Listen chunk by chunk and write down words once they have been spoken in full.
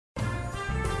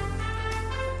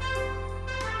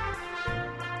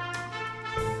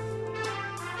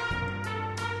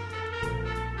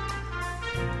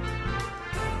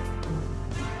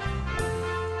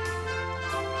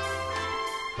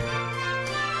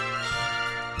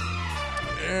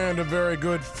And a very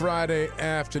good Friday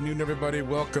afternoon, everybody.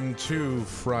 Welcome to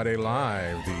Friday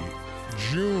Live, the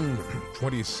June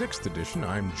 26th edition.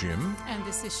 I'm Jim. And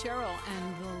this is Cheryl.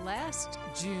 And the last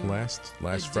June. Last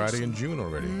edition. Friday in June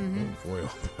already. Mm-hmm. Oh, boy,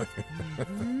 oh,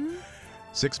 boy.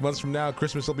 6 months from now,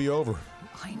 Christmas will be over.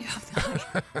 I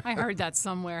know. I heard that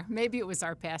somewhere. Maybe it was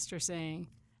our pastor saying.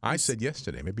 I said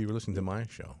yesterday. Maybe you were listening to my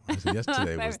show. I said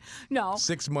yesterday was no.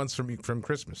 6 months from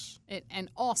Christmas. And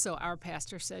also our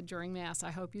pastor said during Mass, I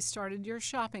hope you started your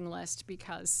shopping list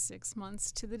because 6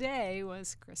 months to the day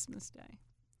was Christmas Day.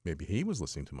 Maybe he was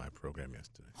listening to my program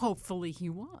yesterday. Hopefully he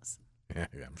was. Yeah,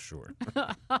 I'm sure.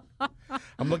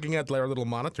 I'm looking at our little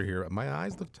monitor here. My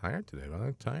eyes look tired today. Do I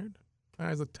look tired?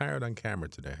 My eyes look tired on camera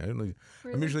today. Really?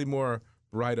 I'm usually more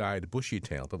bright-eyed,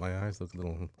 bushy-tailed, but my eyes look a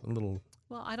little.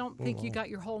 Well, I don't think you got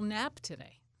your whole nap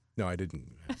today. No, I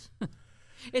didn't.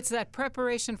 It's that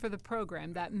preparation for the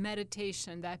program, that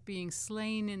meditation, that being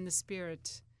slain in the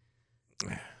spirit.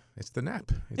 It's the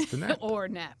nap. It's the nap. Or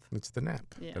nap. It's the nap.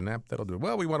 Yeah. The nap, that'll do it.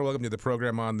 Well, we want to welcome you to the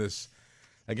program on this,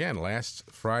 again, last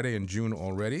Friday in June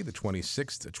already, the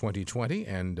 26th, 2020,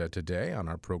 and today on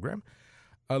our program.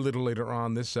 A little later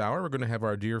on this hour, we're going to have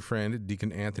our dear friend,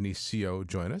 Deacon Anthony Co.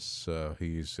 join us.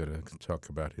 He's going to talk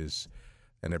about his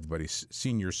and everybody's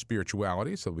senior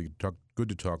spirituality, so good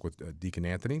to talk with Deacon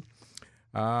Anthony.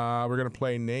 We're going to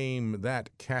play Name That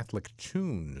Catholic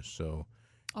Tune. So,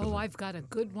 I've got a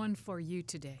good one for you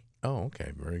today. Oh,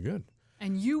 okay, very good.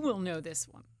 And you will know this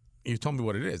one. You told me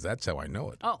what it is. That's how I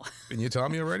know it. Oh. Can you tell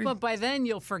me already? But by then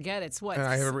you'll forget it's what. And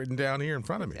I have it written down here in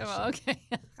front of me. Oh, okay.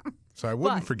 So I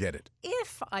wouldn't forget it.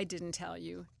 If I didn't tell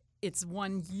you, it's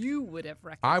one you would have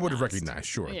recognized. I would have recognized,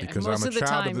 sure, Yeah, because I'm a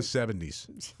child of the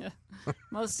 70s. Yeah,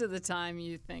 most of the time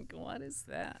you think, what is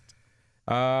that?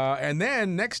 And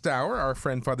then next hour, our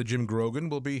friend Father Jim Grogan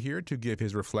will be here to give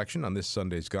his reflection on this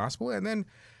Sunday's gospel. And then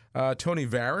Tony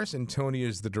Varis, and Tony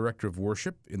is the director of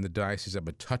worship in the Diocese of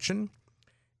Metuchen.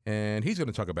 And he's going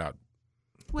to talk about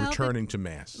returning to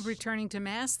Mass. Returning to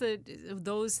Mass,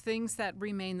 those things that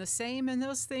remain the same and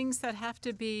those things that have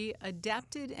to be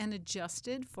adapted and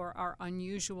adjusted for our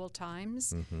unusual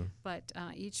times. Mm-hmm. But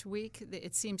each week,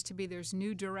 it seems to be there's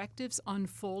new directives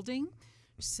unfolding.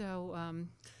 So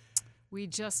we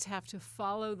just have to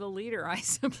follow the leader, I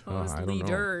suppose,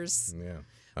 leaders. Yeah.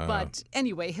 But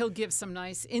anyway, he'll give some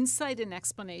nice insight and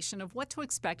explanation of what to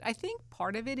expect. I think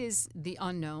part of it is the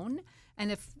unknown. And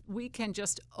if we can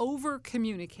just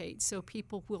over-communicate so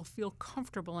people will feel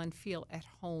comfortable and feel at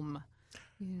home.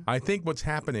 Yeah. I think what's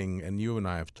happening, and you and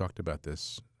I have talked about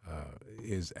this,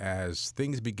 is as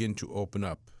things begin to open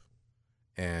up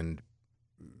and,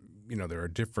 there are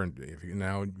different,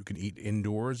 now you can eat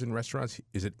indoors in restaurants.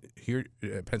 Is it here,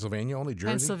 Pennsylvania only,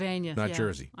 Jersey? Pennsylvania, Not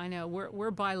Jersey. I know, we're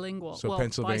bilingual, so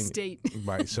Pennsylvania,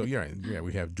 by state.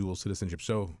 We have dual citizenship.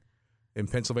 So in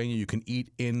Pennsylvania, you can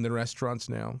eat in the restaurants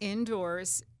now?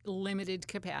 Indoors, limited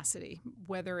capacity,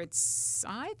 whether it's,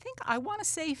 I want to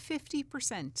say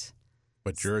 50%.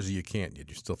 But Jersey, you can't. You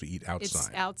still have to eat outside. It's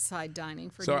outside dining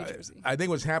for New Jersey. I think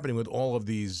what's happening with all of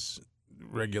these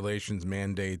regulations,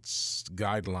 mandates,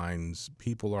 guidelines,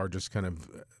 people are just kind of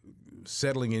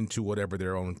settling into whatever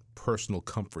their own personal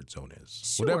comfort zone is,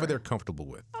 Sure. whatever they're comfortable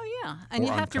with. Oh, yeah. And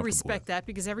you have to respect that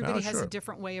because everybody has sure. a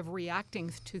different way of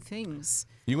reacting to things.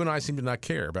 You and I seem to not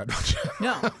care about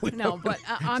No, but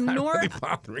I'm not nor really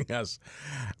bothering us.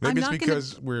 Maybe it's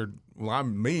because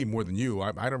I'm me more than you.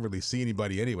 I don't really see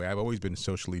anybody anyway. I've always been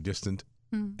socially distant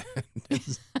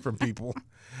from people.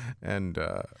 And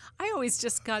I always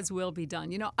just God's will be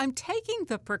done. I'm taking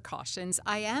the precautions.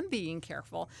 I am being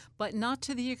careful, but not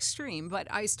to the extreme. But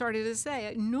I started to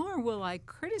say, nor will I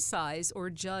criticize or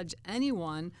judge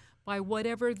anyone by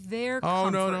whatever their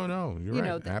comfort. No. You're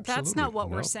right. Absolutely. That's not what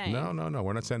we're saying. No.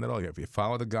 We're not saying that at all. If you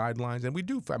follow the guidelines, and we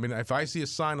do. I mean, if I see a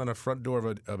sign on the front door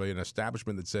of an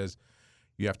establishment that says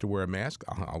you have to wear a mask,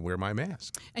 I'll wear my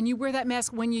mask. And you wear that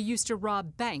mask when you used to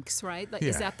rob banks, right? Yeah.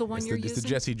 Is that the one you're using? It's the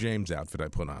Jesse James outfit I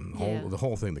put on. The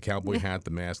whole thing, the cowboy hat,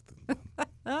 the mask,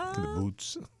 the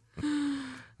boots.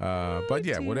 But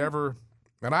yeah, whatever.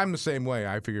 And I'm the same way.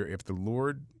 I figure if the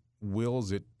Lord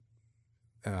wills it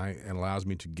and allows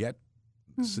me to get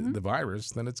the virus,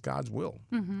 then it's God's will.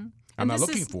 Mm-hmm. I'm not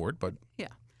looking for it, but... Yeah.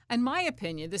 And my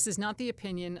opinion, this is not the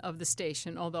opinion of the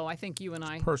station, although I think you and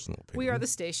I... Personal opinion. We are the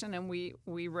station, and we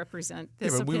represent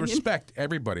this but opinion. We respect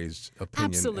everybody's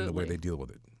opinion Absolutely. and the way they deal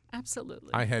with it. Absolutely.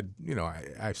 I had,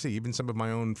 I see even some of my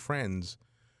own friends,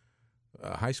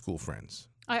 high school friends.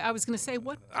 I was going to say,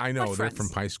 what I know, what they're friends?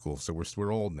 from high school, so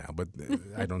we're old now, but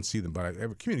I don't see them. But I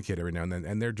communicate every now and then,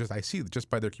 and they're just, I see just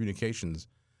by their communications,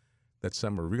 that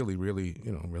some are really, really,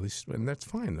 and that's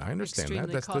fine. I understand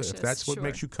Extremely that. cautious, If that's what sure.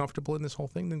 makes you comfortable in this whole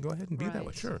thing, then go ahead and be that way.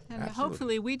 Right. Sure, And absolutely.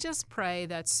 hopefully we just pray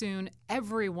that soon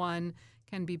everyone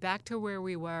can be back to where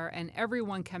we were and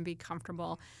everyone can be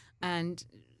comfortable and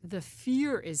the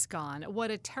fear is gone.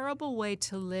 What a terrible way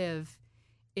to live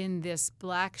in this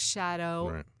black shadow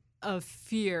Right. of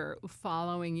fear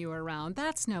following you around.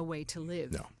 That's no way to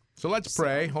live. No. So let's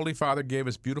pray. Holy Father gave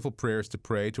us beautiful prayers to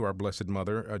pray to our Blessed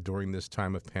Mother during this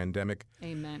time of pandemic.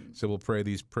 Amen. So we'll pray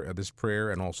this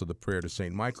prayer and also the prayer to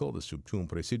St. Michael, the Subtuum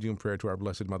Praesidium prayer to our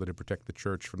Blessed Mother to protect the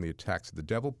Church from the attacks of the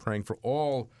devil, praying for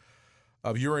all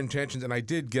of your intentions. And I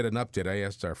did get an update. I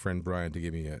asked our friend Brian to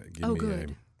give me a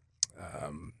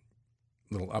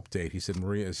little update. He said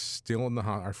Maria is still in the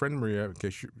hospital. Our friend Maria, in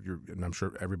case and I'm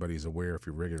sure everybody's aware if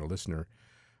you're a regular listener,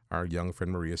 our young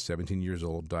friend Maria, 17 years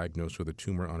old, diagnosed with a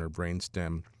tumor on her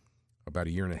brainstem about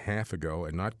 1.5 years ago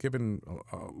and not given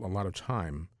a lot of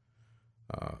time,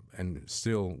 and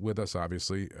still with us,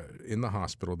 obviously, in the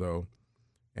hospital, though,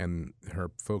 and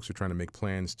her folks are trying to make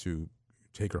plans to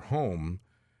take her home.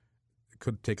 It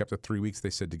could take up to 3 weeks, they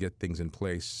said, to get things in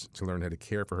place to learn how to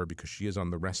care for her because she is on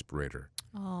the respirator.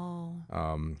 Oh.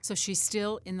 So she's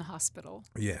still in the hospital.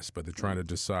 Yes, but they're trying to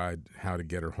decide how to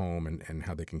get her home and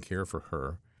how they can care for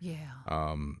her.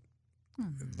 Yeah.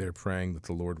 They're praying that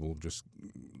the Lord will just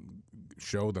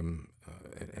show them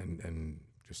and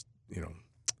just,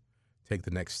 take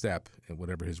the next step in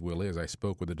whatever his will is.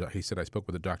 He said, I spoke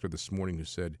with a doctor this morning who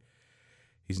said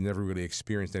he's never really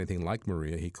experienced anything like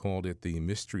Maria. He called it the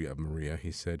mystery of Maria.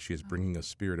 He said she is bringing a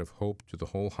spirit of hope to the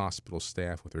whole hospital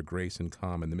staff with her grace and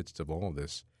calm in the midst of all of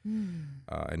this.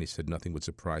 And he said nothing would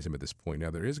surprise him at this point.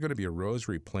 Now, there is going to be a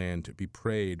rosary planned to be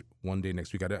prayed one day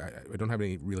next week. I don't have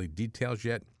any really details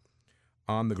yet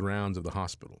on the grounds of the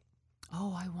hospital.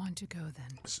 Oh, I want to go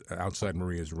then. Outside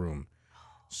Maria's room.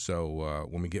 So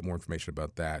when we get more information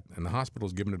about that, and the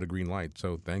hospital's given it a green light,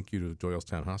 so thank you to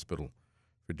Doylestown Hospital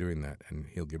for doing that, and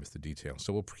he'll give us the details.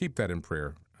 So we'll keep that in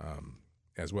prayer,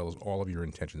 as well as all of your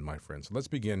intentions, my friends. So let's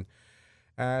begin.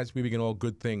 As we begin all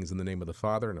good things in the name of the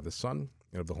Father, and of the Son,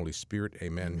 and of the Holy Spirit.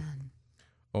 Amen.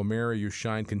 O Mary, you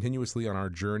shine continuously on our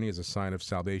journey as a sign of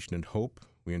salvation and hope.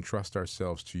 We entrust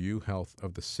ourselves to you, health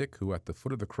of the sick who at the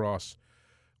foot of the cross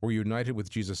were united with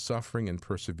Jesus' suffering and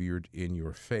persevered in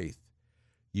your faith.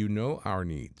 You know our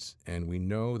needs, and we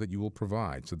know that you will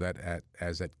provide, so that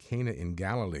as at Cana in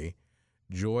Galilee,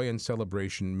 joy and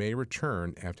celebration may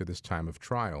return after this time of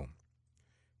trial.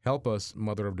 Help us,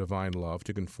 Mother of Divine Love,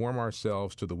 to conform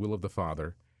ourselves to the will of the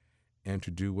Father and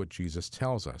to do what Jesus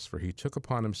tells us, for he took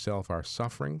upon himself our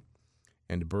suffering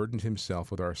and burdened himself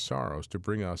with our sorrows to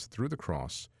bring us through the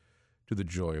cross to the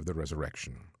joy of the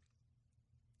resurrection.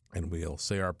 And we'll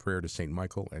say our prayer to St.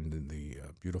 Michael and in the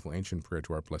beautiful ancient prayer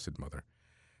to our Blessed Mother.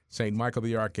 St. Michael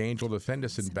the Archangel, defend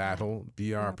us in battle,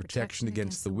 be our protection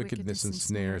against the wickedness and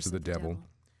snares of the devil.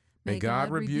 May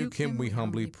God rebuke him, we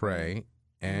humbly pray,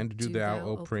 and do thou,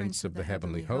 O Prince of the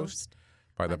heavenly host,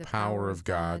 by the power of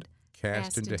God,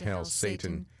 cast into hell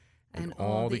Satan and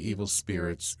all the evil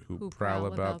spirits who prowl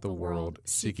about the world,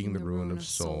 seeking the ruin of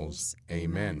souls.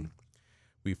 Amen.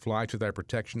 We fly to thy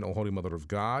protection, O Holy Mother of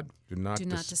God. Do not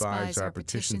despise our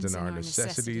petitions and our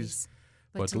necessities,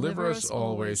 but deliver us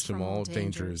always from all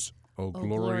dangers, O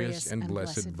glorious and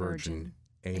blessed Virgin.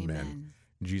 Amen.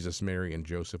 Jesus, Mary, and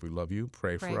Joseph, we love you.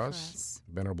 Pray for us.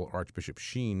 Venerable Archbishop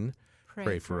Sheen,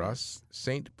 pray for us.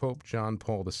 Saint Pope John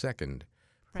Paul II,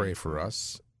 pray for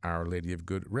us. Our Lady of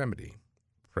Good Remedy,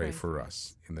 pray for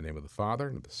us. In the name of the Father,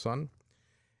 and of the Son,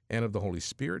 and of the Holy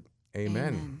Spirit.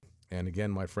 Amen. And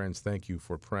again, my friends, thank you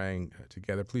for praying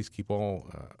together. Please keep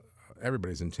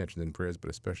everybody's intentions in prayers,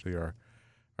 but especially our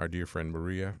dear friend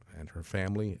Maria and her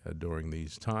family during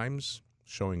these times,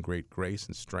 showing great grace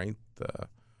and strength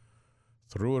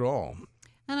through it all.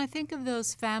 And I think of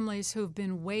those families who've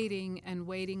been waiting and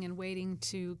waiting and waiting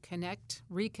to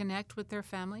reconnect with their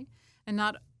family. And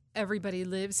not everybody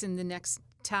lives in the next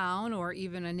town or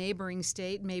even a neighboring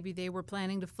state. Maybe they were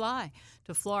planning to fly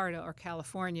to Florida or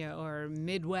California or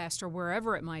Midwest or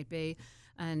wherever it might be.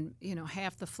 And,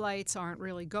 half the flights aren't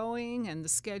really going and the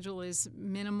schedule is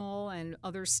minimal, and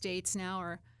other states now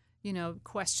are,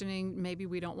 questioning maybe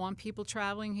we don't want people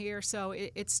traveling here. So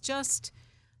it's just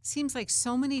seems like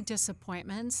so many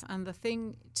disappointments, and the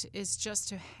thing is just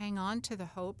to hang on to the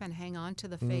hope and hang on to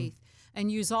the faith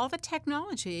and use all the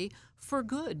technology for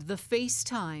good. The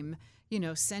FaceTime,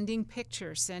 sending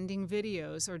pictures, sending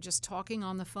videos, or just talking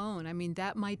on the phone. I mean,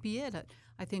 that might be it.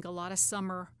 I think a lot of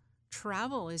summer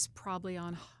travel is probably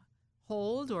on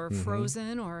hold or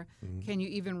frozen, or can you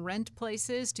even rent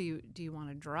places? Do you want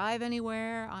to drive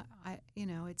anywhere?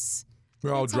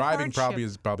 Well, It's a driving hardship.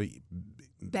 is probably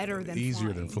Better than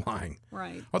easier than flying. flying.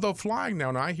 Right. Although flying now,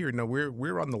 and I hear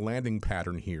we're on the landing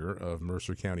pattern here of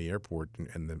Mercer County Airport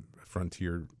and the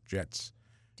Frontier jets.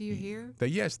 Do you hear? They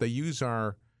use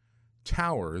our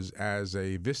towers as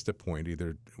a vista point,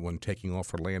 either when taking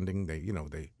off or landing.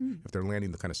 If they're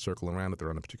landing, they kind of circle around if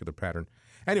they're on a particular pattern.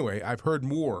 Anyway, I've heard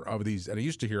more of these, and I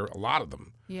used to hear a lot of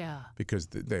them Yeah. because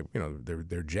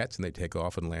they're jets and they take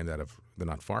off and land they're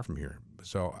not far from here.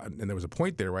 So, and there was a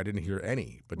point there where I didn't hear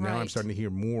any, but now I'm Right. starting to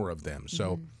hear more of them.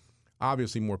 So,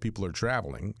 obviously, more people are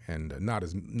traveling, and not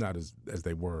as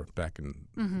they were back in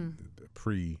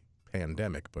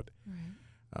pre-pandemic, but.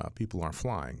 People are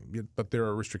flying, but there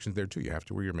are restrictions there too. You have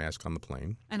to wear your mask on the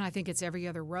plane. And I think it's every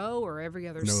other row or every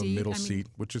other No seat. middle seat,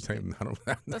 which is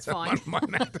That's fine.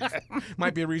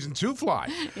 might be a reason to fly.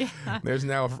 Yeah. There's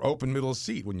now an open middle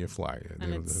seat when you fly.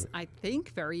 And it's, I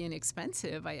think, very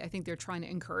inexpensive. I think they're trying to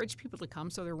encourage people to come,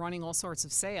 so they're running all sorts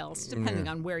of sales, depending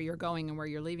on where you're going and where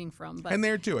you're leaving from. But And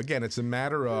there too, again, it's a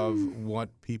matter of what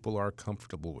people are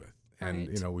comfortable with, and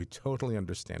Right. we totally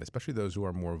understand, especially those who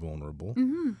are more vulnerable.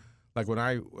 Like when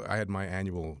I had my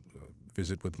annual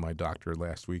visit with my doctor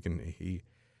last week, and he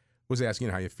was asking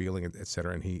how you're feeling, et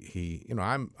cetera. And he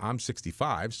I'm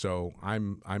 65, so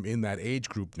I'm in that age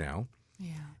group now,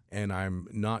 yeah. and I'm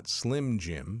not Slim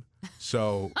Jim,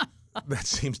 so that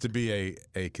seems to be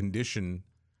a condition,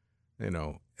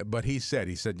 But he said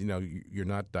you're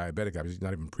not diabetic. I was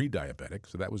not even pre-diabetic,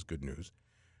 so that was good news.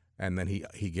 And then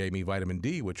he gave me vitamin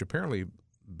D, which apparently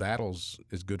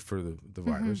is good for the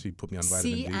virus. He put me on vitamin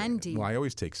C D. and D. Well, I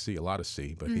always take C, a lot of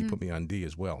C, but he put me on D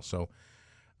as well. So,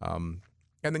 and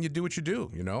then you do what you do,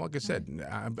 Like I said,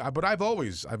 but I've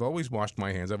always washed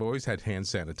my hands. I've always had hand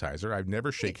sanitizer. I've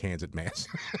never shake hands at mass.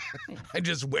 I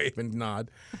just wave and nod.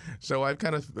 So I've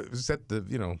kind of set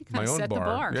my own set the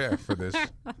bar. Yeah, for this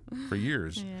for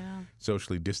years. Yeah.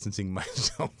 Socially distancing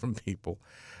myself from people.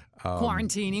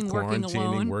 Quarantining, working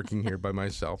alone. Working here by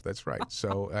myself. That's right.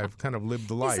 So I've kind of lived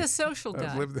the life. He's a social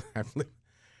guy. I've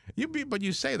lived. But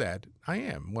you say that I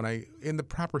am in the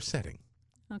proper setting,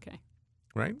 Okay.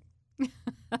 right?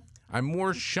 I'm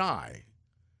more shy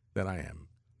than I am,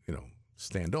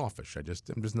 standoffish. I'm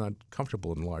just not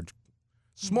comfortable in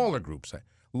smaller groups.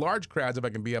 Large crowds, if I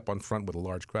can be up on front with a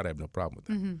large crowd, I have no problem with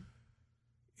that.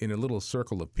 In a little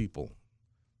circle of people,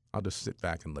 I'll just sit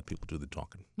back and let people do the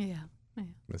talking. Yeah.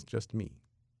 That's just me.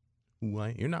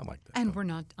 You're not like that. And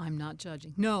I'm not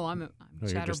judging. No, I'm No, you're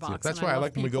chatterbox. that's and why I love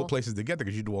like when we go people. places together,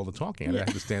 because you do all the talking. I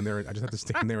have to stand there. I just have to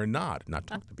stand there and nod, not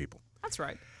talk to people. That's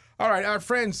right. All right, our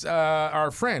friend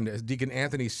Deacon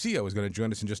Anthony Sio is going to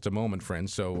join us in just a moment,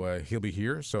 friends. So he'll be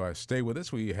here. So stay with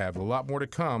us. We have a lot more to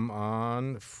come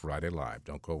on Friday Live.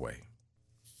 Don't go away.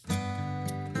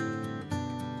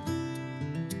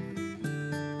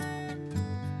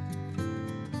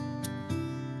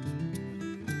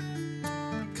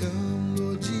 Come,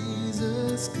 Lord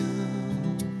Jesus,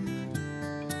 come.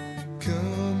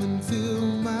 Come and fill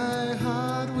my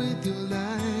heart with your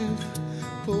life.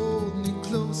 Hold me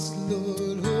close,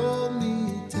 Lord, hold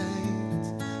me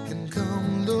tight. And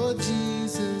come, Lord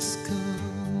Jesus,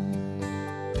 come.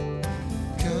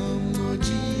 Come, Lord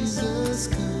Jesus,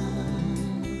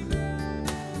 come.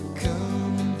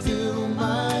 Come and fill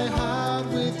my heart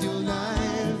with your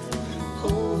life.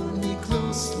 Hold me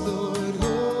close, Lord,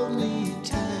 hold me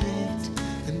tight.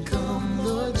 And come,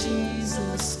 Lord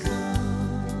Jesus,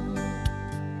 come.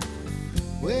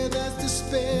 Where there's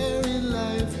despair in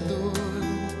life, Lord,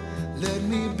 let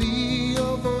me be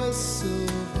your voice of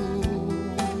hope.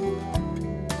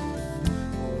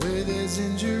 Where there's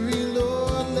injury,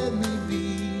 Lord, let me be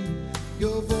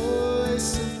your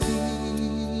voice of peace.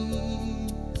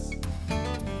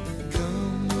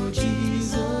 Come, Lord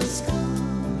Jesus,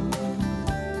 come.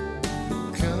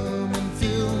 Come and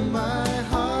fill my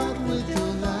heart with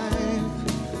your life.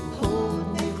 Hold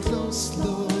me close,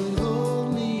 Lord,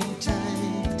 hold me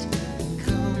tight.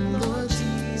 Come, Lord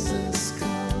Jesus,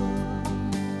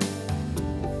 come.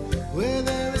 Where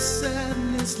there is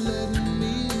sadness, let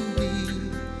me be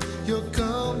your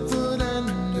comfort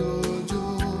and your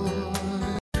joy.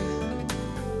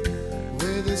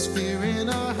 Where there's fear in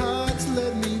our hearts,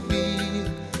 let me be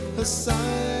a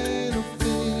sign of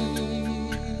faith.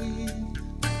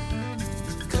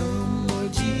 Come,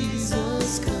 Lord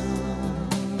Jesus,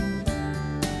 come.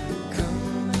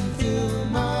 Come and fill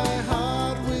my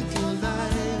heart with your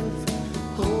life.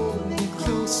 Hold me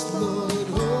close, Lord,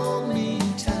 hold me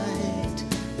tight.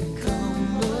 And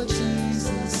come, Lord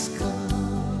Jesus,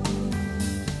 come.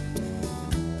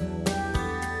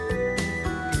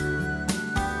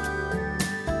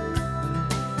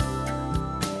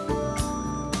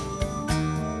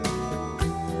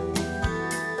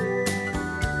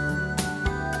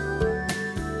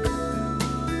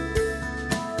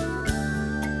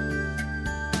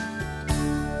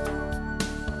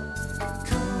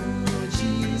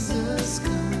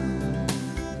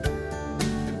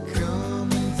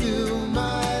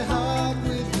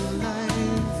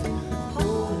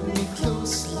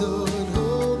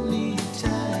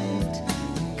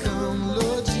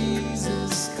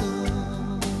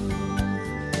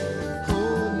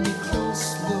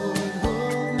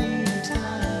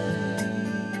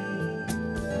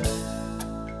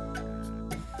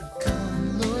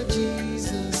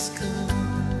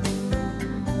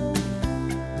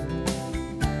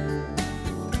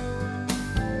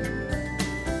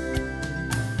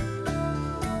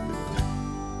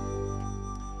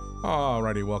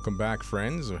 righty, welcome back,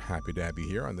 friends. We're happy to have you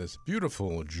here on this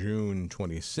beautiful June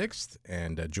 26th.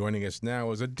 And joining us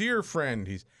now is a dear friend.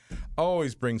 He's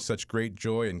always brings such great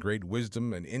joy and great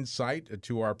wisdom and insight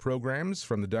to our programs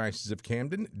from the Diocese of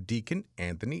Camden, Deacon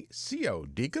Anthony Sio.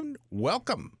 Deacon,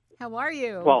 welcome. How are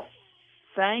you? Well,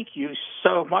 thank you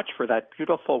so much for that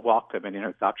beautiful welcome and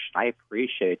introduction. I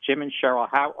appreciate it. Jim and Cheryl,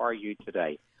 how are you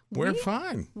today? We're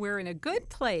fine. We're in a good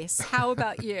place. How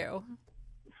about you?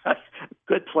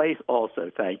 Good place also,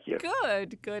 thank you.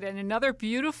 Good. And another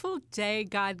beautiful day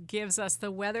God gives us. The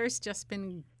weather's just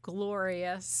been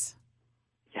glorious.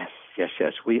 Yes.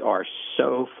 We are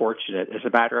so fortunate. As a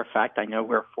matter of fact, I know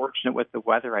we're fortunate with the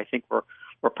weather. I think we're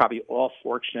probably all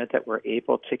fortunate that we're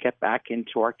able to get back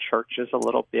into our churches a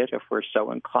little bit if we're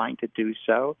so inclined to do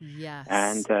so. Yes.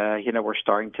 And, we're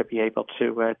starting to be able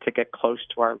to get close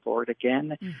to our Lord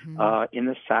again in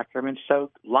the sacrament.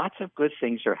 So lots of good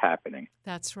things are happening.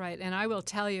 That's right. And I will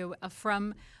tell you,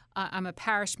 I'm a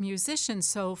parish musician,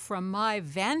 so from my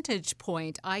vantage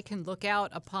point, I can look out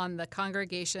upon the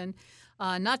congregation,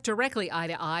 not directly eye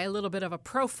to eye, a little bit of a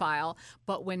profile,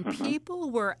 but when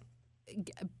people were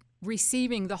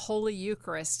receiving the Holy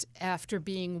Eucharist after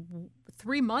being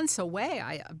 3 months away,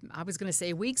 I was going to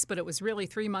say weeks, but it was really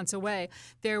 3 months away,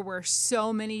 there were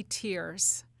so many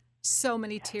tears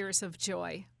of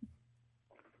joy.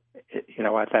 You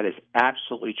know what? That is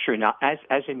absolutely true. Now, as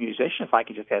a musician, if I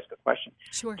could just ask a question,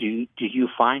 Sure. Do you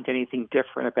find anything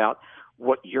different about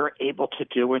what you're able to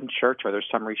do in church? Are there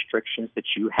some restrictions that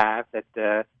you have that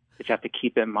you have to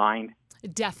keep in mind?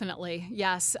 Definitely,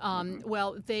 yes.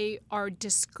 Well, they are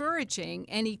discouraging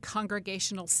any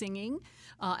congregational singing.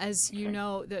 As you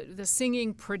know, the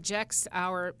singing projects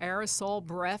our aerosol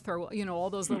breath or, all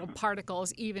those little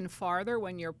particles even farther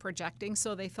when you're projecting.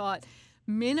 So they thought,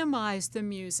 minimize the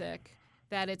music,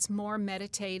 that it's more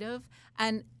meditative.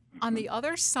 And on the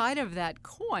other side of that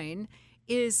coin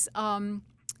is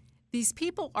these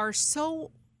people are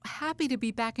so happy to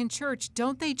be back in church.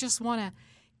 Don't they just want to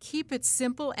keep it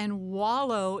simple and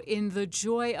wallow in the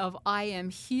joy of I am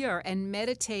here and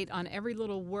meditate on every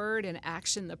little word and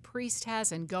action the priest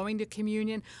has and going to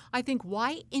communion? I think,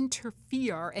 why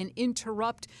interfere and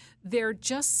interrupt their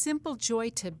just simple joy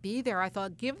to be there? I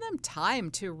thought, give them time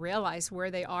to realize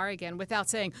where they are again without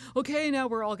saying, okay, now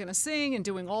we're all going to sing and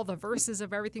doing all the verses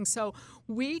of everything. So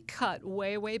we cut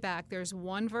way, way back. There's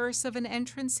one verse of an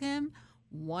entrance hymn,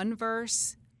 one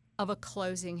verse of a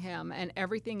closing hymn, and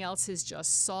everything else is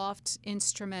just soft,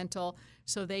 instrumental,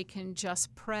 so they can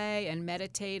just pray and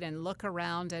meditate and look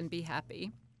around and be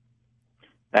happy.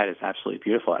 That is absolutely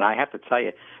beautiful. And I have to tell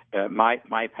you,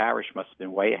 my parish must have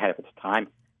been way ahead of its time,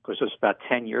 because it was about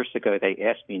 10 years ago they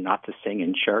asked me not to sing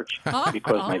in church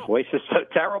because my voice is so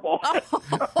terrible. I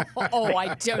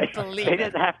don't believe They it.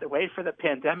 didn't have to wait for the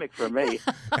pandemic for me.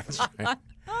 That's right.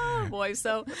 Oh, boy,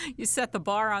 so you set the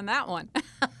bar on that one.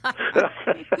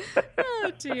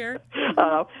 Oh, dear.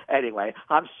 Anyway,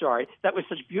 I'm sorry. That was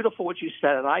such beautiful what you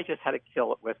said, and I just had to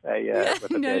kill it with a with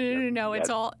a bit. No. Yes.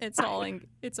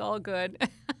 It's all good.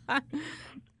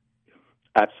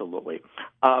 Absolutely.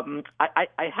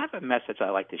 I have a message I'd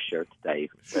like to share today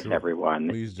with Sure. everyone,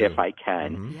 Please do. if I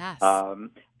can. Mhm. Yes.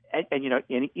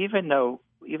 And even though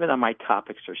my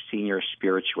topics are senior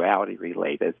spirituality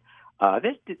related,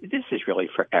 this is really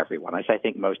for everyone, as I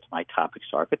think most of my topics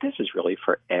are. But this is really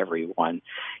for everyone.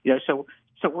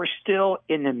 So we're still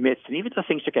in the midst, and even though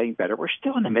things are getting better, we're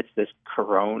still in the midst of this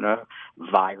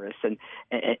coronavirus,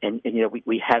 and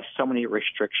we have so many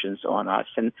restrictions on us.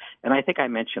 And I think I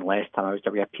mentioned last time I was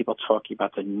there, we have people talking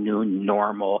about the new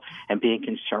normal and being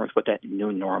concerned with what that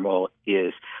new normal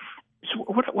is. So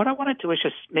what I want to do is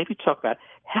just maybe talk about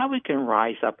how we can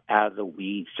rise up out of the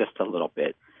weeds just a little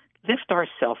bit, lift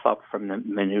ourselves up from the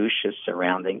minutiae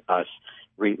surrounding us,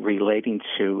 relating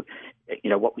to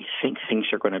what we think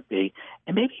things are going to be,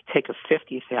 and maybe take a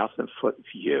 50,000-foot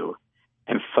view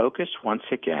and focus once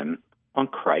again on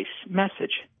Christ's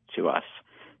message to us.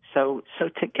 So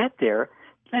to get there,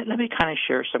 let me kind of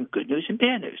share some good news and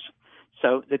bad news.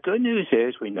 So the good news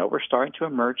is we know we're starting to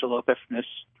emerge a little bit from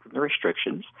the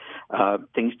restrictions.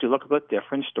 Things do look a bit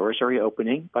different. Stores are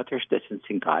reopening, but there's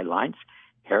distancing guidelines.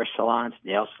 Hair salons,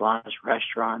 nail salons,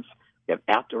 restaurants. We have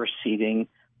outdoor seating.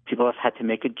 People have had to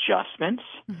make adjustments.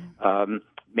 Mm-hmm.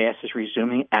 Mass is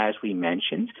resuming, as we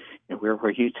mentioned.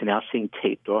 We're used to now seeing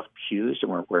taped off pews,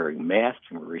 and we're wearing masks,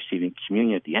 and we're receiving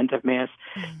communion at the end of Mass.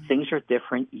 Mm-hmm. Things are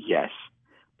different, yes,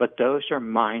 but those are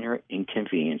minor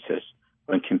inconveniences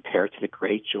when compared to the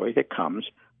great joy that comes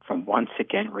from once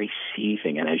again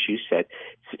receiving. And as you said,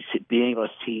 being able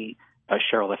to see,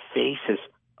 Cheryl, the faces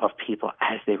of people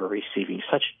as they were receiving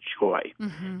such joy.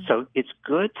 Mm-hmm. So it's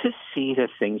good to see that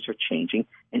things are changing,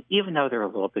 and even though they're a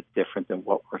little bit different than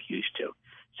what we're used to.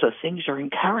 So things are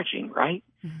encouraging, right?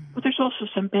 Mm-hmm. But there's also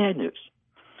some bad news.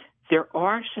 There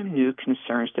are some new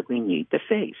concerns that we need to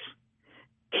face.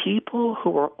 People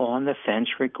who are on the fence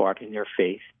regarding their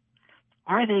faith,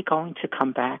 are they going to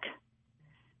come back?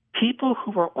 People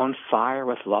who are on fire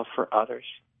with love for others,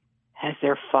 has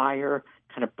their fire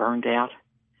kind of burned out?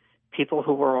 People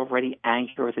who were already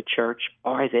angry with the church,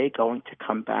 are they going to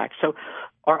come back? So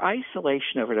our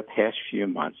isolation over the past few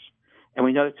months, and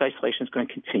we know that isolation is going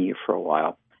to continue for a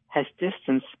while, has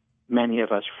distanced many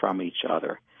of us from each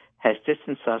other, has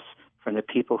distanced us from the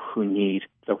people who need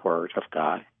the Word of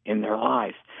God in their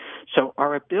lives. So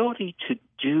our ability to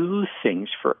do things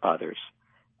for others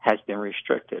has been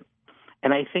restricted.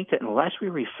 And I think that unless we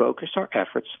refocus our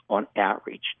efforts on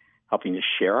outreach, helping to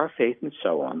share our faith and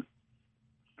so on,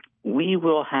 we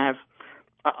will have,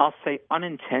 I'll say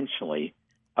unintentionally,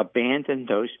 abandoned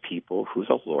those people who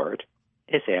the Lord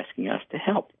is asking us to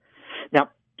help. Now,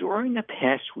 during the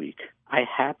past week, I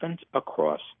happened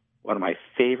across one of my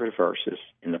favorite verses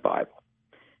in the Bible.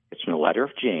 It's from the letter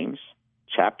of James,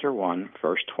 chapter 1,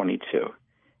 verse 22.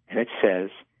 And it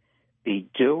says, "Be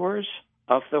doers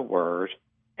of the word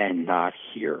and not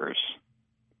hearers."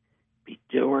 Be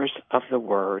doers of the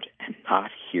word and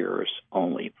not hearers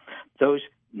only. Those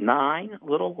 9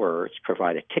 little words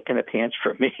provide a kick in the pants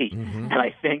for me. Mm-hmm. And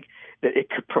I think that it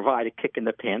could provide a kick in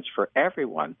the pants for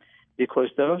everyone, because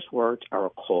those words are a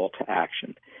call to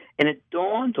action. And it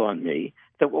dawned on me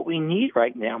that what we need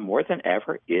right now more than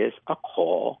ever is a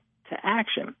call to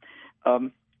action.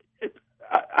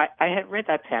 I had read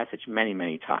that passage many,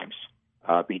 many times.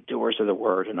 Be doers of the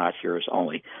word and not hearers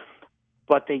only.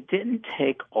 But they didn't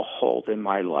take a hold in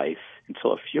my life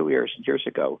until a few years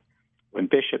ago, when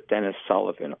Bishop Dennis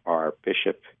Sullivan, our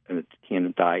bishop in the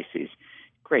Kingdom Diocese,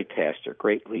 great pastor,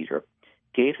 great leader,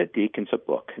 gave the deacons a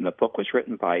book. And the book was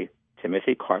written by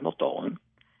Timothy Cardinal Dolan.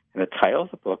 And the title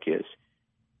of the book is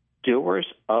Doers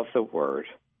of the Word,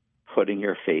 Putting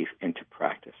Your Faith into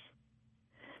Practice.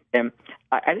 And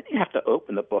I didn't have to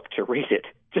open the book to read it.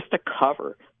 Just the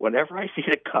cover. Whenever I see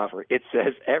the cover, it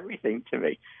says everything to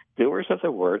me. Doers of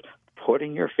the Word,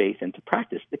 Putting Your Faith into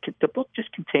Practice. The book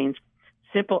just contains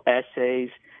simple essays,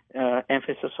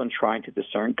 emphasis on trying to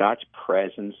discern God's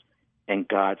presence and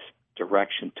God's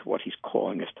direction to what he's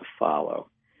calling us to follow.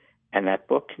 And that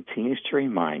book continues to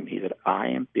remind me that I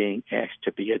am being asked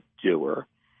to be a doer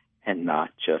and not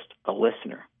just a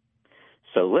listener.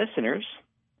 So listeners,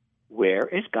 where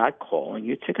is God calling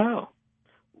you to go?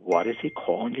 What is he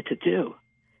calling you to do?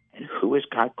 And who is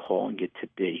God calling you to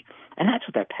be? And that's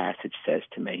what that passage says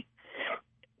to me.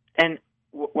 And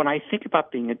when I think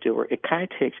about being a doer, it kind of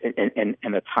takes,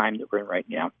 and the time that we're in right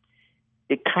now,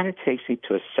 it kind of takes me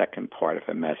to a second part of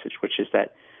a message, which is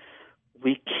that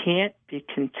we can't be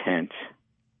content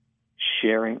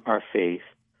sharing our faith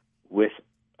with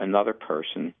another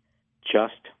person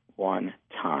just one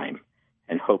time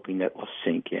and hoping that will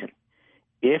sink in.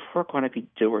 If we're going to be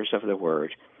doers of the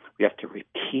word, we have to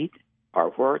repeat our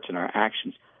words and our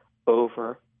actions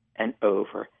over and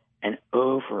over and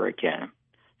over again,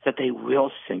 so that they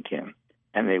will sink in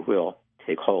and they will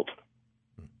take hold.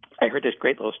 I heard this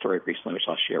great little story recently, which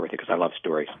I'll share with you because I love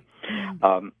stories.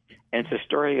 And it's a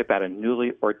story about a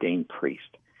newly ordained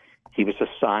priest. He was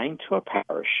assigned to a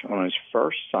parish. On his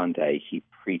first Sunday, he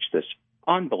preached this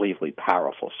unbelievably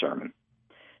powerful sermon.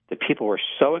 The people were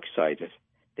so excited.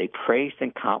 They praised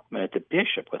and complimented the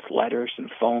bishop with letters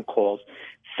and phone calls,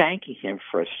 thanking him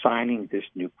for assigning this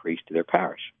new priest to their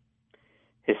parish.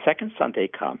 His second Sunday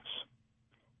comes,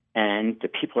 and the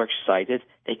people are excited.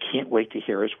 They can't wait to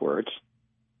hear his words.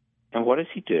 And what does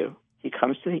he do? He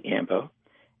comes to the ambo,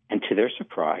 and to their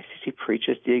surprise, he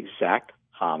preaches the exact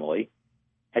homily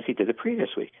as he did the previous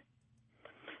week.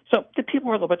 So the people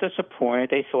were a little bit disappointed.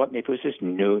 They thought maybe it was his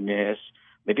newness,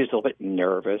 maybe he was a little bit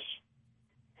nervous.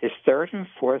 His third and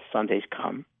fourth Sundays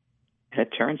come, and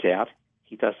it turns out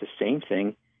he does the same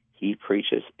thing. He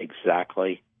preaches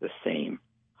exactly the same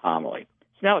homily.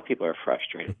 So now the people are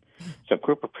frustrated. So a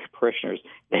group of parishioners,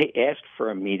 they ask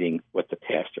for a meeting with the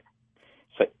pastor.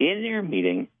 So in their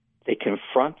meeting, they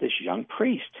confront this young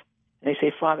priest. And they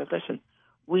say, Father, listen,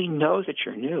 we know that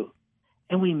you're new,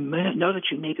 and we know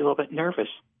that you may be a little bit nervous.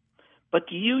 But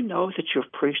do you know that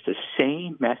you've preached the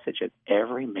same message at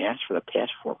every Mass for the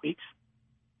past 4 weeks?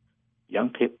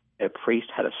 Young priest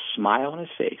had a smile on his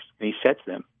face, and he said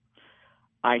to them,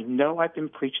 I know I've been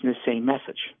preaching the same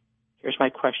message. Here's my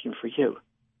question for you.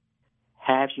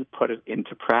 Have you put it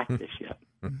into practice yet?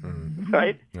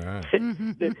 right? Ah,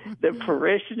 The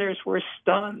parishioners were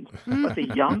stunned, but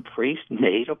the young priest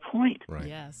made a point. right.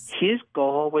 Yes. His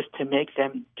goal was to make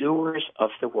them doers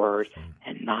of the word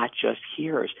and not just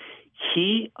hearers.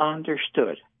 He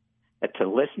understood that to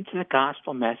listen to the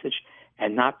gospel message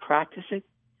and not practice it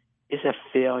is a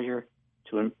failure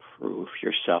to improve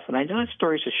yourself. And I know that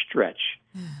story's a stretch,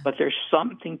 but there's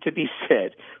something to be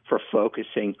said for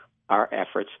focusing our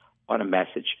efforts on a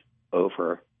message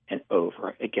over and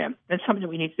over again. And it's something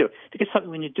we need to do. I think it's something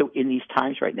we need to do in these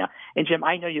times right now. And Jim,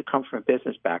 I know you come from a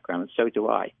business background, and so do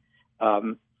I.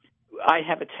 I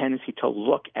have a tendency to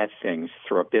look at things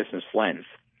through a business lens.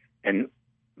 And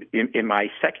in my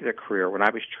secular career, when I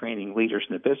was training leaders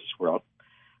in the business world,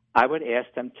 I would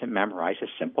ask them to memorize a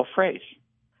simple phrase.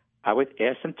 I would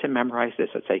ask them to memorize this.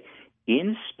 I'd say,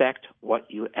 inspect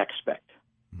what you expect.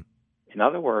 In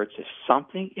other words, if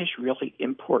something is really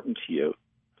important to you,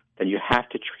 then you have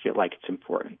to treat it like it's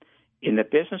important. In the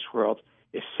business world,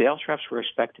 if sales reps were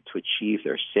expected to achieve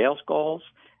their sales goals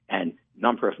and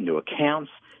number of new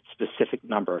accounts, specific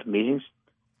number of meetings,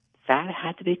 that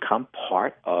had to become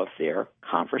part of their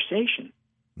conversation.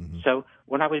 So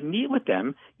when I would meet with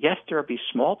them, yes, there would be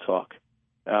small talk,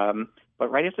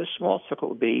 but right after the small talk, it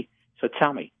would be, so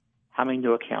tell me, how many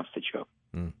new accounts did you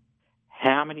open?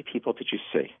 How many people did you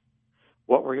see?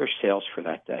 What were your sales for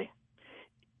that day?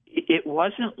 It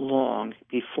wasn't long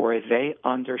before they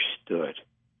understood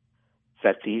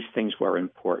that these things were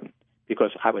important,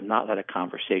 because I would not let a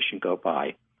conversation go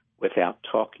by without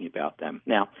talking about them.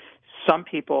 Now, some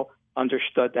people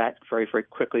understood that very, very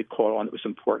quickly, caught on it was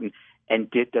important, and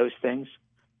did those things.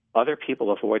 Other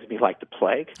people avoided me like the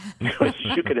plague, because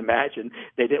you can imagine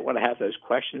they didn't want to have those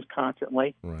questions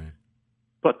constantly. Right.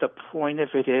 But the point of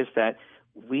it is that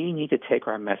we need to take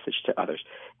our message to others.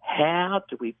 How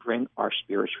do we bring our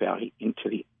spirituality into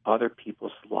the other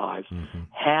people's lives?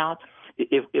 How,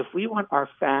 if we want our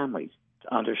families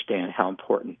to understand how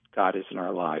important God is in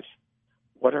our lives,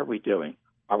 what are we doing?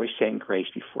 Are we saying grace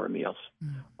before meals?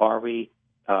 Are we,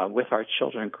 with our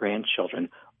children and grandchildren,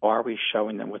 are we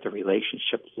showing them what the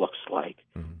relationship looks like?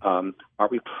 Are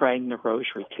we praying the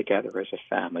rosary together as a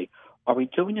family? Are we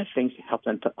doing the things to help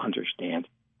them to understand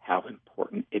how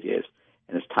important it is,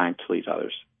 and it's time to lead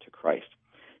others to Christ?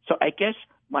 So I guess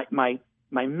my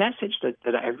message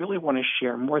that I really want to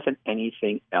share more than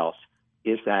anything else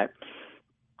is that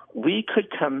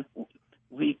because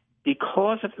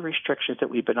of the restrictions that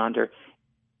we've been under,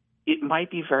 it might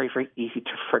be very, very easy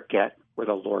to forget where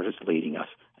the Lord is leading us.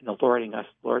 And the Lord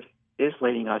is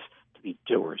leading us to be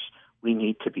doers. We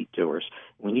need to be doers.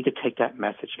 We need to take that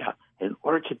message out. And in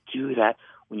order to do that,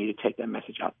 we need to take that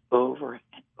message out over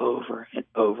and over and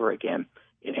over again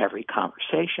in every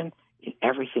conversation, in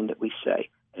everything that we say,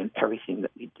 and in everything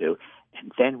that we do.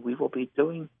 And then we will be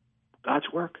doing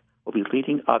God's work. We'll be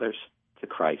leading others to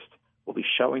Christ. We'll be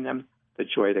showing them the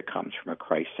joy that comes from a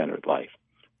Christ-centered life.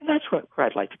 And that's where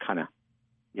I'd like to kind of,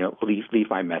 leave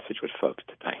my message with folks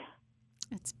today.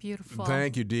 It's beautiful.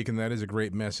 Thank you, Deacon. That is a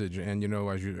great message. And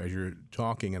as you're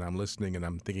talking and I'm listening and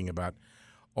I'm thinking about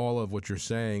all of what you're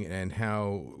saying and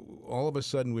how all of a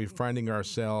sudden we're finding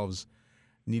ourselves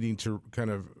needing to kind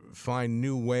of find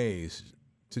new ways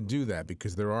to do that,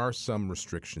 because there are some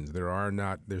restrictions.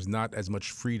 There's not as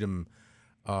much freedom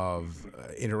of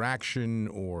interaction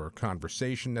or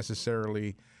conversation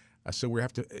necessarily. So we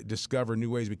have to discover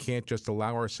new ways. We can't just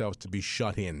allow ourselves to be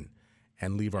shut in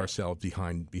and leave ourselves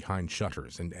behind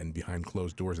shutters and behind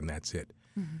closed doors, and that's it.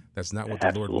 That's not what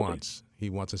the Lord wants. He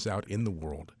wants us out in the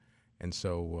world. And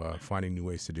so finding new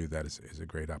ways to do that is a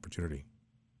great opportunity.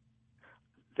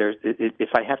 If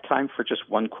I have time for just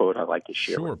one quote, I'd like to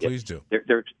share. Sure, please do.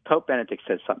 Pope Benedict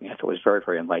said something I thought was very,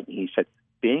 very enlightening. He said,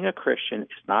 being a Christian is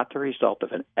not the result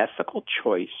of an ethical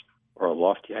choice or a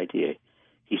lofty idea.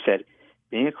 He said,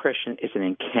 being a Christian is an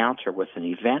encounter with an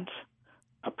event,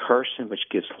 a person which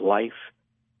gives life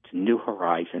to new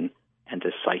horizon and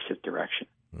decisive direction.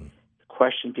 The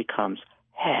question becomes,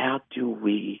 how do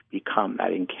we become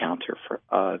that encounter for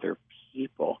other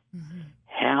people?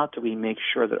 How do we make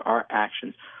sure that our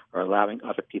actions are allowing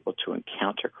other people to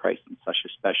encounter Christ in such a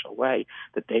special way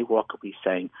that they walk away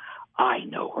saying, I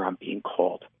know where I'm being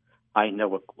called. I know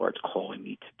what the Lord's calling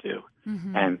me to do.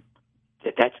 And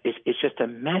it's just a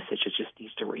message that just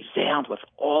needs to resound with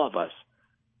all of us,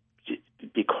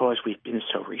 because we've been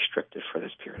so restricted for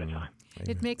this period of time.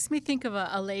 It makes me think of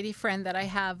a lady friend that I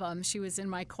have. She was in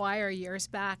my choir years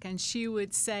back, and she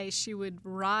would say she would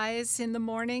rise in the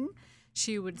morning,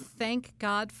 she would thank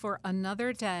God for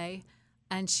another day,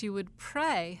 and she would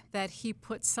pray that He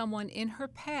put someone in her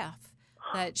path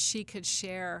that she could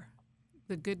share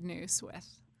the good news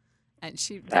with. And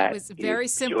that That was very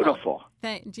is simple. beautiful.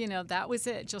 That was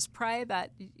it. Just pray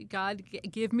that God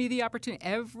give me the opportunity.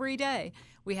 Every day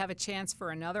we have a chance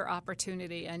for another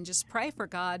opportunity, and just pray for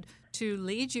God to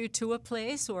lead you to a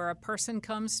place or a person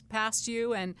comes past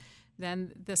you, and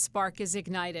then the spark is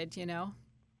ignited.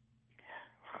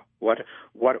 What a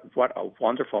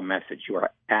wonderful message! You are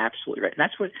absolutely right, and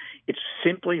that's it's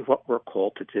simply what we're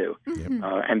called to do,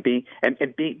 and being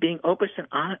open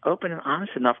and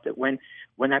honest enough that when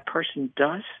that person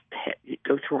does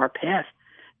go through our path,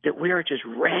 that we are just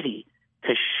ready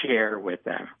to share with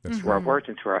them through our words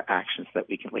and through our actions, that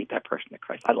we can lead that person to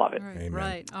Christ. I love it.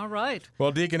 Right. All right.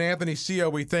 Well, Deacon Anthony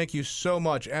Sio, we thank you so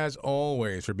much, as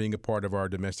always, for being a part of our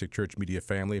Domestic Church Media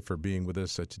family, for being with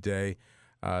us today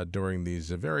during these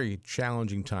very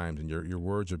challenging times. And your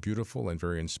words are beautiful and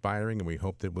very inspiring, and we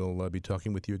hope that we'll be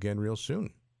talking with you again real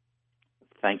soon.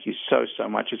 Thank you so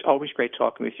much. It's always great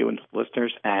talking with you and the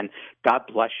listeners, and God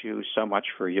bless you so much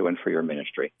for you and for your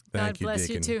ministry. Thank you, God bless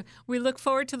Deacon. you, too. We look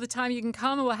forward to the time you can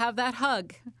come, and we'll have that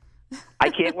hug. I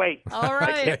can't wait. All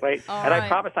right. I can't wait. All And right. I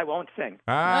promise I won't sing.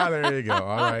 There you go.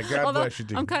 All right. God Although, bless you,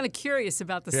 Deacon. I'm kind of curious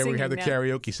about the Yeah, singing we have the now.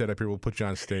 karaoke set up here. We'll put you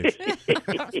on stage.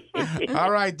 All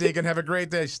right, Deacon. Have a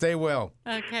great day. Stay well.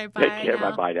 Okay, bye. Take care.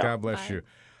 now. Bye-bye now. God bless Bye. you.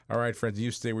 All right, friends.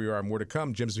 You stay where you are. More to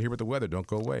come. Jim's here with the weather. Don't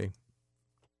go away.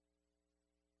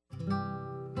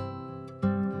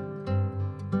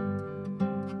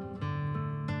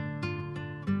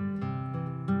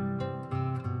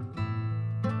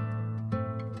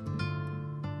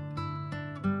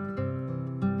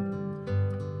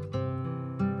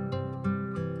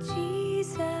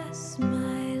 Jesus,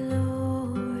 my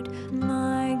Lord,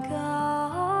 my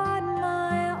God,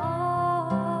 my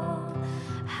all,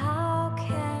 how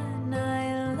can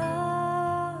I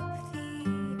love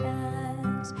thee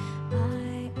as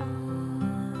I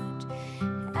ought,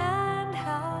 and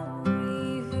how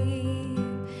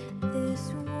revere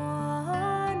this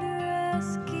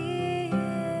wondrous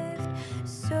gift,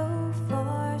 so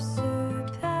far surpassing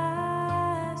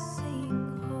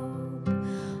hope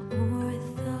or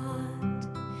thought.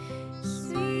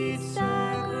 Sweet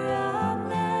sacrament,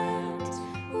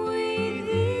 we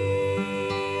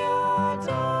thee adore.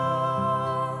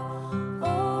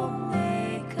 Oh,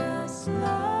 make us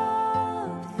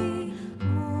love thee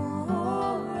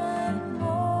more and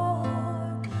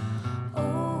more.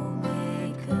 Oh,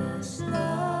 make us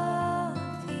love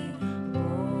thee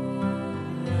more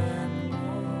and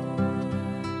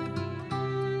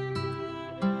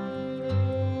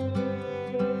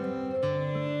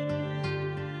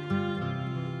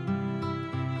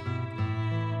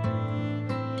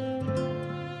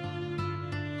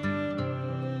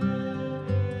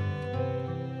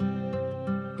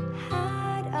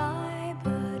Had I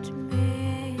but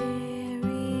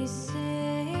Mary's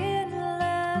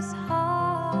sinless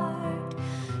heart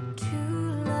to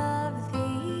love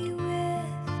thee with,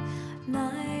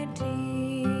 my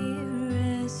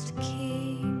dearest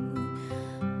King,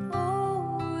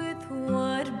 oh, with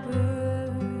what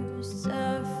bursts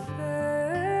of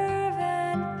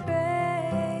fervent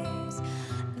praise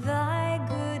thy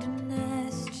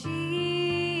goodness,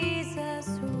 Jesus,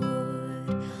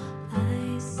 would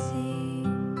I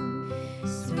sing.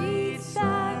 Sweet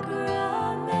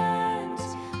sacrament,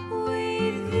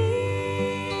 we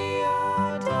thee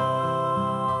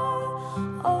adore.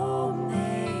 Oh,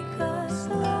 make us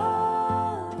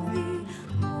love thee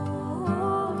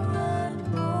more and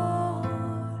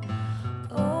more.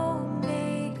 Oh,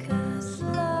 make us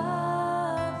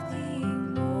love thee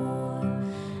more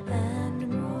and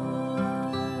more.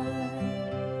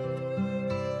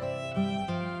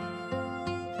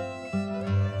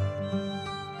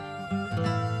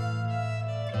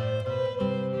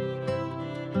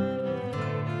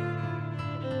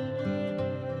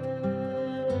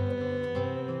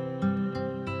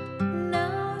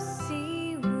 Now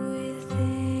see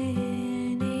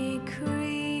within a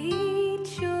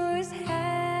creature's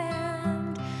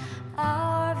hand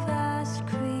our vast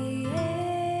Creator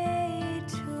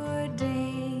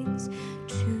deigns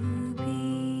to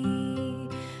be,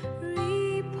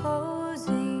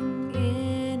 reposing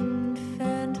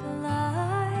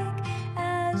infant-like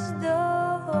as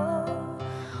though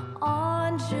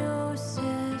on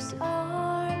Joseph's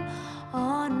arm,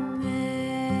 on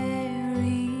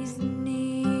Mary's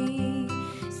knee.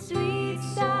 Sweet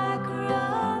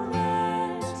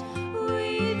sacrament,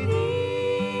 we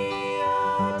thee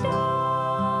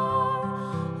adore.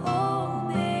 Oh,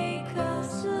 make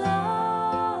us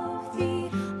love thee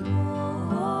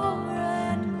more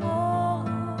and more.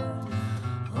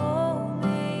 Oh,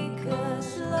 make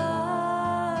us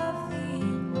love thee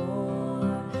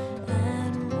more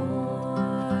and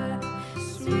more.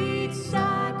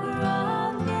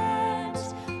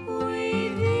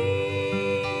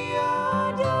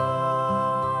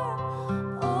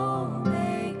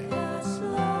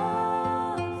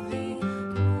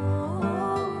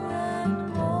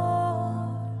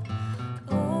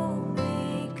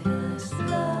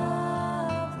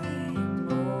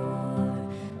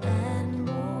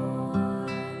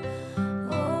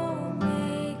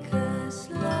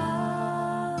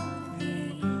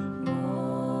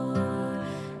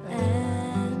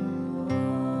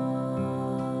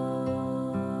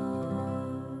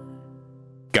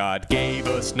 God gave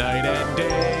us night and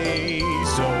day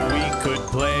so we could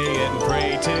play and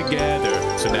pray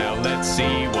together. So now let's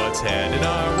see what's headed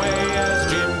our way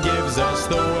as Jim gives us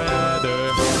the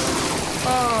weather.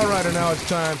 All right, and now it's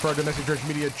time for our Domestic Church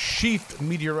Media chief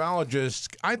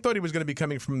meteorologist. I thought he was going to be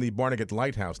coming from the Barnegat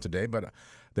Lighthouse today, but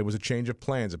there was a change of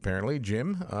plans, apparently.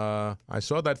 Jim, I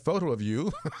saw that photo of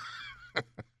you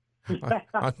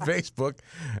on Facebook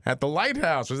at the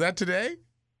lighthouse. Was that today?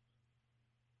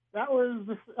 That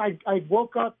was, I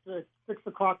woke up at 6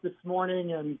 o'clock this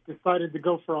morning and decided to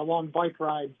go for a long bike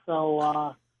ride.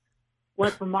 So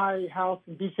went from my house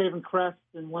in Beach Haven Crest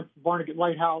and went to Barnegat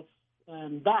Lighthouse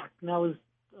and back. And that was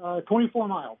 24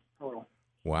 miles total.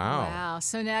 Wow. Wow.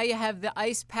 So now you have the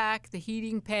ice pack, the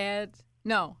heating pad.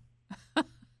 No.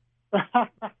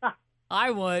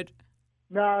 I would.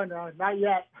 No, not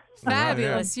yet.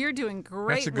 Fabulous. You're doing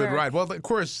great. That's a good work. ride. Well, of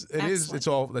course, it is. Excellent. It's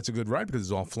all. That's a good ride because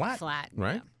it's all flat. Flat.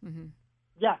 Right? Yeah. Mm-hmm.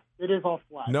 Yeah, it is all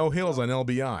flat. No hills on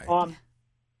LBI.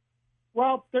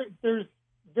 Well, there's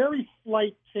very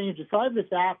slight changes. So I have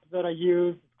this app that I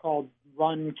use. It's called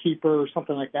Run Keeper or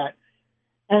something like that.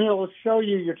 And it'll show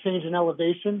you your change in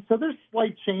elevation. So there's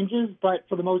slight changes, but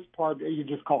for the most part, you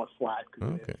just call it flat. 'Cause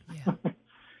it Okay. is. Yeah.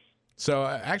 So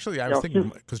actually, I You was know, thinking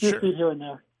because few feet here and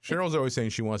there. Cheryl's always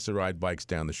saying she wants to ride bikes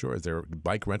down the shore. Is there a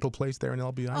bike rental place there in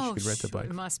LBI? Oh, she could rent a sure. bike.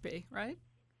 It must be, right?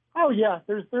 Oh yeah,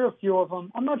 there are a few of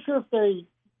them. I'm not sure if there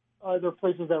are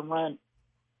places that rent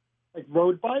like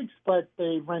road bikes, but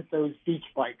they rent those beach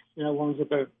bikes. You know, ones with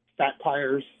the fat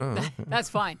tires. Oh, okay. That's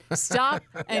fine. Stop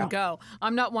and Yeah. go.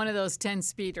 I'm not one of those 10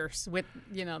 speeders with,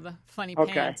 the funny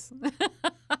Okay. pants.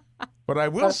 But I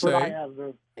will That's what I say, have.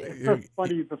 The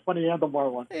funny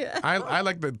handlebar one. I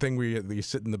like the thing where you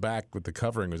sit in the back with the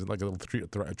covering. Is it like a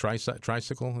little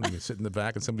tricycle and you sit in the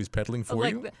back and somebody's pedaling for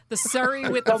Like you? the Surrey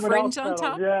with the Someone fringe else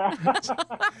on top. pedals,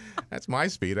 Yeah. That's my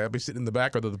speed. I'd be sitting in the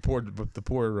back, or the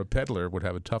poor peddler would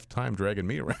have a tough time dragging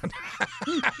me around.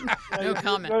 No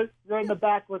comment. You're in the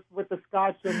back with the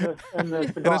scotch and the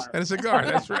and, cigar. and a cigar.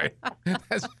 That's right.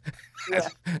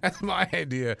 That's my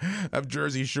idea of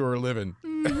Jersey Shore living.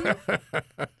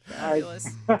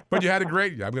 Fabulous. But you had a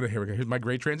great. Here's my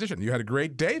great transition. You had a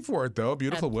great day for it, though.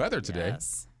 Beautiful weather today.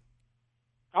 Yes.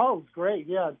 Oh, it's great.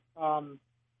 Yeah.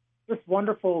 Just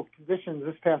wonderful conditions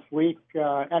this past week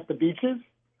at the beaches.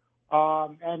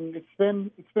 And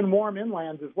it's been warm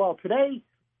inland as well. Today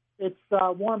it's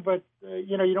warm, but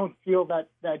you don't feel that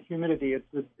humidity.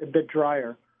 It's a bit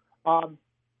drier.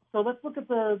 So let's look at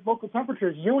the local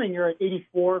temperatures. Ewing, you're at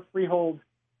 84. Freehold,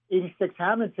 86.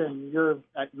 Hamilton, you're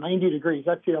at 90 degrees.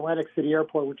 That's the Atlantic City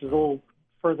Airport, which is a little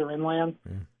further inland.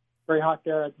 Very hot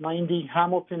there at 90.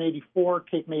 Hamilton, 84.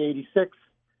 Cape May, 86.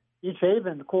 Beach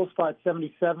Haven, the cool spot,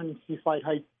 77. Seaside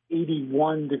Heights,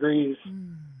 81 degrees.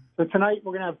 So tonight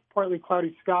we're going to have partly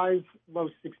cloudy skies, low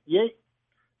 68.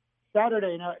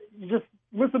 Saturday, now you just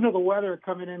listen to the weather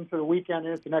coming into the weekend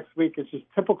and into next week. It's just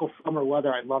typical summer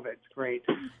weather. I love it. It's great.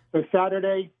 So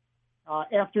Saturday,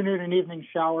 afternoon and evening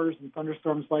showers and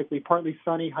thunderstorms likely, partly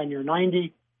sunny, high near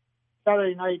 90.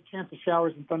 Saturday night, chance of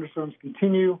showers and thunderstorms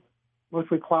continue,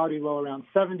 mostly cloudy, low around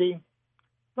 70.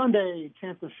 Sunday,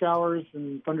 chance of showers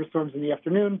and thunderstorms in the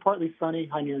afternoon, partly sunny,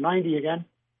 high near 90 again.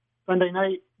 Sunday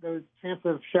night, the chance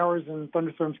of showers and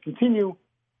thunderstorms continue,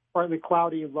 partly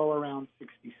cloudy, low around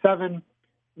 67. And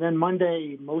then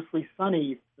Monday, mostly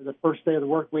sunny for the first day of the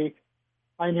work week,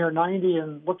 high near 90.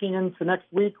 And looking into next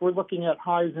week, we're looking at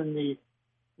highs in the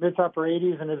mid to upper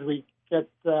 80s. And as we get,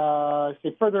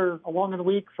 say, further along in the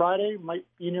week, Friday might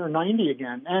be near 90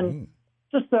 again. And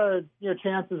just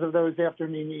chances of those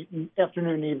afternoon,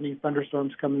 evening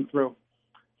thunderstorms coming through.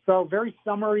 So very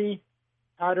summery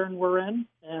pattern we're in.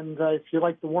 And if you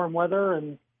like the warm weather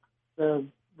and the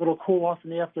little cool off in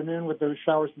the afternoon with those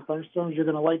showers and thunderstorms, you're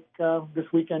going to like this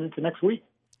weekend into next week.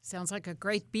 Sounds like a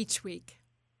great beach week.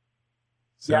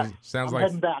 Sounds I'm like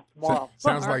heading back tomorrow.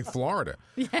 sounds like Florida.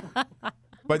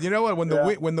 But you know what?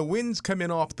 When the winds come in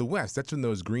off the west, that's when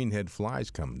those greenhead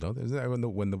flies come, don't they? Isn't that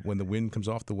when the wind comes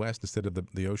off the west instead of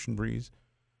the ocean breeze? Is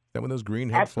that when those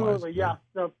greenhead Absolutely, flies? yeah.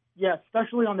 So, yeah,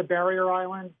 especially on the barrier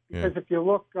islands, because if you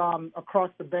look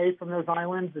across the bay from those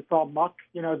islands, it's all muck,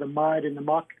 the mud and the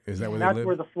muck. Is that where And they that's live?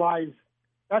 where the flies,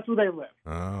 that's where they live.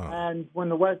 Oh. And when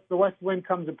the west wind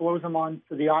comes, it blows them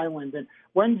onto the island. And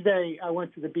Wednesday, I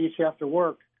went to the beach after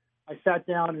work. I sat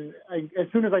down, and as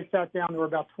soon as I sat down, there were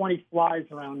about 20 flies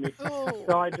around me.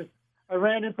 So I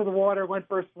ran into the water, went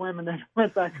for a swim, and then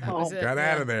went back home. was it. Got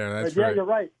out of there. That's But right. you're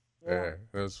right. Yeah.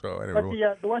 So But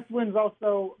anyway, the west winds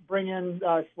also bring in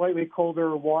slightly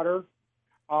colder water.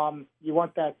 You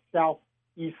want that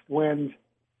southeast wind,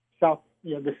 the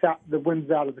winds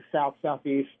out of the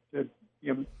southeast to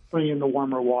bring in the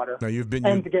warmer water Now you've been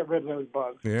and to get rid of those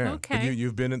bugs. yeah. Okay. But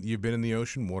you've been in the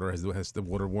ocean. Water has the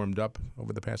water warmed up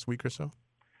over the past week or so?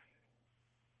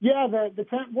 Yeah, the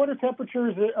water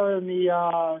temperatures are in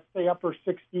the say upper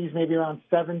 60s, maybe around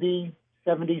 70,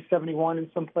 71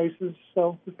 in some places.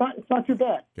 So it's not too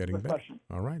bad. Getting better. Refreshing.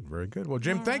 All right, very good. Well,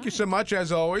 Jim, thank you so much,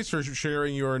 as always, for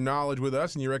sharing your knowledge with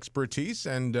us and your expertise.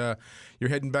 And you're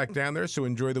heading back down there, so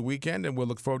enjoy the weekend, and we'll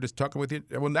look forward to talking with you.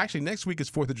 Well, actually, next week is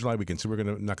 4th of July weekend, so we're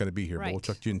not going to be here, but we'll Right.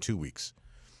 talk to you in 2 weeks.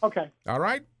 Okay, All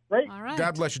right? great. All right.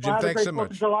 God bless you, Jim. Well, have Thanks a so great 4th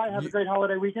much. of July. Have You- a great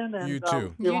holiday weekend. And, You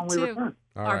too. see You when we too. return.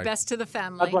 All Our right. best to the God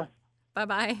family. bless.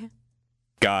 Bye-bye.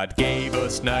 God gave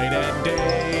us night and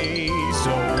day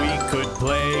so we could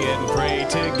play and pray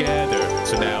together.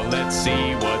 So now let's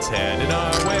see what's headed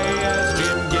our way as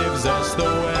Jim gives us the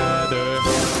weather.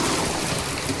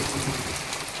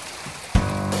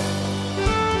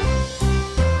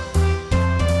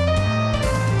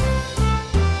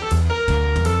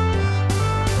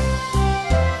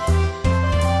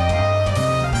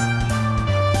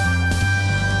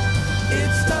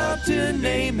 It's time to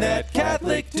name that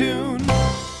Catholic tune.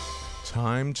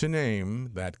 Time to name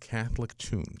that Catholic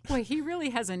tune. Boy, he really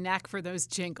has a knack for those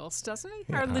jingles, doesn't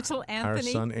he? Our little Our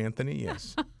Anthony. son Anthony,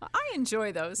 yes. I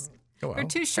enjoy those. Oh, They're well,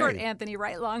 too short, hey, Anthony.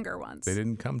 Write longer ones. They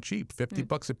didn't come cheap.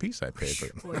 $50 a piece I paid for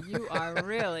them. Well, you are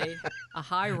really a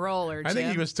high roller, Jim. I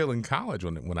think he was still in college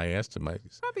when I asked him.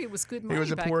 Probably it was good money He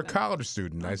was a back poor then. college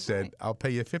student. I said, right. I'll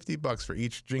pay you $50 for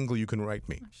each jingle you can write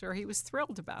me. I'm sure he was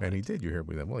thrilled about And it. he did. You hear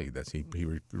me? Well, he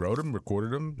wrote them,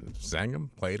 recorded them, sang them,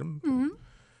 played them. Mm-hmm.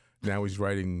 Now he's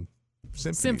writing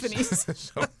symphonies.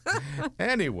 Symphonies. So,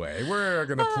 anyway, we're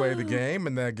going to play the game,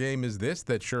 and that game is this: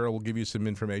 that Cheryl will give you some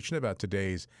information about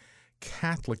today's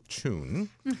Catholic tune,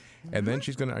 and then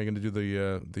she's going to. Are you going to do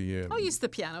the? I'll use the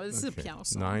piano. This is a piano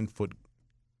song. 9-foot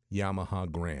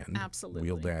Yamaha Grand. Absolutely.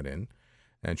 Wheel that in,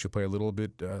 and she'll play a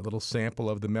little sample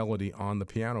of the melody on the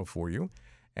piano for you.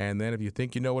 And then if you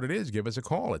think you know what it is, give us a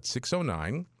call at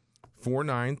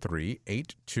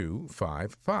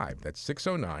 609-493-8255. That's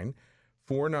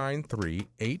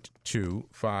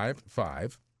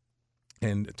 609-493-8255.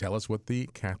 And tell us what the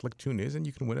Catholic tune is, and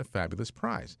you can win a fabulous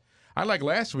prize. I like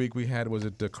last week we had, was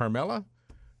it Carmela,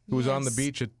 who was on the Yes.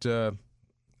 beach at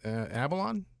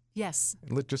Avalon? Yes.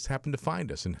 And just happened to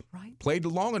find us and Right. played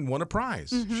along and won a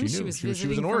prize. Mhm. She She knew was she was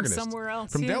visiting an from organist somewhere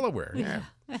else, from yeah. Delaware. Yeah.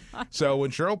 So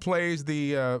when Cheryl plays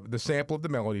the sample of the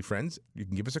melody, friends, you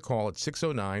can give us a call at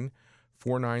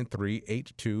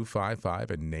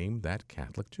 609-493-8255 and name that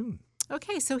Catholic tune.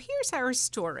 Okay, so here's our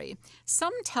story.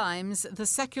 Sometimes the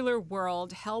secular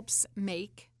world helps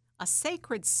make a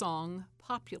sacred song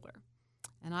popular.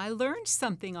 And I learned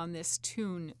something on this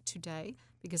tune today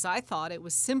because I thought it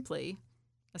was simply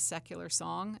a secular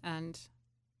song and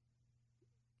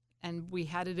we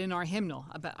had it in our hymnal,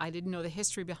 but I didn't know the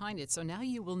history behind it. So now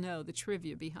you will know the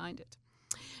trivia behind it.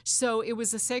 So it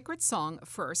was a sacred song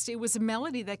first. It was a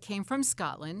melody that came from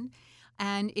Scotland.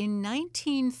 And in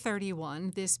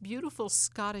 1931, this beautiful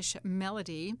Scottish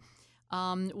melody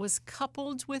was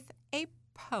coupled with a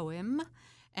poem.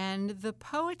 And the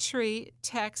poetry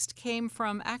text came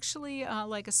from actually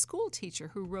like a school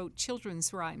teacher who wrote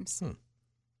children's rhymes.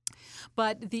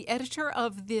 But the editor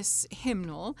of this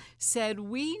hymnal said,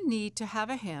 we need to have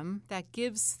a hymn that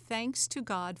gives thanks to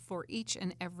God for each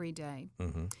and every day.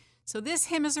 So this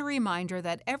hymn is a reminder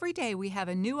that every day we have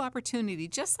a new opportunity,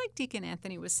 just like Deacon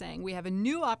Anthony was saying, we have a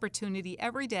new opportunity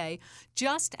every day,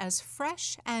 just as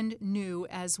fresh and new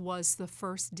as was the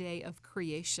first day of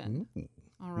creation.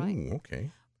 All right. Ooh,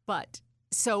 okay. But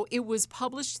so it was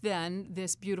published then,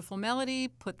 this beautiful melody,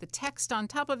 put the text on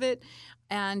top of it,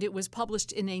 and it was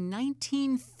published in a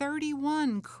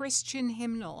 1931 Christian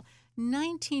hymnal.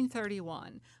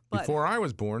 1931. But Before I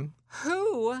was born.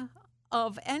 who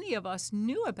of any of us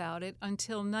knew about it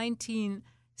until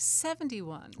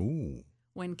 1971 Ooh.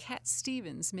 when Cat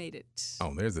Stevens made it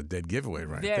Oh, there's a dead giveaway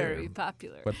right very there.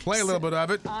 popular. But play a little bit of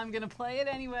it. I'm going to play it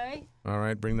anyway. All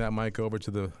right, bring that mic over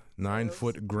to the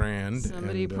 9-foot Grand.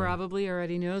 Somebody and, probably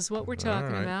already knows what we're talking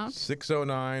all right. about.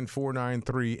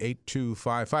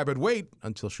 609-493-8255. But wait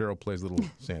until Cheryl plays a little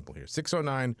sample here.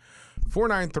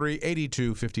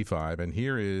 609-493-8255. And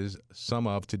here is some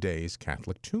of today's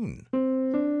Catholic tune.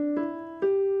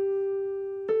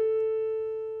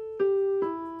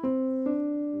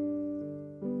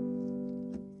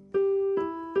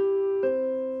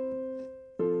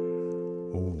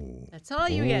 Ooh. That's all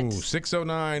you get.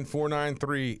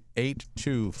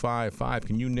 609-493-8255.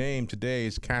 Can you name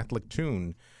today's Catholic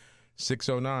tune?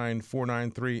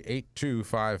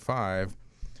 609-493-8255.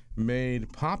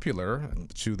 made popular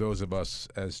to those of us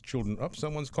as children. Oh,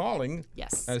 someone's calling.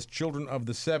 Yes. As children of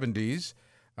the 70s.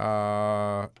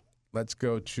 Let's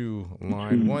go to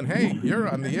line one. Hey, you're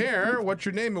on the air. What's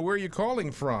your name and where are you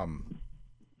calling from?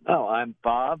 Oh, I'm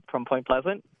Bob from Point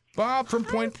Pleasant. Bob from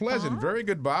Point Pleasant. Bob. Very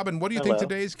good, Bob. And what do you think Hello.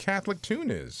 today's Catholic tune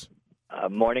is?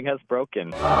 Morning has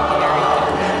broken. Very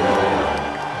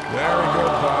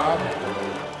good,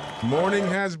 Bob. Morning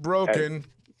has broken.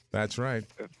 That's right.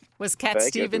 Was Cat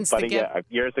Thank you. Stevens Funny, the gift? yeah,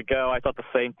 years ago, I thought the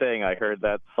same thing. I heard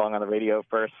that song on the radio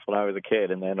first when I was a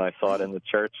kid, and then I saw it in the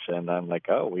church, and I'm like,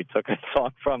 oh, we took a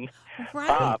song from Right.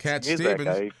 pop Cat music.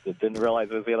 Stevens. I didn't realize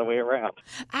it was the other way around.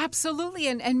 Absolutely,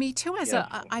 and me too. As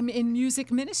I'm in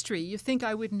music ministry, you think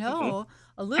I would know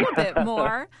Mm-hmm. a little bit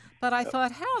more, but I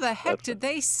thought, how the heck did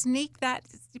they sneak that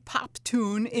pop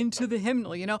tune into the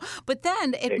hymnal? But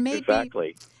then it made me.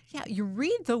 Exactly. Yeah, you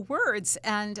read the words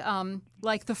and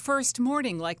like the first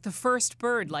morning, like the first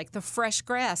bird, like the fresh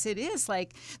grass. It is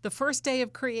like the first day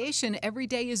of creation. Every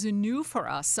day is anew for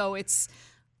us. So it's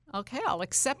okay. I'll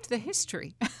accept the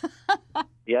history.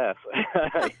 Yes.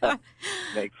 Yeah.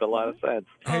 Makes a lot of sense.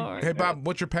 Hey, Bob,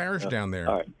 what's your parish down there?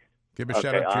 All right. Give a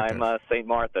shout Okay, out to your I'm parish. St.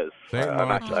 Martha's. St.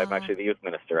 Martha's. I'm actually the youth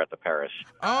minister at the parish.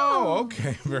 Oh,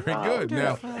 okay. Very good.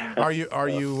 Now, Wonderful. are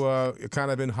you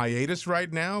kind of in hiatus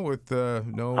right now with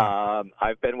no?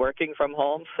 I've been working from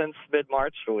home since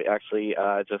mid-March. We actually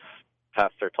just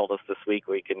pastor told us this week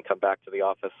we can come back to the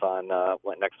office on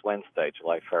next Wednesday,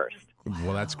 July 1st.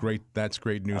 Well, that's great. That's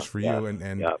great news for you yes,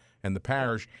 and yep. and the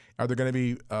parish. Are there going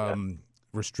to be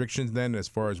restrictions then, as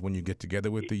far as when you get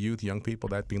together with the youth, young people,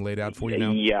 that being laid out for you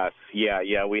now? Yes,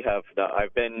 yeah. We have.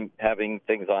 I've been having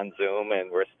things on Zoom,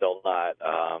 and we're still not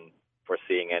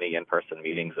foreseeing any in-person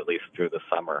meetings, at least through the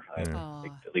summer. I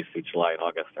think at least through July and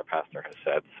August, our pastor has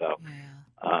said. So,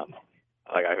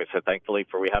 like I said, thankfully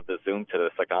we have the Zoom to the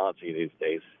technology these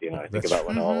days. I think That's about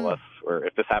when all of us were.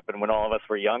 If this happened when all of us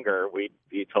were younger, we'd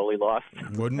be totally lost.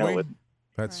 Wouldn't we? With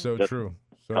That's so Just true.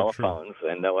 So true. telephones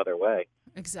and no other way.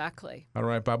 Exactly. All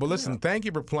right, Bob. Well, listen. Thank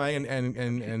you for playing, and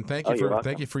thank you Oh, you're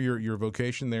for welcome. your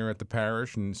vocation there at the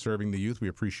parish and serving the youth. We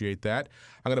appreciate that.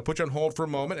 I'm going to put you on hold for a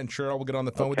moment, and Cheryl will get on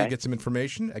the phone with you, Okay. get some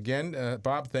information. Again,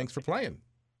 Bob, thanks for playing.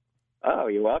 Oh,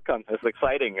 you're welcome. It's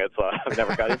exciting. I've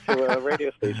never got into a radio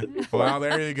station before. Well,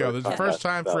 there you go. There's the first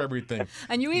time for everything.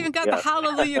 And you even got the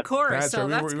Hallelujah chorus. That's so right.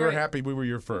 that's We were great. happy we were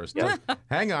your first.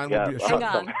 Hang on. Yeah, Hang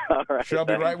on. All right, She'll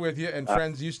be thanks. right with you. And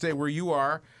friends, you stay where you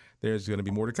are. There's going to be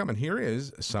more to come. And here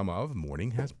is some of Morning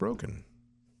Has Broken.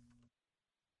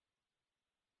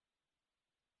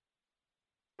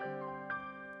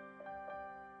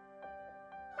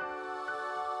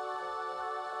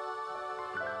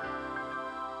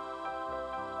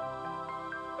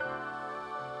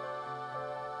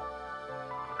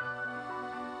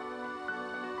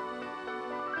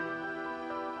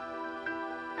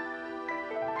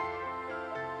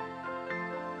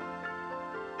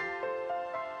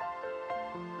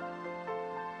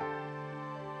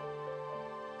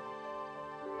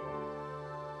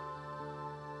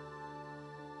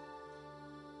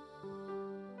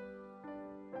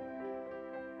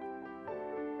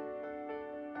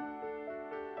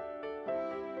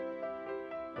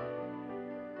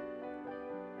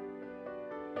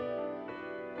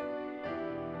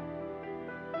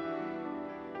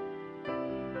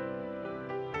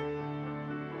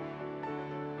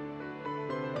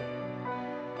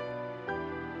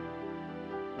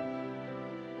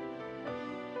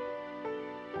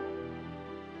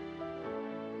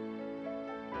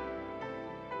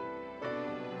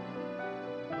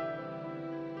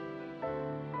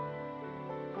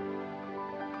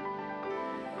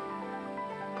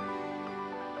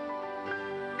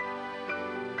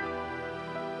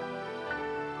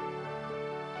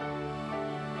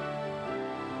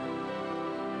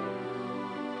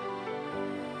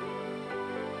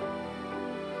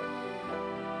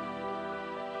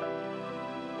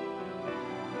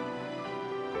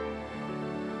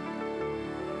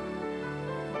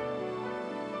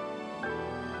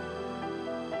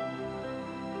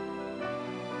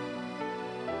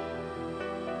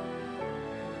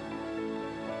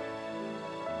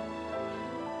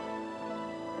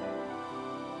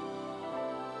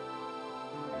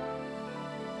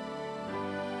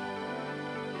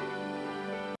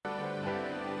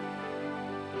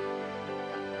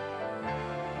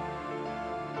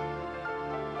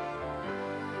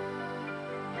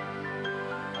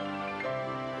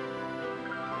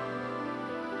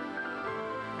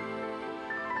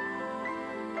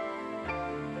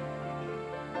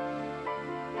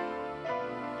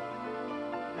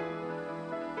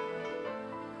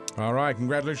 All right.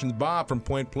 Congratulations, Bob from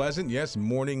Point Pleasant. Yes,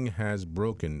 morning has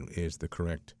broken is the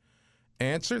correct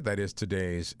answer. That is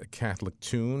today's Catholic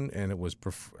tune, and it was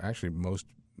actually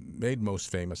made most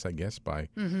famous, I guess, by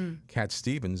Cat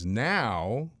Stevens.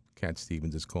 Now, Cat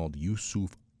Stevens is called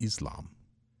Yusuf Islam.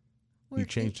 He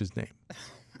changed his name.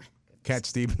 Cat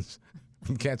Stevens.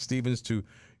 From Cat Stevens to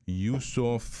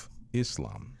Yusuf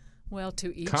Islam. Well,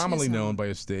 to each commonly his known own. by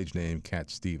a stage name, Cat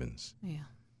Stevens. Yeah.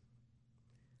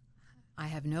 I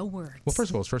have no words. Well,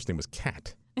 first of all, his first name was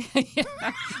Cat.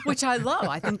 Which I love.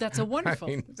 I think that's a wonderful.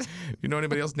 I mean, you know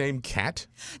anybody else named Cat?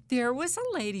 There was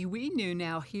a lady we knew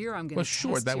now here. I'm going to Well,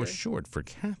 short. That was short for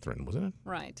Catherine, wasn't it?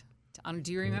 Right.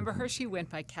 Do you remember her? She went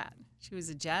by Cat. She was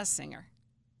a jazz singer.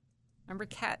 Remember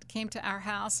Cat came to our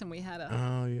house and we had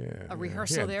a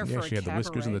rehearsal there for a she had the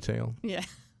whiskers and the tail. Yeah.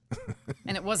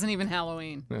 And it wasn't even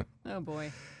Halloween. Yeah. Oh,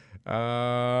 boy.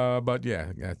 But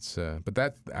yeah, that's. But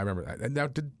that I remember. Now,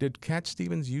 did Cat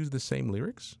Stevens use the same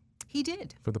lyrics He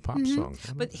did. for the pop song?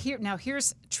 But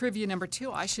here's trivia number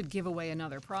 2. I should give away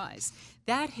another prize.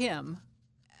 That hymn,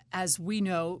 as we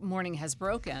know, Morning Has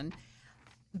Broken,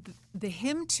 the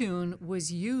hymn tune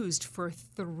was used for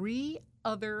 3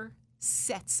 other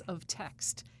sets of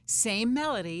text. Same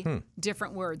melody,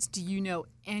 different words. Do you know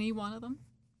any one of them?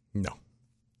 No.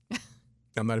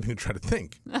 I'm not even going to try to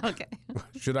think. Okay.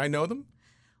 Should I know them?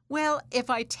 Well, if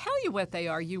I tell you what they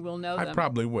are, you will know I them.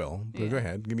 probably will. But Go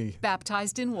ahead. Give me.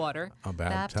 Baptized in water.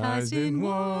 Baptized in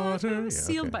water. Yeah,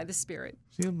 Sealed okay. by the Spirit.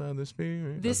 Sealed by the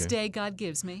Spirit. This Okay. day God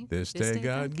gives me. This day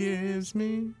God gives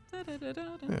me.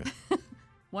 Da-da-da-da-da.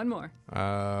 One more.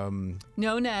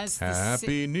 Known as the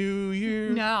Happy New Year.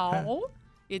 No,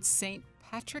 it's St.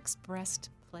 Patrick's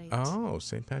breastplate. Oh,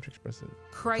 St. Patrick's breastplate.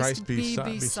 Christ be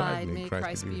beside me.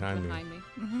 Christ be behind me.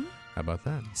 How about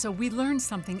that? So we learn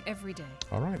something every day.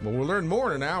 All right. Well, we'll learn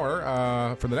more in an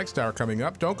hour for the next hour coming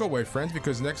up. Don't go away, friends,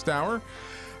 because next hour,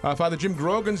 Father Jim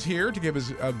Grogan's here to give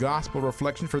his gospel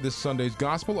reflection for this Sunday's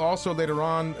gospel. Also, later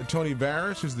on, Tony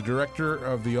Varus, who's the director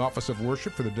of the Office of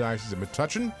Worship for the Diocese of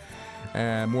Metuchen,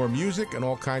 and more music and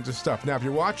all kinds of stuff. Now, if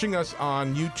you're watching us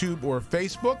on YouTube or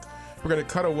Facebook, we're going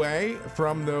to cut away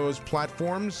from those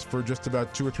platforms for just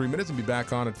about 2 or 3 minutes and be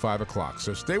back on at 5 o'clock.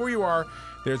 So stay where you are.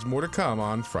 There's more to come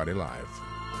on Friday Live.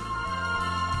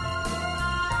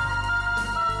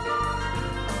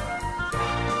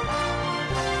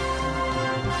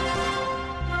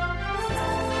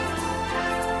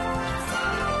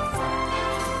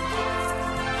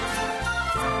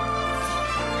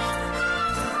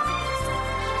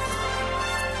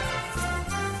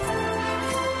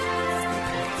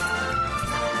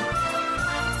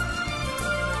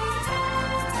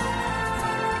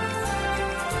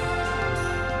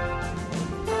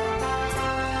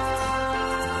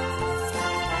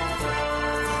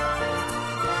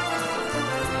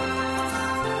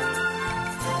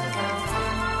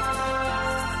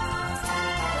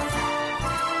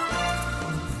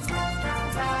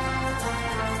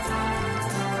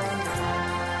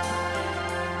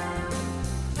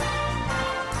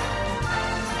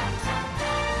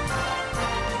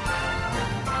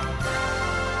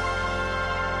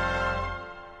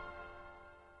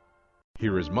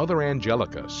 Here is Mother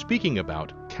Angelica speaking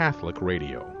about Catholic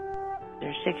radio.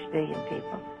 There's 6 billion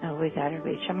people, and we got to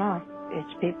reach them all.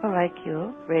 It's people like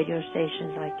you, radio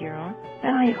stations like your own,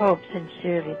 and I hope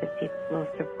sincerely that people will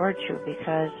support you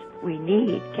because we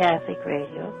need Catholic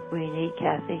radio, we need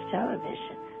Catholic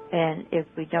television, and if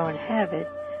we don't have it,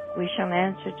 we shall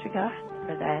answer to God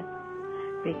for that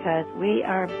because we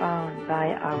are bound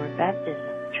by our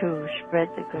baptism to spread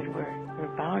the good word.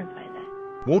 We're bound by that.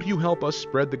 Won't you help us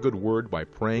spread the good word by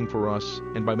praying for us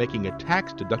and by making a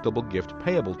tax-deductible gift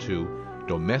payable to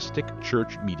Domestic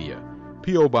Church Media,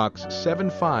 P.O. Box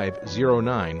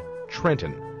 7509,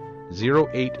 Trenton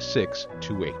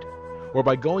 08628, or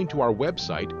by going to our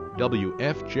website,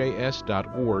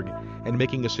 wfjs.org, and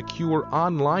making a secure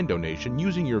online donation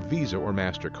using your Visa or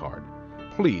MasterCard.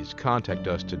 Please contact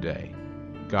us today.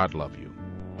 God love you.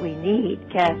 We need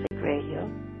Catholic radio.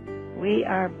 We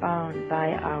are bound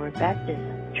by our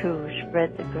baptism to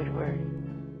spread the good word.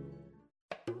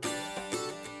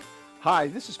 Hi,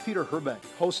 this is Peter Herbeck,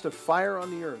 host of Fire on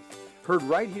the Earth, heard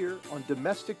right here on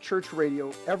Domestic Church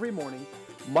Radio every morning,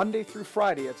 Monday through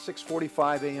Friday at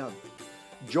 6:45 a.m.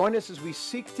 Join us as we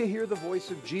seek to hear the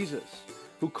voice of Jesus,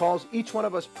 who calls each one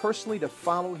of us personally to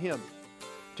follow him,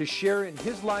 to share in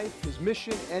his life, his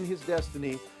mission, and his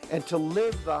destiny, and to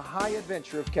live the high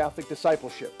adventure of Catholic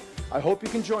discipleship. I hope you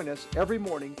can join us every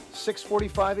morning,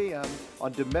 6:45 a.m.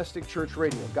 on Domestic Church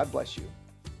Radio. God bless you.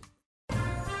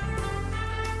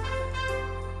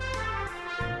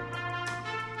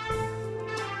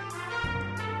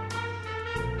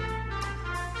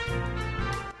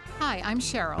 Hi, I'm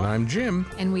Cheryl. And I'm Jim.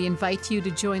 And we invite you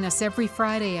to join us every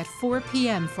Friday at 4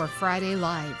 p.m. for Friday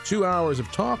Live. 2 hours of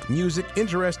talk, music,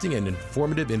 interesting and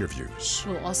informative interviews.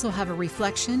 We'll also have a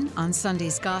reflection on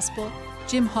Sunday's Gospel,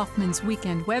 Jim Hoffman's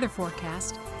weekend weather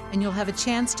forecast, and you'll have a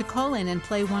chance to call in and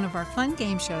play one of our fun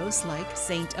game shows like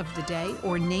Saint of the Day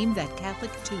or Name That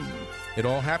Catholic Tune. It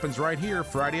all happens right here,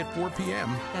 Friday at 4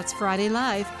 p.m. That's Friday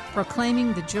Live,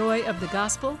 proclaiming the joy of the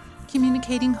gospel,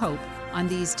 communicating hope on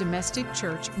these domestic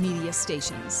church media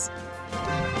stations.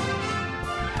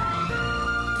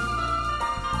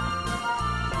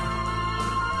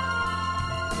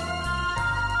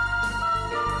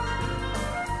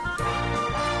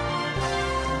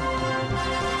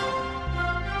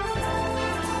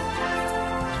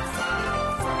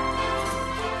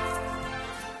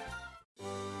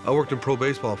 I worked in pro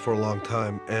baseball for a long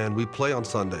time, and we play on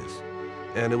Sundays.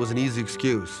 And it was an easy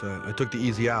excuse. I took the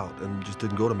easy out and just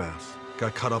didn't go to Mass.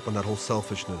 Got caught up on that whole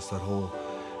selfishness, that whole,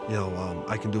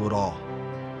 I can do it all.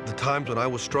 The times when I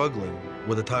was struggling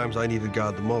were the times I needed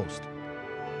God the most.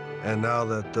 And now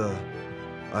that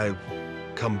I've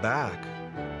come back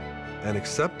and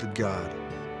accepted God,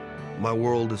 my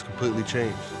world has completely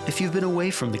changed. If you've been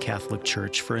away from the Catholic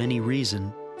Church for any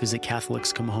reason, visit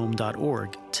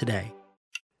CatholicsComeHome.org today.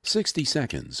 60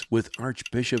 Seconds with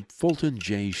Archbishop Fulton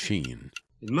J. Sheen.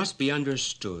 It must be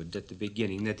understood at the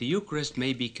beginning that the Eucharist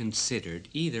may be considered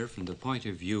either from the point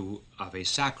of view of a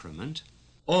sacrament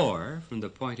or from the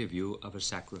point of view of a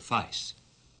sacrifice.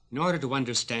 In order to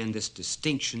understand this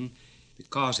distinction,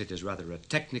 because it is rather a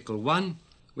technical one,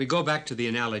 we go back to the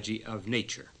analogy of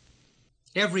nature.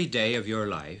 Every day of your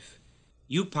life,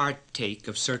 you partake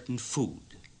of certain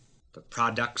food, the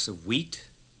products of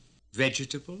wheat,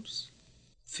 vegetables,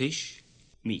 fish,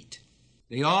 meat.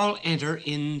 They all enter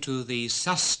into the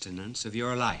sustenance of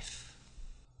your life.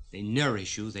 They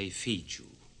nourish you, they feed you.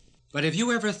 But have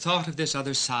you ever thought of this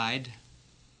other side?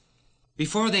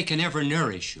 Before they can ever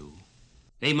nourish you,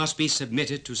 they must be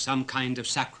submitted to some kind of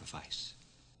sacrifice.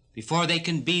 Before they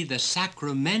can be the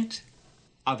sacrament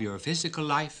of your physical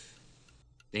life,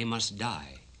 they must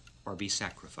die or be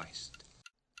sacrificed.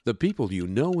 The people you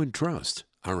know and trust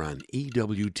are on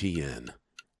EWTN.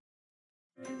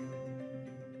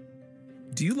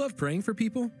 Do you love praying for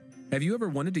people? Have you ever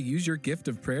wanted to use your gift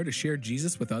of prayer to share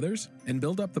Jesus with others and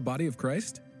build up the body of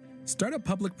Christ? Start a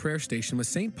public prayer station with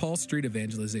St. Paul Street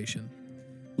Evangelization.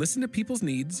 Listen to people's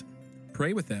needs,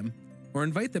 pray with them, or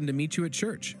invite them to meet you at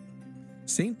church.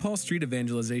 St. Paul Street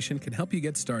Evangelization can help you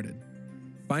get started.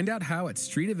 Find out how at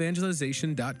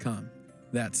streetevangelization.com.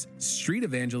 That's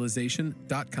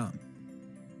streetevangelization.com.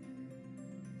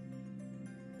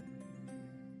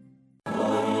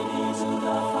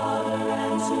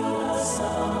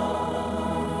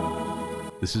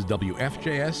 This is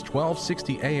WFJS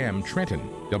 1260 AM Trenton,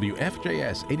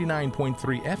 WFJS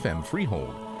 89.3 FM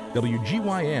Freehold,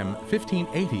 WGYM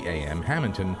 1580 AM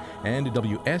Hamilton, and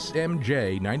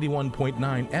WSMJ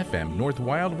 91.9 FM North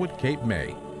Wildwood, Cape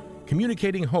May.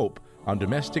 Communicating hope on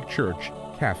Domestic Church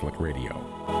Catholic Radio.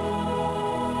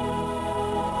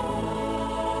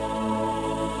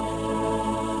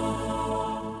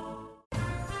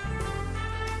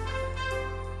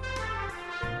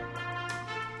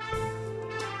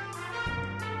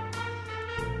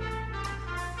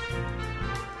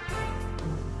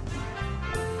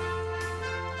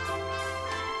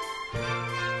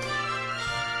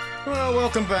 Well,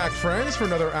 welcome back, friends, for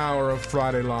another hour of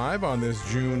Friday Live on this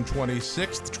June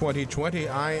 26th, 2020.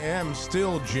 I am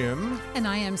still Jim. And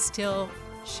I am still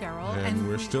Cheryl. And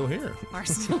we're still here. Are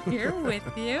still here with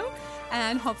you.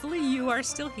 And hopefully you are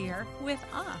still here with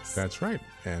us. That's right.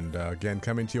 And again,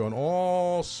 coming to you on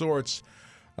all sorts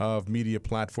of media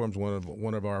platforms,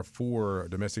 one of our 4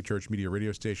 domestic church media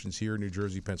radio stations here in New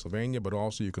Jersey, Pennsylvania, but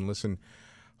also you can listen.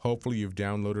 Hopefully you've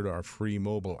downloaded our free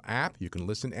mobile app. You can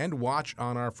listen and watch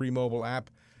on our free mobile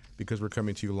app because we're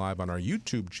coming to you live on our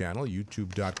YouTube channel,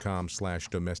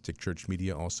 youtube.com/domestic church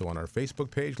media. Also on our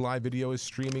Facebook page, live video is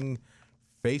streaming,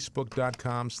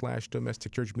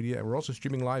 facebook.com/domestic church media. And we're also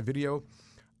streaming live video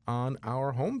on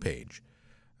our homepage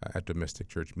at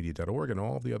domesticchurchmedia.org and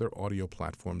all the other audio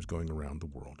platforms going around the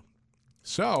world.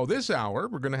 So this hour,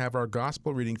 we're going to have our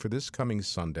gospel reading for this coming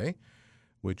Sunday,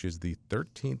 which is the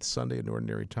 13th Sunday in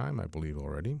Ordinary Time, I believe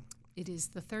already. It is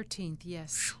the 13th,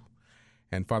 yes.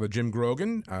 And Father Jim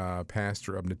Grogan,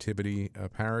 pastor of Nativity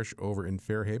Parish over in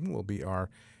Fairhaven, will be our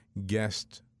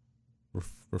guest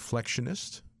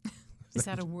reflectionist. Is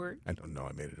that a word? I don't know.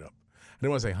 I made it up. I don't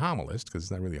want to say homilist because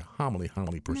it's not really a homily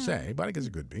per se, but I guess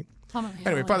it could be.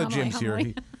 Anyway, Father Jim's here.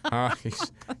 He's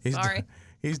Sorry.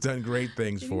 He's done great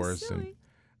things for us. And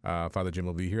Father Jim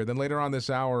will be here. Then later on this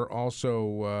hour, also,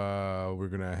 we're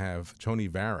going to have Tony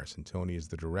Varus, and Tony is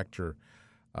the director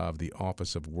of the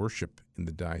Office of Worship in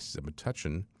the Diocese of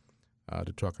Metuchen,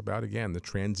 to talk about, again, the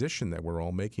transition that we're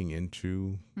all making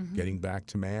into getting back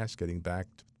to Mass, getting back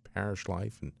to parish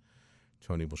life, and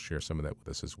Tony will share some of that with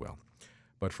us as well.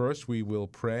 But first, we will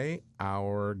pray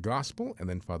our gospel, and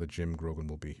then Father Jim Grogan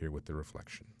will be here with the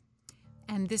reflection.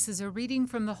 And this is a reading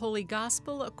from the Holy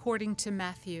Gospel according to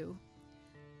Matthew.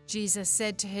 Jesus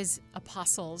said to his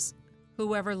apostles,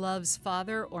 "Whoever loves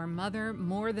father or mother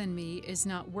more than me is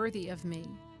not worthy of me,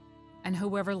 and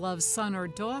whoever loves son or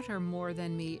daughter more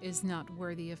than me is not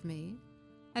worthy of me,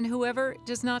 and whoever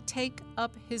does not take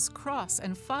up his cross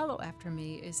and follow after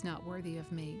me is not worthy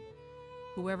of me.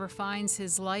 Whoever finds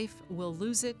his life will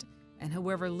lose it, and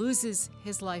whoever loses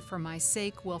his life for my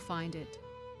sake will find it.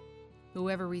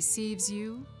 Whoever receives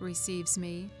you receives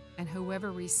me, and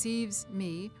whoever receives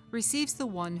me receives the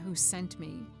one who sent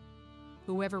me.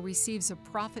 Whoever receives a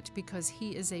prophet because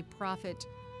he is a prophet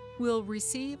will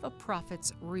receive a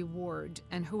prophet's reward,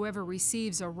 and whoever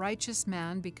receives a righteous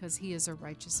man because he is a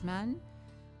righteous man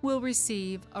will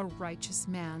receive a righteous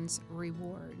man's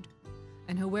reward.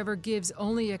 And whoever gives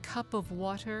only a cup of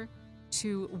water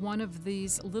to one of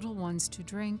these little ones to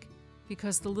drink,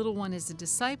 because the little one is a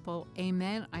disciple,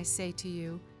 amen, I say to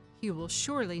you, he will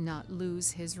surely not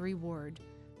lose his reward."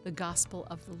 The Gospel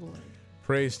of the Lord.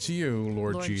 Praise to you,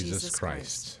 Lord Jesus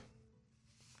Christ.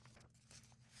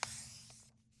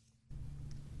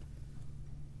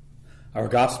 Our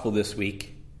Gospel this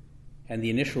week, and the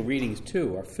initial readings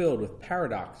too, are filled with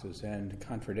paradoxes and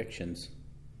contradictions.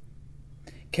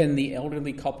 Can the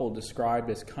elderly couple described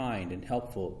as kind and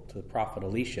helpful to the prophet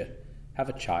Elisha have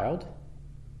a child?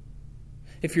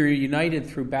 If you're united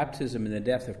through baptism in the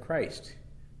death of Christ,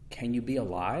 can you be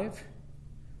alive?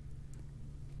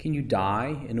 Can you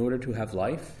die in order to have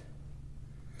life?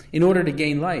 In order to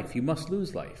gain life, you must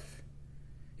lose life.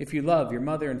 If you love your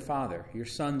mother and father, your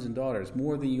sons and daughters,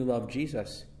 more than you love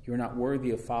Jesus, you're not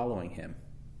worthy of following him.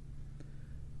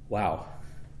 Wow.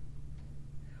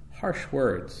 Harsh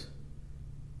words,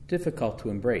 difficult to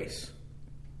embrace.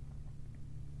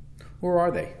 Or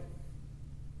are they?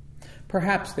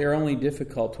 Perhaps they are only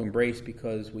difficult to embrace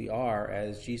because we are,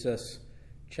 as Jesus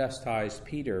chastised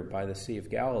Peter by the Sea of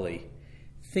Galilee,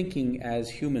 thinking as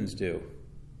humans do.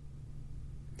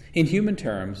 In human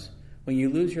terms, when you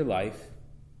lose your life,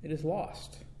 it is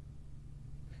lost.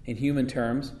 In human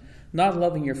terms, not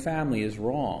loving your family is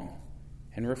wrong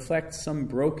and reflects some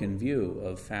broken view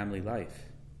of family life.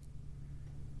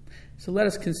 So let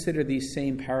us consider these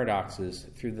same paradoxes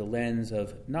through the lens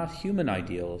of not human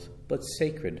ideals, but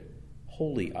sacred,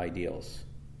 holy ideals.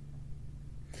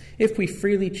 If we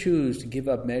freely choose to give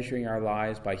up measuring our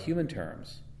lives by human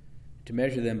terms, to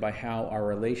measure them by how our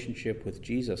relationship with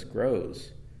Jesus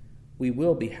grows, we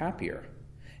will be happier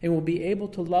and will be able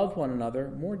to love one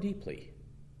another more deeply,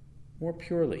 more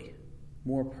purely,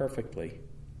 more perfectly.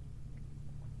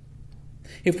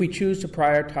 If we choose to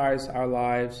prioritize our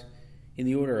lives in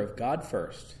the order of God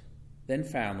first, then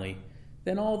family,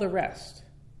 then all the rest,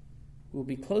 we will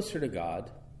be closer to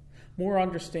God, more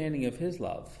understanding of his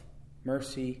love,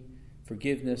 mercy,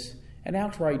 forgiveness, and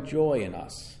outright joy in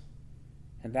us.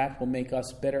 And that will make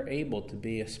us better able to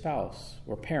be a spouse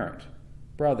or parent,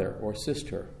 brother or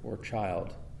sister or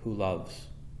child who loves.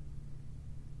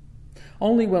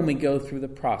 Only when we go through the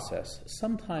process,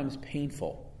 sometimes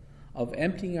painful, of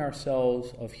emptying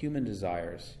ourselves of human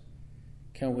desires,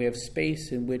 can we have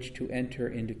space in which to enter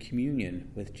into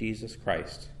communion with Jesus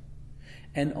Christ.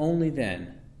 And only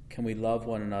then can we love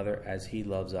one another as he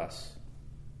loves us.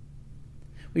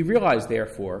 We realize,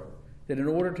 therefore, that in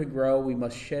order to grow, we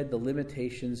must shed the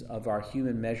limitations of our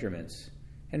human measurements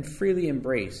and freely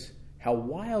embrace how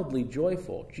wildly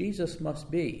joyful Jesus must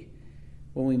be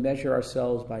when we measure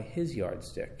ourselves by his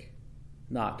yardstick,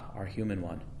 not our human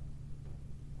one.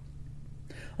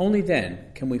 Only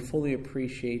then can we fully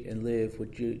appreciate and live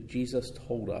what Jesus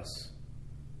told us,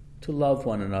 to love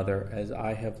one another as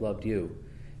I have loved you,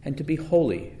 and to be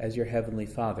holy as your heavenly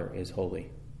Father is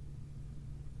holy.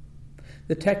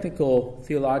 The technical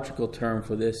theological term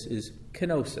for this is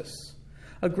kenosis,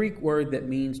 a Greek word that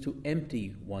means to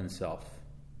empty oneself.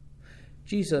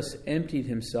 Jesus emptied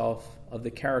himself of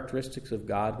the characteristics of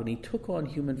God when he took on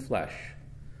human flesh,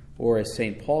 or as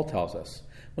St. Paul tells us,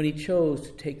 when he chose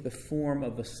to take the form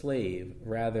of a slave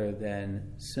rather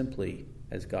than simply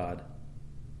as God.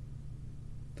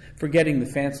 Forgetting the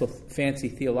fancy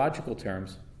theological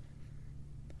terms,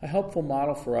 a helpful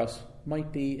model for us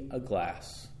might be a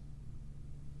glass.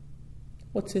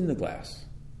 What's in the glass?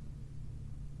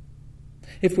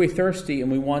 If we're thirsty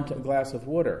and we want a glass of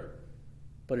water,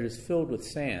 but it is filled with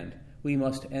sand, we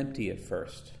must empty it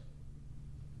first.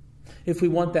 If we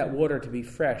want that water to be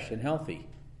fresh and healthy,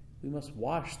 we must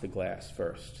wash the glass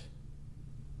first.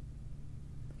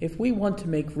 If we want to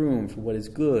make room for what is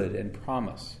good and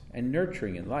promise and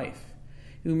nurturing in life,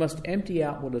 we must empty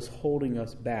out what is holding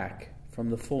us back from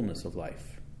the fullness of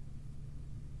life.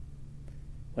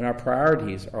 When our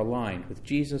priorities are aligned with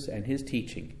Jesus and his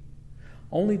teaching,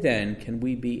 only then can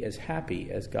we be as happy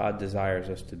as God desires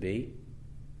us to be,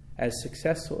 as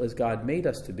successful as God made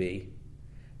us to be,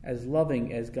 as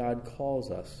loving as God calls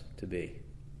us to be.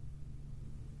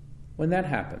 When that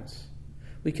happens,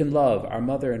 we can love our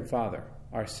mother and father,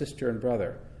 our sister and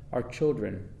brother, our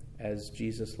children as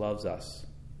Jesus loves us.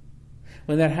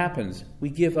 When that happens, we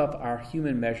give up our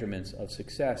human measurements of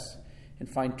success and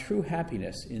find true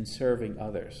happiness in serving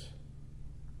others.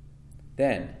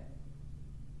 Then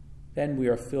we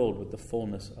are filled with the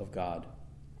fullness of God.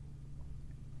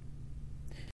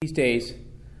 These days,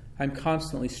 I'm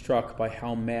constantly struck by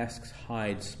how masks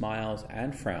hide smiles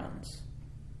and frowns,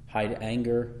 hide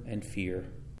anger and fear.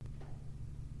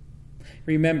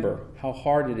 Remember how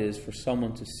hard it is for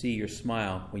someone to see your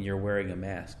smile when you're wearing a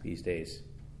mask these days.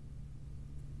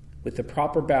 With the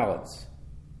proper balance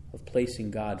of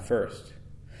placing God first,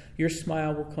 your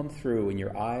smile will come through in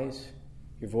your eyes,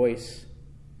 your voice,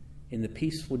 in the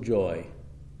peaceful joy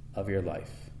of your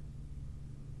life.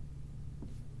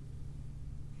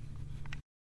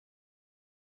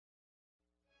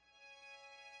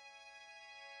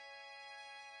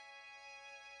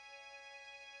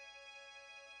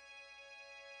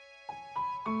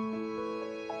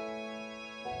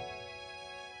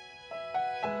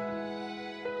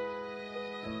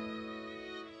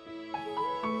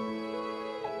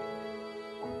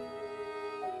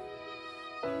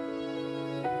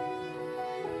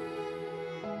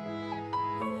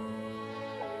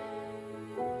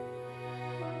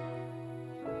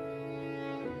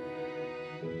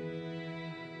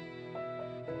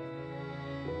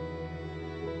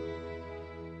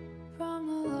 From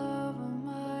the love of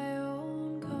my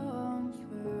own comfort,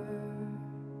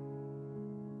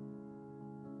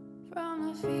 from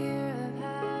the fear of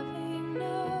having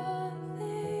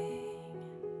nothing,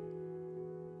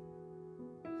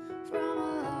 from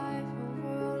a life of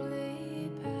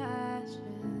worldly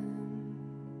passions,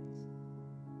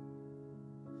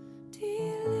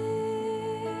 deliver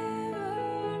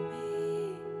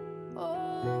me,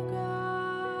 oh God,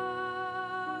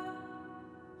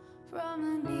 from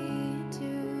the need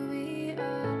to be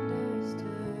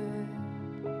understood,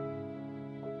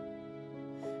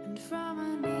 and from a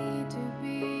need to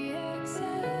be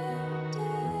accepted,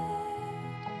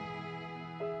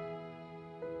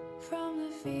 from the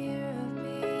fear of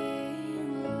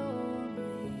being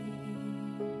lonely.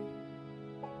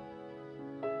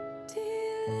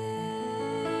 Deliver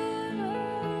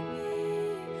me,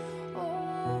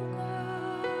 oh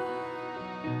God.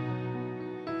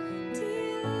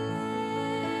 Deliver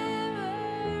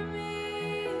me,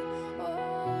 oh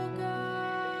God,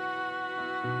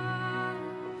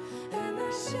 and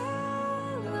I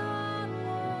shall not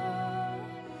want,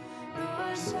 no,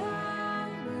 I shall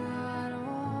not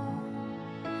want.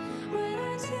 When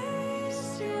I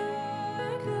taste your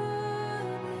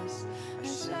goodness, I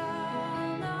shall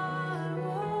not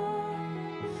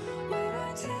want. When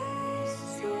I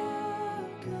taste your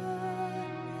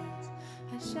goodness,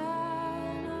 I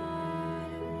shall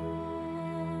not want.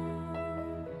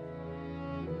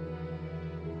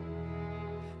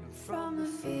 From the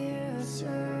fear of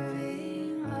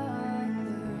serving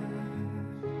others,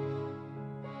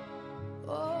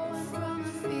 oh, and from the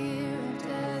fear of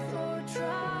death or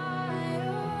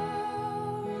trial,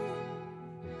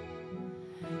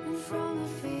 and from the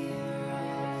fear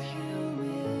of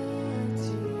humility.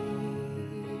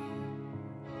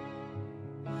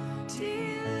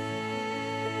 Deliver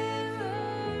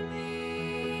me,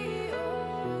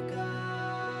 oh God.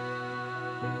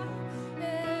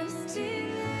 Yes,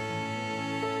 deliver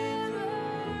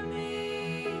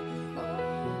me, oh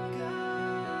God.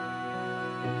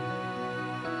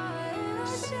 And I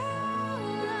shall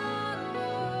not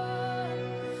want,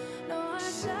 no, I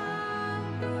shall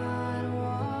not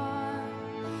want.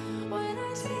 When I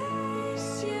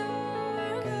taste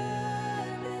your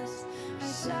goodness, I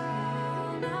shall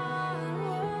not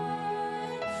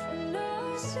want. No,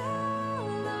 I shall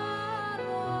not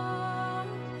want.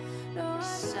 No, I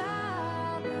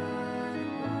shall not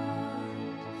want.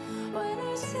 When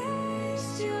I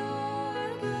taste your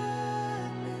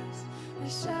goodness, I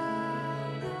shall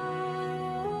not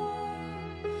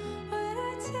want. When I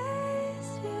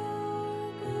taste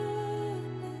your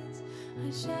goodness,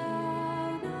 I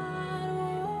shall not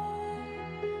want.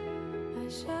 I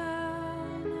shall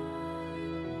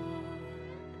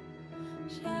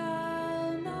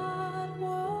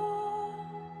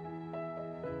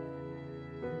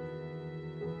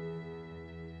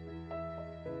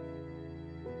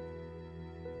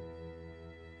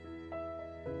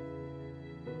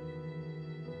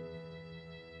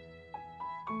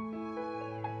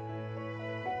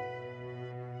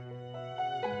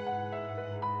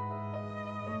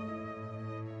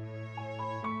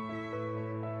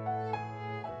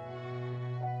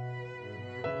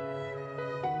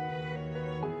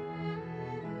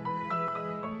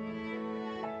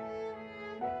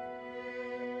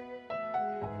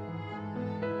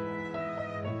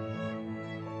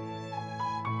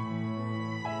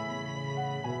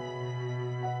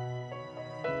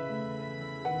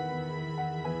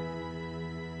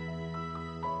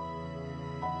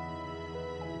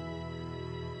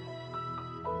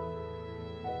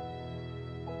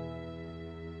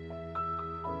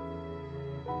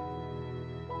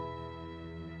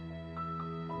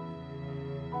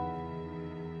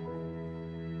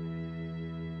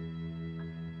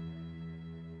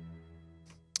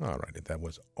All right, that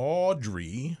was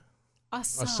Audrey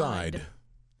Assad.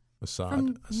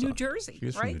 From New Jersey, She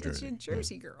is right? From New It's Jersey. a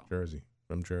Jersey girl.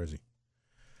 From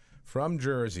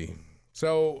Jersey.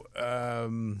 So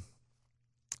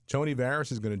Tony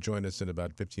Varis is going to join us in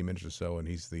about 15 minutes or so, and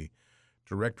he's the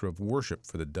director of worship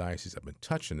for the Diocese of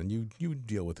Metuchen, and you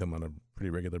deal with him on a pretty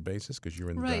regular basis because you're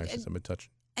in the Diocese of Metuchen.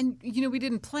 And, you know, we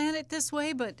didn't plan it this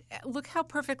way, but look how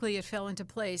perfectly it fell into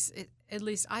place, at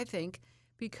least I think,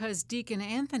 because Deacon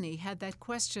Anthony had that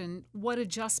question, what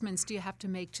adjustments do you have to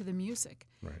make to the music?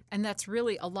 Right. And that's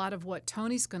really a lot of what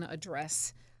Tony's going to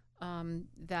address,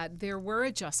 that there were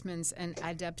adjustments and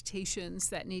adaptations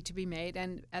that need to be made.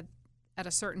 And at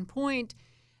a certain point,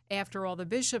 after all the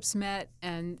bishops met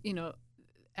and, you know,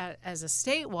 as a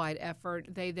statewide effort,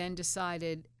 they then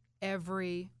decided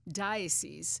every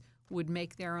diocese would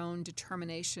make their own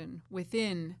determination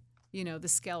within, you know, the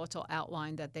skeletal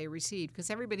outline that they received, because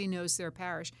everybody knows their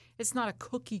parish. It's not a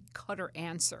cookie-cutter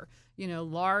answer. You know,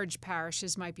 large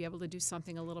parishes might be able to do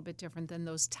something a little bit different than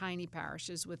those tiny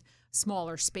parishes with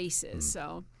smaller spaces.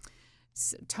 So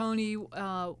Tony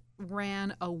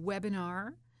ran a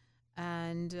webinar,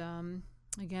 and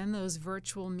again, those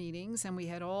virtual meetings, and we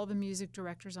had all the music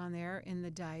directors on there in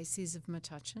the Diocese of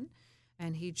Metuchen.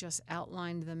 And he just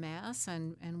outlined the Mass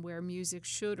and where music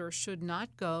should or should not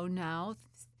go now.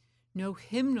 No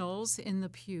hymnals in the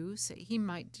pews. He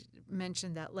might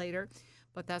mention that later.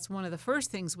 But that's one of the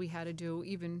first things we had to do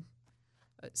even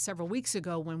several weeks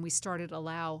ago when we started to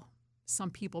allow some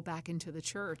people back into the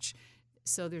church.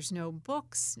 So there's no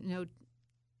books, no,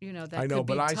 you know, that I know, could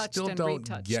be but I touched still and don't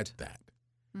retouched. get that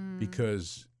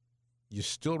because you're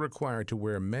still required to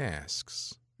wear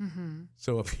masks. Mm-hmm.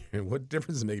 So what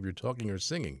difference does it make if you're talking or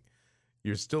singing?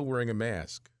 You're still wearing a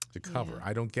mask to cover. Yeah.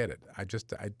 I don't get it. I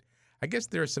guess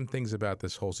there are some things about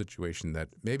this whole situation that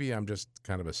maybe I'm just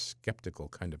kind of a skeptical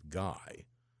kind of guy,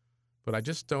 but I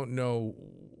just don't know.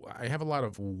 I have a lot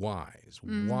of whys.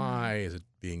 Why is it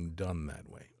being done that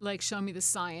way? Like, show me the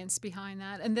science behind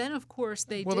that. And then, of course,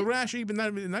 they Well, did. not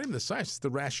even the science, it's the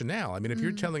rationale. I mean, if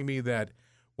you're telling me that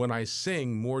when I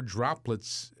sing, more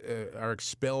droplets are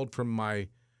expelled from my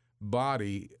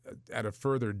body at a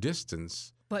further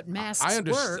distance. But masks I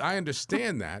work.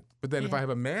 understand that, but then if Yeah. I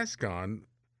have a mask on,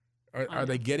 are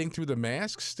they getting through the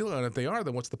mask still? And if they are,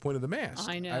 then what's the point of the mask?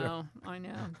 I know.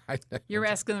 I You're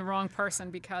asking the wrong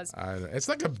person because. it's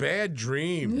like a bad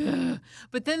dream.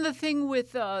 But then the thing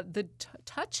with the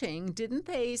touching, didn't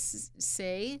they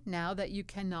say now that you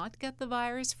cannot get the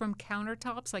virus from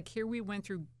countertops? Like here we went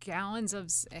through gallons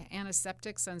of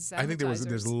antiseptics and sanitizers. I think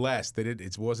there's less.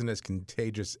 It wasn't as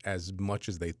contagious as much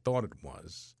as they thought it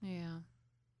was. Yeah.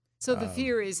 So the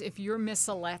fear is if your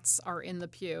missalettes are in the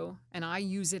pew and I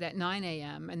use it at 9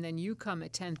 a.m. and then you come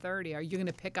at 10:30, are you going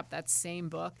to pick up that same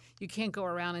book? You can't go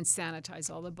around and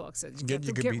sanitize all the books.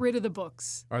 Get rid of the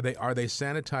books. Are they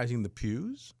sanitizing the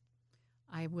pews?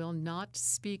 I will not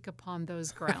speak upon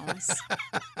those grounds.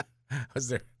 Was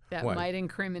there That what? might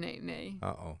incriminate me.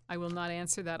 Uh-oh. I will not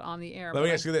answer that on the air. Let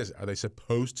me ask you this. Are they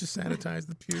supposed to sanitize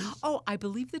the pews? Oh, I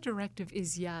believe the directive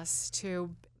is yes,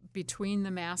 to between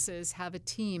the masses have a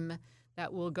team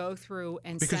that will go through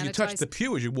and because sanitize. you touch the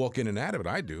pew as you walk in and out of it.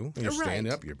 I do. And you stand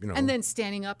up. And then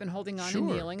standing up and holding on Sure.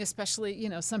 and kneeling, especially,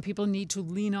 some people need to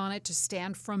lean on it to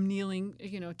stand from kneeling,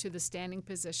 to the standing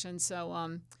position.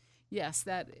 So, yes,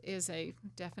 that is a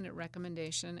definite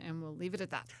recommendation, and we'll leave it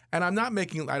at that. And I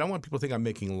don't want people to think I'm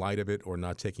making light of it or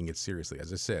not taking it seriously.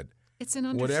 As I said, it's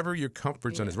an whatever your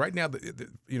comfort zone is. Right now,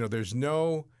 there's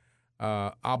no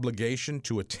obligation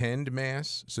to attend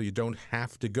Mass, so you don't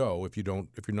have to go if you're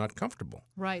not comfortable.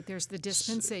 Right. There's the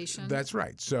dispensation. That's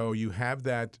right. So you have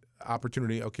that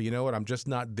opportunity. Okay, you know what? I'm just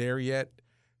not there yet,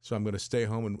 so I'm going to stay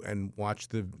home and watch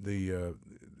the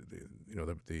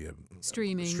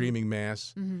streaming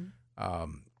Mass.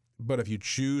 Mm-hmm. But if you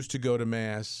choose to go to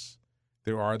Mass,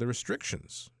 there are the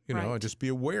restrictions. And just be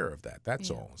aware of that.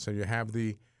 That's all. So you have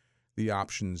the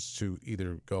options to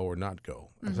either go or not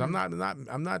go. Mm-hmm. So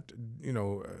I'm not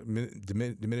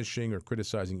diminishing or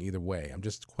criticizing either way. I'm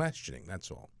just questioning.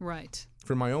 That's all. Right.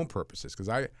 For my own purposes, because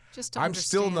I'm understand.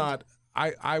 still not.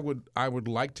 I would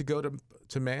like to go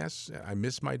to Mass. I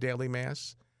miss my daily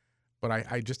Mass, but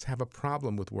I just have a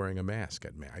problem with wearing a mask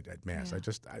at Mass.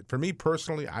 Yeah. For me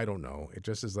personally, I don't know. It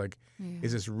just is like,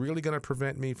 is this really going to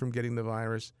prevent me from getting the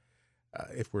virus?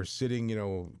 If we're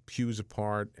sitting, pews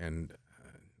apart and.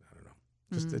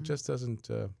 It just doesn't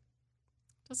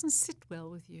sit well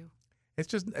with you. It's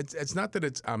just it's not that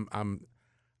it's I'm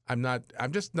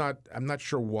not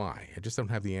sure why. I just don't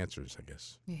have the answers. I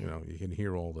guess you can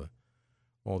hear all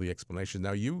all the explanations.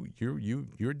 Now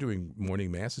you're doing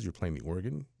morning masses. You're playing the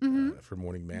organ for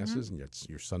morning masses, and it's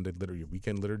your Sunday liturgy, your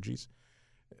weekend liturgies.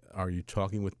 Are you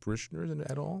talking with parishioners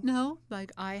at all? No,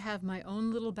 like I have my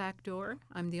own little back door.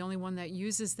 I'm the only one that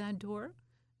uses that door.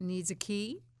 Needs a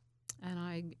key, and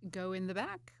I go in the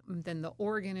back. Then the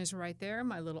organ is right there,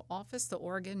 my little office, the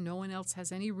organ. No one else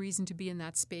has any reason to be in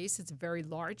that space. It's a very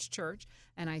large church,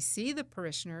 and I see the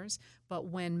parishioners, but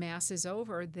when Mass is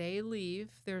over, they leave.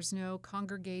 There's no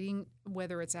congregating,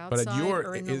 whether it's outside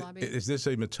or in the lobby. Is this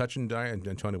a Metuchen diocese?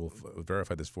 And Tony will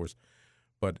verify this for us.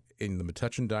 But in the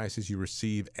Metuchen diocese, you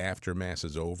receive after Mass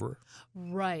is over?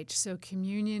 Right, so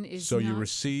communion is So you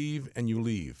receive and you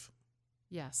leave?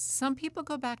 Yes. Some people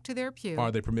go back to their pew.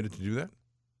 Are they permitted to do that?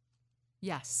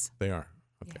 Yes. They are.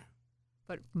 Okay. Yeah.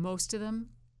 But most of them,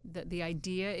 the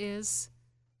idea is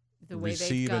the way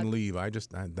receive they've got, and leave.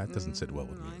 That doesn't sit well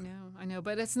with me. I know,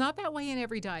 but it's not that way in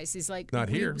every diocese. Like not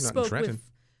here, not in Trenton.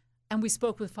 And we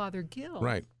spoke with Father Gill.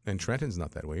 Right, and Trenton's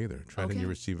not that way either. Trenton, you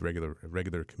receive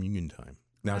regular communion time.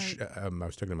 Now, right. I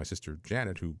was talking to my sister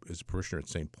Janet, who is a parishioner at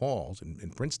St. Paul's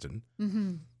in Princeton.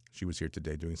 Mm-hmm. She was here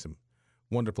today doing some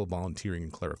wonderful volunteering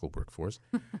and clerical work for us.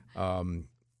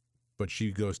 But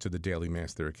she goes to the daily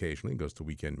Mass there occasionally, goes to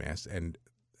weekend Mass. And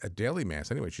at daily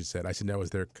Mass, anyway, she said, I said, now,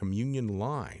 is there a communion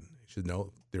line? She said,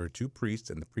 no, there are two priests,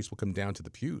 and the priest will come down to the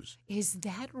pews. Is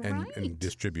that right? And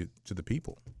distribute to the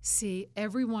people. See,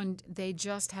 everyone, they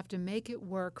just have to make it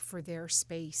work for their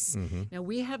space. Mm-hmm. Now,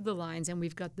 we have the lines, and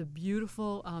we've got the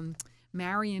beautiful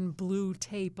Marian blue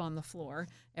tape on the floor.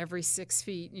 Every 6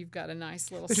 feet, you've got a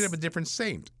nice little... They should have a different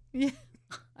saint. Yeah.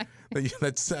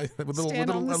 That's a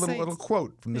little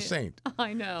quote from the saint.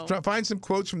 I know. Find some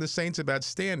quotes from the saints about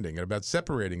standing, about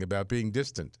separating, about being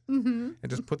distant, and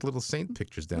just put little saint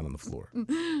pictures down on the floor.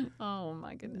 Oh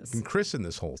my goodness! And christen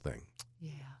this whole thing.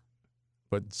 Yeah.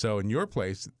 But so in your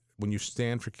place, when you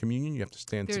stand for communion, you have to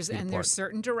stand 6 feet apart. And there's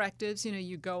certain directives. You know,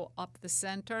 you go up the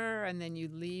center, and then you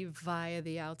leave via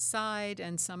the outside,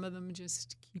 and some of them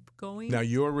just keep going. Now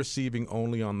you're receiving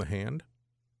only on the hand.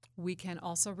 We can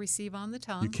also receive on the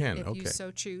tongue. You can, if okay. you so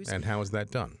choose. And how is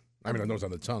that done? I mean, I know it's on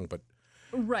the tongue, but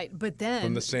right. But then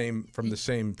from the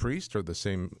same priest or the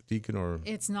same deacon, or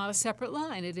it's not a separate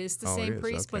line. It is the same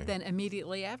priest, okay. But then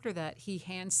immediately after that, he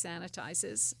hand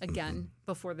sanitizes again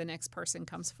before the next person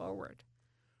comes forward.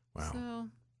 Wow. So now,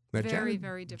 very, Janet,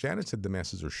 very different. Janet said the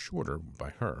masses are shorter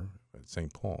by her at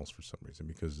St. Paul's for some reason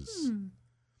because it's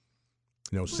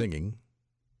no singing.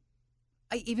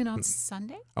 Even on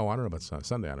Sunday? Oh, I don't know about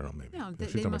Sunday. I don't know. Maybe. No,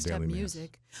 they must have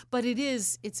music. But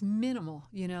it's minimal,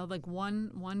 you know, like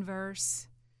one verse.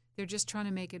 They're just trying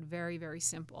to make it very, very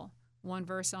simple. One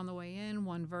verse on the way in,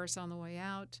 one verse on the way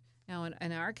out. Now,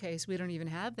 in our case, we don't even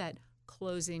have that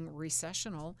closing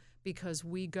recessional because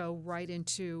we go right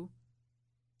into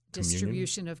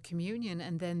distribution of communion,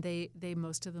 and then they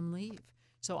most of them leave.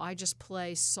 So I just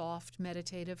play soft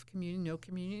meditative communion, no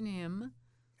communion hymn.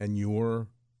 And your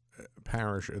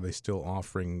parish, are they still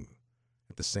offering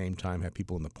at the same time, have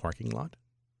people in the parking lot?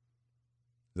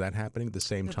 Is that happening at the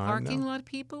same time now? The parking lot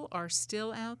people are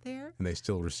still out there. And they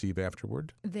still receive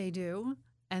afterward? They do.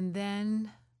 And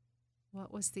then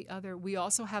what was the other? We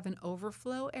also have an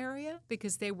overflow area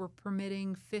because they were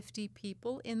permitting 50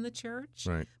 people in the church.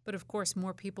 Right. But of course,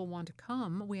 more people want to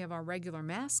come. We have our regular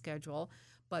Mass schedule,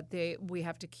 but we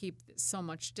have to keep so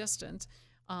much distance.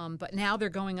 But now they're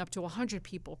going up to 100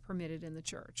 people permitted in the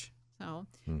church. So,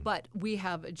 but we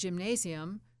have a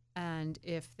gymnasium, and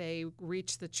if they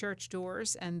reach the church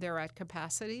doors and they're at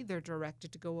capacity, they're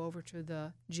directed to go over to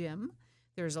the gym.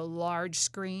 There's a large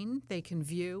screen they can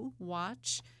view,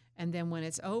 watch, and then when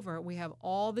it's over, we have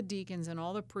all the deacons and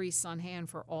all the priests on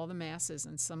hand for all the masses,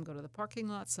 and some go to the parking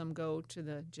lot, some go to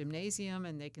the gymnasium,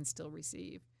 and they can still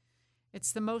receive.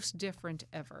 It's the most different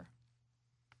ever.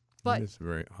 But it's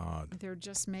very odd. They're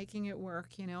just making it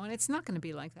work, you know, and it's not going to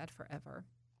be like that forever.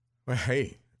 Well,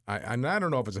 hey, I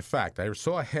don't know if it's a fact. I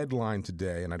saw a headline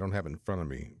today, and I don't have it in front of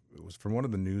me. It was from one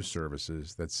of the news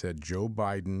services that said Joe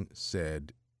Biden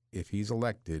said if he's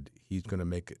elected, he's going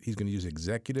to use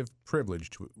executive privilege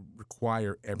to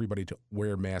require everybody to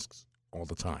wear masks all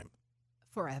the time.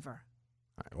 Forever.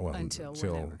 Until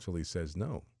he says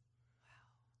no.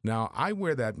 Now, I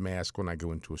wear that mask when I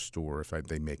go into a store if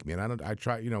they make me. And I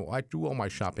try, I do all my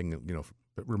shopping,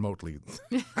 remotely.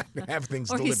 I have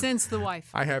things or delivered. He sends the wife.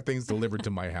 I have things delivered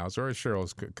to my house. Or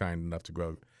Cheryl's kind enough to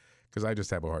go, because I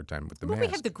just have a hard time with the mask. We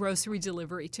have the grocery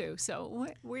delivery, too, so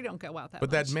we don't go out that much.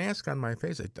 But that mask on my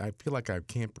face, I feel like I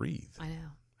can't breathe. I know.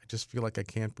 just feel like I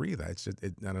can't breathe. I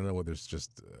don't know whether it's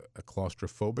just a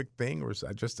claustrophobic thing or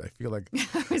I feel like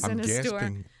I was I'm in a gasping. store,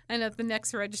 and at the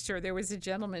next register, there was a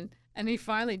gentleman, and he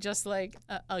finally just like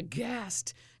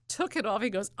aghast took it off. He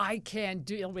goes, I can't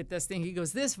deal with this thing. He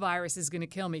goes, this virus is going to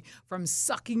kill me from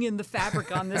sucking in the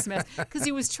fabric on this mask. Because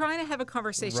he was trying to have a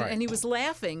conversation, and he was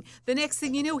laughing. The next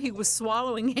thing you know, he was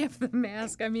swallowing half the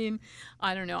mask. I mean,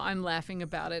 I don't know. I'm laughing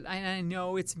about it. I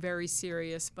know it's very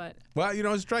serious, but... Well,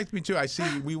 it strikes me, too. I see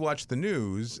we watch the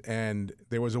news, and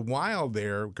there was a while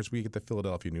there, because we get the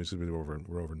Philadelphia news, because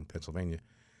we're over in Pennsylvania,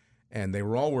 and they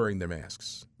were all wearing their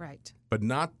masks. Right. But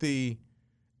not the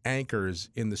anchors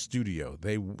in the studio.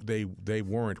 They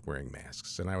weren't wearing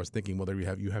masks. And I was thinking, well, there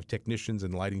you have technicians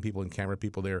and lighting people and camera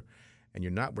people there, and you're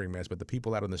not wearing masks, but the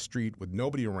people out on the street with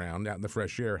nobody around, out in the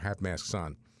fresh air, have masks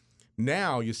on.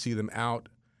 Now you see them out,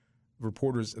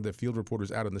 the field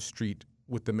reporters out on the street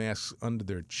with the masks under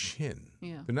their chin.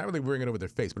 Yeah. They're not really wearing it over their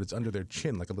face, but it's under their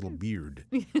chin like a little beard.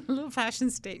 A little fashion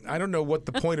statement. I don't know what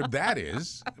the point of that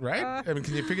is, right? I mean,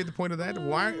 can you figure the point of that?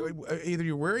 Why? Either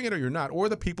you're wearing it or you're not. Or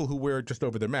the people who wear it just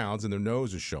over their mouths and their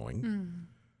nose is showing.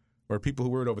 Or people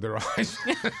who wear it over their eyes.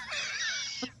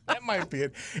 That might be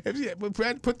it.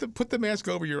 Brad, put the mask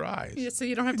over your eyes. Yeah, so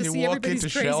you don't have to and see you walk everybody's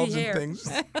into crazy shelves hair. and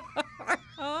things.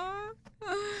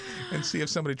 And see if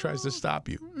somebody tries to stop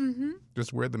you. Mm-hmm.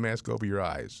 Just wear the mask over your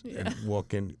eyes and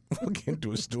walk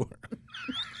into a store.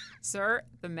 Sir,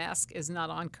 the mask is not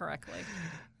on correctly.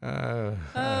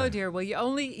 Oh dear. Well,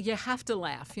 you have to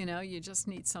laugh. You just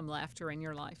need some laughter in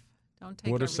your life. Don't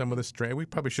take. What are some of the strange? We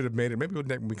probably should have made it. Maybe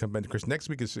when we come back to Chris. Next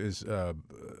week is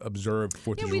observed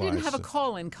 4th of July. We didn't have a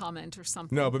call-in comment or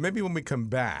something. No, but maybe when we come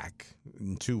back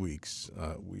in 2 weeks,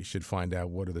 we should find out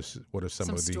what are some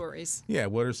of the stories. Yeah,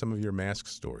 what are some of your mask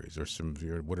stories or some of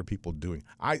what are people doing?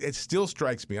 It still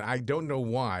strikes me, and I don't know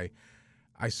why.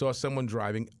 I saw someone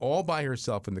driving all by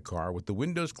herself in the car with the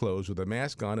windows closed with a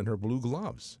mask on and her blue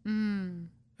gloves. And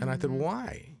I thought,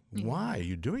 why? Yeah. Why are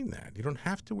you doing that? You don't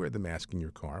have to wear the mask in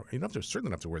your car. You certainly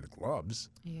don't have to wear the gloves.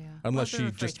 Yeah. Unless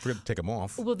she just forgot to take them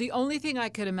off. Well, the only thing I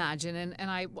could imagine, and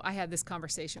I had this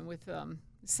conversation with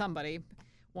somebody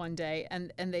one day,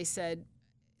 and they said,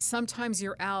 sometimes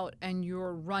you're out and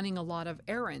you're running a lot of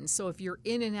errands. So if you're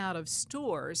in and out of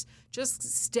stores, just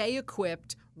stay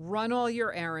equipped, run all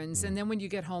your errands, and then when you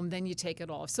get home, then you take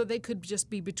it off. So they could just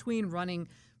be between running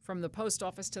from the post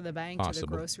office to the bank to the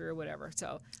grocery or whatever.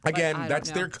 So again, that's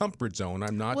their comfort zone.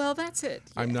 I'm not. Well, that's it.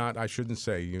 Yeah. I'm not. I shouldn't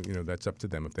say. That's up to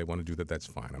them. If they want to do that, that's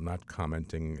fine. I'm not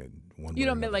commenting one way. You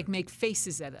don't or another. make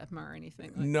faces at them or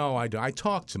anything. No, I do. I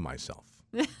talk to myself.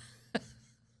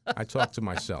 I talk to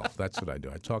myself. That's what I do.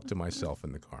 I talk to myself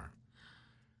in the car.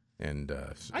 And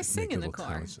I sing in the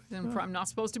car. I'm not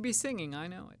supposed to be singing. I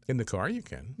know it. In the car, you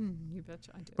can. You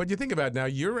betcha I do. But you think about it now.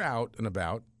 You're out and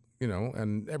about.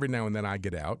 And every now and then I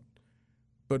get out,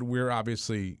 but we're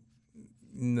obviously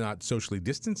not socially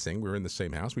distancing. We're in the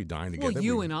same house. We dine together. Well,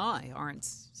 you and I aren't.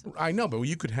 I know, but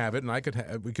you could have it, and I could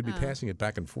have. We could be passing it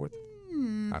back and forth.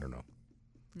 I don't know.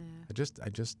 Nah. I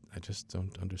just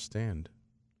don't understand.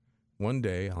 One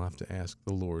day I'll have to ask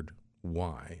the Lord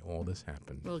why all this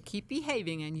happened. Well, keep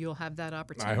behaving, and you'll have that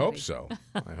opportunity. I hope so.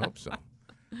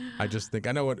 I just think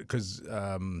I know it because.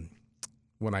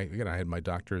 When I had my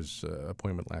doctor's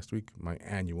appointment last week, my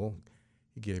annual,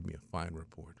 he gave me a fine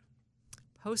report.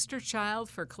 Poster child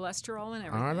for cholesterol and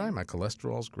everything. Aren't I? My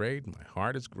cholesterol's great. My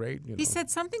heart is great. He said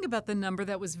something about the number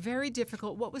that was very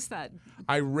difficult. What was that?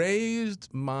 I raised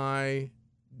my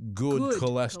good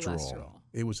cholesterol.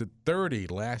 It was at 30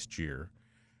 last year.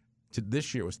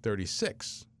 This year it was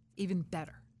 36. Even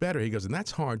better. Better. He goes, and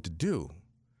that's hard to do.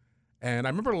 And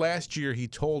I remember last year he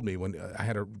told me when I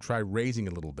had to try raising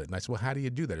a little bit. And I said, well, how do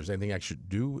you do that? Is there anything I should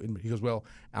do? And he goes, well,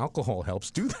 alcohol helps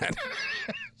do that.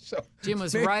 So Jim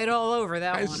was right all over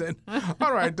that one. I said,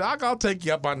 all right, Doc, I'll take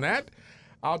you up on that.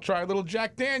 I'll try a little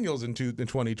Jack Daniels in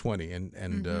 2020.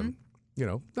 And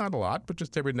not a lot, but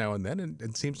just every now and then. And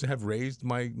it seems to have raised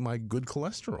my good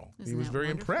cholesterol. He was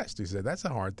very impressed. He said, that's a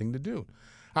hard thing to do.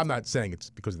 I'm not saying it's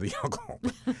because of the alcohol.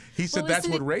 He said that's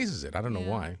what raises it. I don't know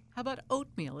why. How about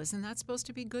oatmeal? Isn't that supposed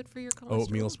to be good for your cholesterol?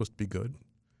 Oatmeal's supposed to be good.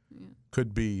 Yeah.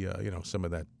 Could be, some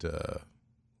of that.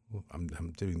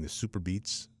 I'm doing the Super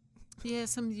Beets. Yeah,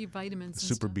 some of the vitamins.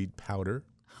 Super Beet powder,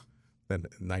 then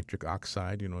nitric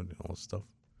oxide. All this stuff.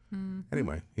 Mm-hmm.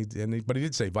 Anyway, but he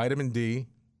did say vitamin D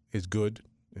is good.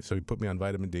 So he put me on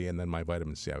vitamin D, and then my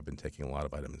vitamin C. I've been taking a lot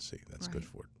of vitamin C. That's good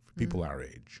for people our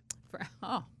age.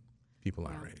 People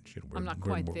our age. I'm not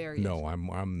quite there yet. No,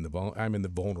 I'm in the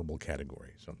vulnerable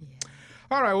category. So,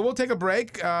 All right, well, we'll take a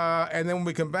break, and then when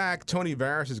we come back, Tony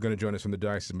Varis is going to join us from the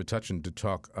Diocese of Metuchen to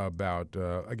talk about,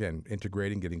 again,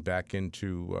 integrating, getting back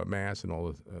into Mass and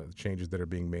all the changes that are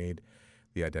being made,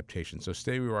 the adaptation. So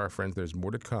stay where you are, friends. There's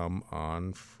more to come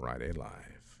on Friday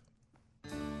Live.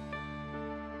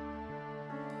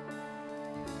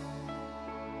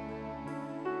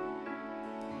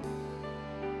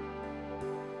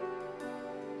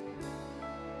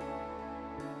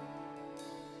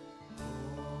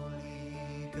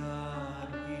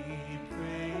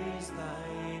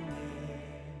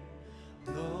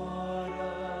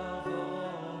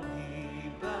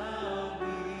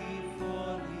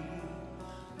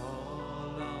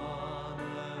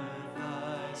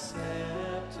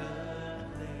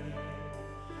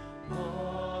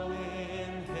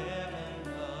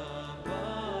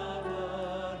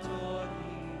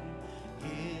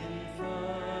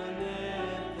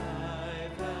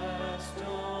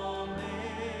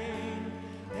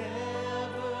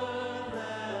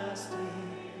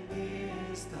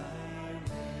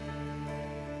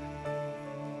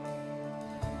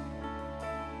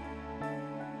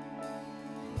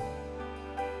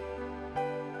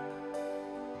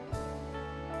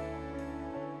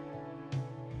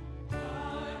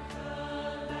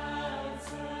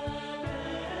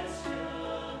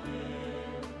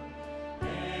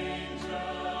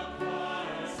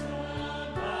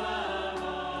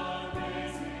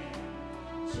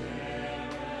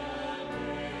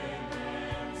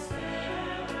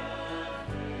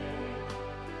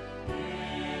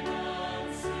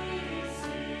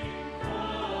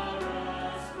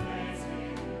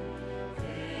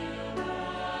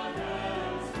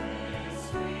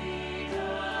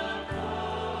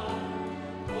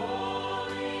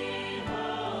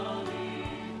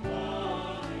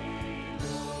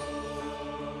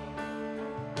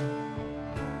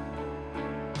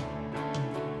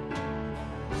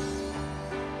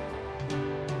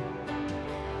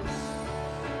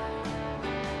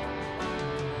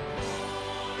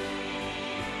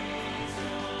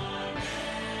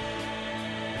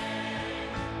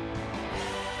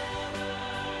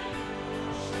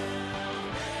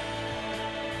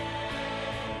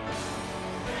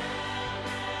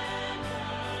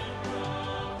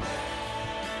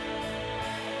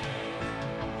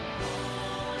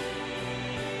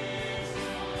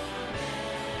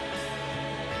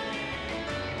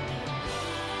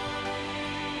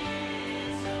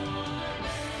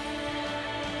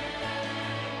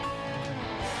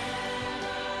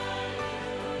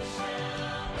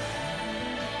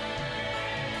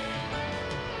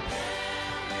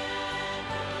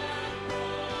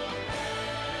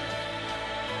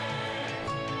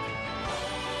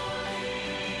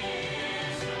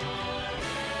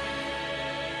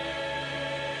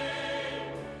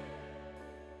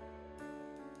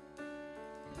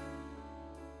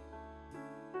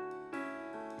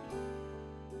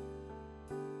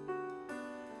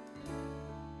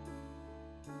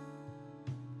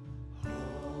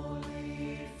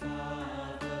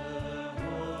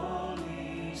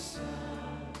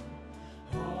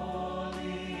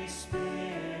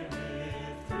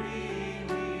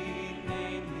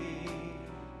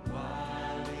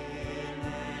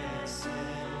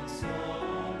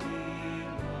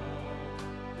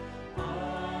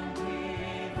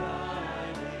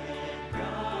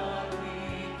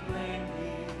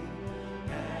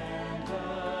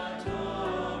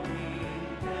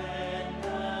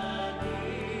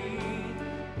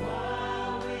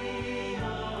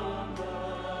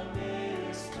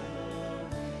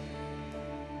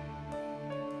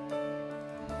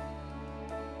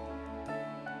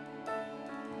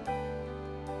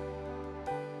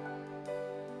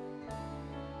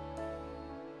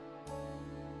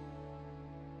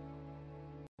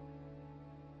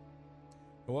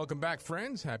 Welcome back,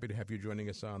 friends. Happy to have you joining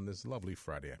us on this lovely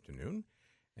Friday afternoon.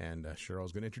 And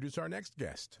Cheryl's going to introduce our next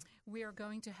guest. We are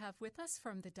going to have with us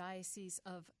from the Diocese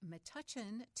of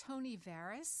Metuchen, Tony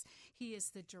Varis. He is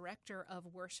the Director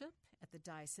of Worship at the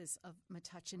Diocese of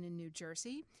Metuchen in New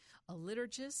Jersey, a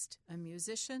liturgist, a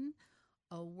musician,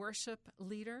 a worship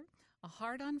leader, a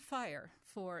heart on fire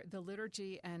for the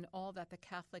liturgy and all that the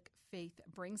Catholic faith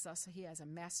brings us. He has a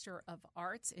Master of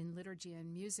Arts in Liturgy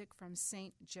and Music from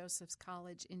St. Joseph's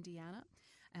College, Indiana,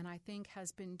 and I think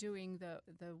has been doing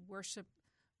the worship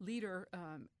leader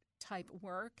type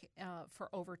work for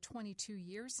over 22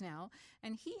 years now,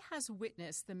 and he has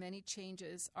witnessed the many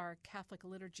changes our Catholic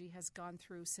liturgy has gone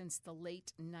through since the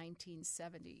late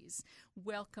 1970s.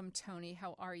 Welcome, Tony.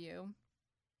 How are you?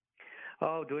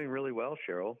 Oh, doing really well,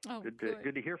 Cheryl. Oh, good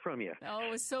good. to hear from you. Oh,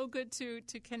 it was so good to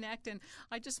connect. And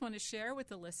I just want to share with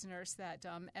the listeners that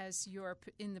as you're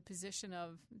in the position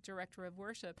of Director of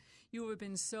Worship, you have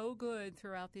been so good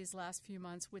throughout these last few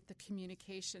months with the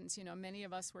communications. You know, many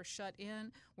of us were shut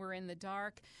in. We're in the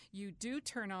dark. You do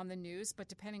turn on the news, but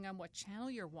depending on what channel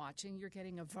you're watching, you're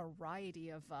getting a variety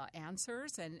of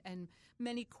answers and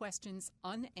many questions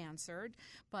unanswered.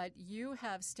 But you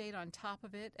have stayed on top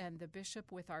of it, and the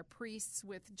bishop with our priests,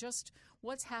 with just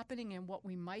what's happening and what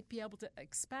we might be able to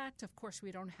expect. Of course,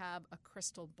 we don't have a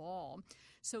crystal ball.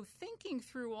 So thinking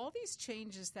through all these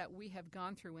changes that we have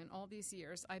gone through in all these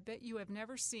years, I bet you have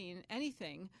never seen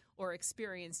anything or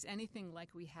experienced anything like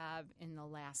we have in the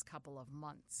last couple of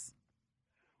months.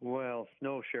 Well,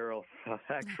 no, Cheryl.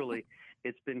 Actually,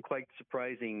 it's been quite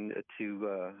surprising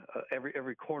to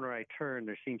every corner I turn,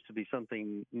 there seems to be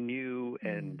something new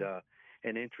and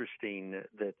interesting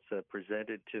that's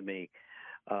presented to me.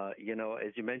 You know,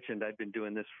 as you mentioned, I've been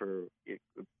doing this for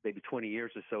maybe 20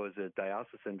 years or so as a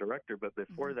diocesan director, but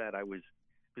before that, I was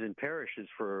in parishes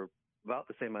for about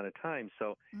the same amount of time.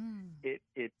 So it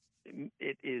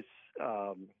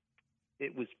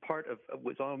was part of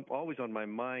always on my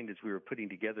mind as we were putting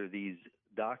together these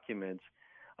documents,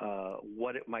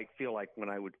 what it might feel like when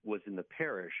I was in the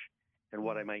parish and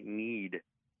what I might need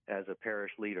as a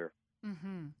parish leader.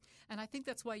 Mm-hmm. And I think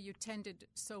that's why you tended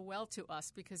so well to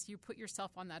us, because you put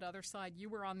yourself on that other side. You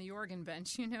were on the organ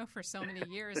bench, you know, for so many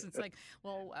years. It's like,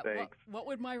 well, what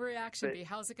would my reaction be?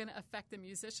 How's it going to affect the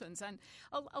musicians? And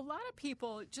a lot of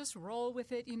people just roll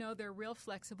with it. You know, they're real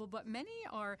flexible, but many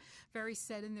are very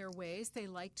set in their ways. They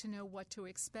like to know what to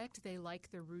expect. They like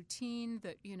the routine,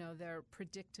 their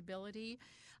predictability.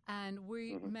 And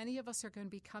many of us are going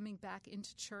to be coming back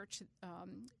into church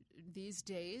these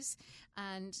days,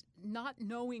 and not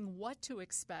knowing what to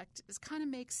expect kind of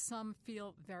makes some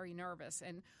feel very nervous.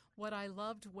 And what I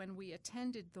loved when we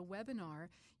attended the webinar,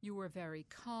 you were very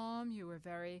calm. You were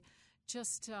very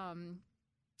just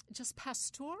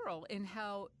pastoral in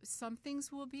how some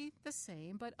things will be the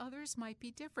same, but others might be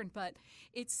different. But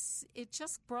it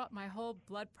just brought my whole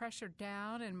blood pressure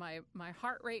down and my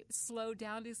heart rate slowed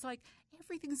down. It's like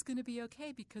everything's going to be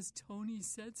okay because Tony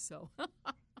said so.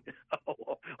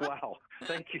 Oh, wow.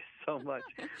 Thank you so much.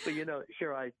 But, you know,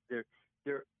 Cheryl,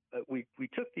 we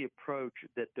took the approach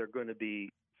that there are going to be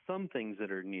some things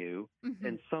that are new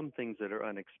and some things that are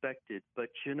unexpected. But,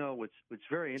 you know, what's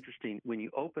very interesting, when you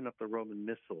open up the Roman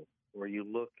Missal or you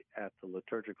look at the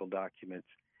liturgical documents,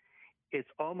 it's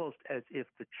almost as if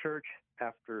the church,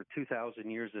 after 2,000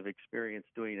 years of experience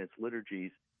doing its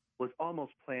liturgies, was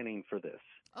almost planning for this,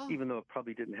 even though it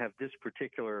probably didn't have this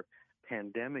particular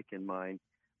pandemic in mind.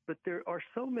 But there are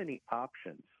so many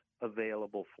options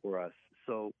available for us.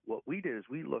 So what we did is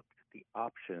we looked at the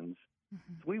options. So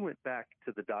we went back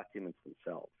to the documents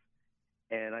themselves.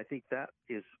 And I think that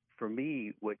is, for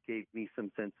me, what gave me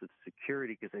some sense of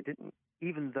security, because I didn't,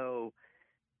 even though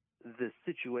the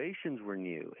situations were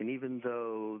new and even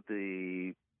though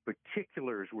the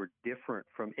particulars were different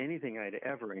from anything I'd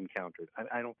ever encountered,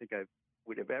 I don't think I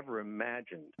would have ever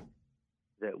imagined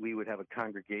that we would have a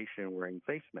congregation wearing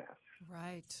face masks.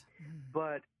 Right.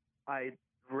 But I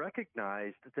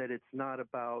recognized that it's not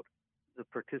about the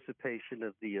participation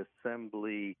of the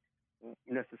assembly,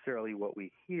 necessarily what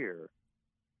we hear,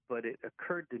 but it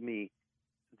occurred to me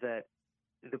that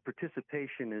the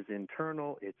participation is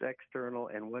internal, it's external,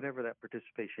 and whatever that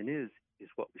participation is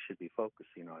what we should be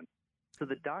focusing on. So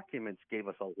the documents gave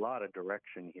us a lot of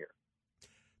direction here.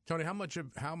 Tony, how much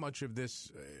of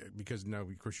this, because now,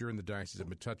 of course, you're in the Diocese of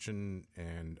Metuchen,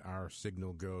 and our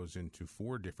signal goes into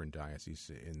 4 different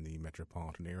dioceses in the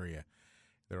metropolitan area.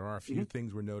 There are a few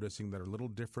things we're noticing that are a little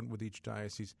different with each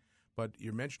diocese, but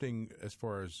you're mentioning, as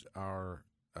far as our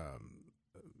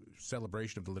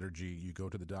celebration of the liturgy, you go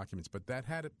to the documents, but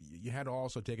you had to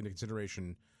also take into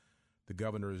consideration the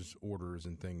governor's orders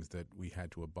and things that we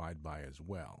had to abide by as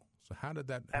well. So how did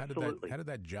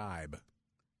that jibe?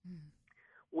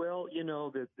 Well, you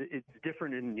know, it's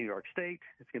different in New York State.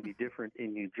 It's going to be different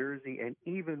in New Jersey. And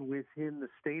even within the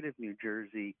state of New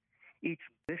Jersey, each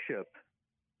bishop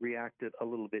reacted a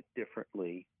little bit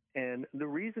differently. And the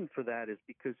reason for that is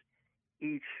because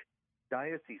each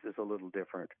diocese is a little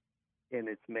different in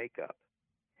its makeup.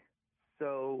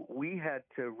 So we had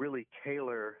to really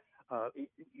tailor,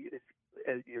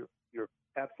 you're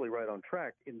absolutely right on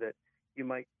track in that you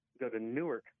might go to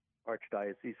Newark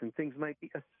Archdiocese and things might be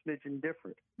a smidgen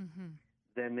different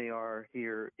than they are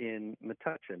here in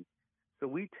Metuchen. So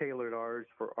we tailored ours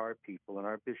for our people, and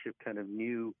our bishop kind of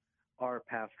knew our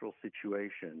pastoral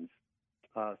situations.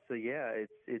 So yeah,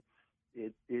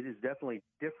 it is definitely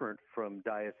different from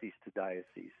diocese to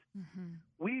diocese.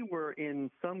 We were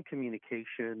in some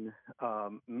communication,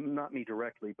 not me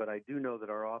directly, but I do know that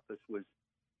our office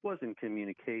was in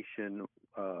communication.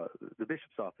 The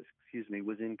bishop's office,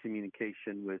 was in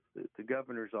communication with the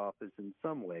governor's office in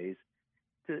some ways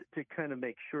to kind of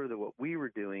make sure that what we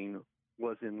were doing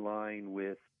was in line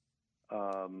with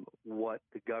what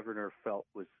the governor felt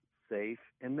was safe.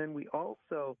 And then we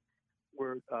also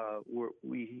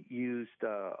we used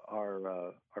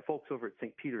our folks over at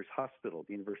St. Peter's Hospital,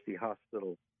 the University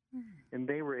Hospital, and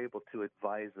they were able to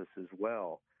advise us as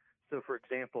well. So, for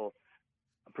example,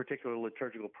 a particular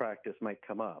liturgical practice might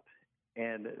come up,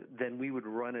 and then we would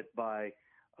run it by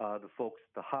the folks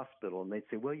at the hospital, and they'd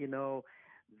say, well,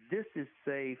 this is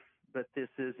safe, but this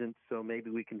isn't, so maybe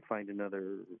we can find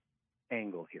another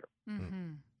angle here.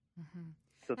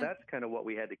 So that's kind of what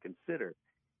we had to consider.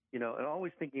 And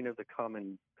always thinking of the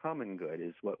common good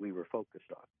is what we were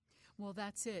focused on. Well,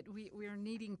 that's it. We are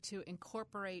needing to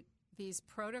incorporate these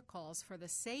protocols for the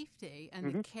safety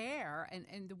and the care,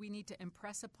 and we need to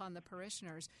impress upon the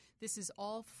parishioners, this is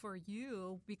all for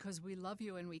you because we love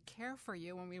you and we care for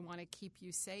you and we want to keep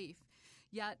you safe.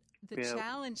 Yet the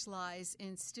challenge lies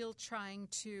in still trying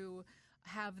to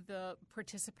have the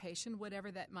participation,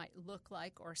 whatever that might look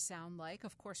like or sound like.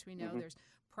 Of course, we know there's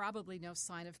probably no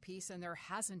sign of peace, and there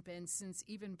hasn't been since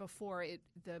even before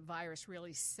the virus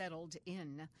really settled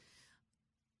in.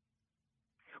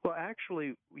 Well,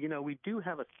 actually, we do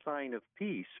have a sign of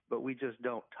peace, but we just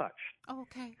don't touch. Oh,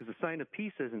 okay. Because the sign of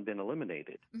peace hasn't been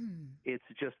eliminated. It's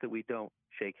just that we don't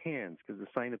shake hands, because the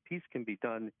sign of peace can be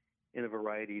done in a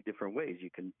variety of different ways. You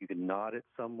can nod at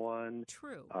someone.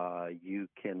 True. You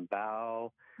can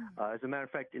bow. As a matter of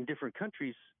fact, in different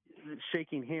countries,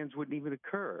 shaking hands wouldn't even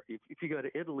occur. If you go to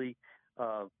Italy,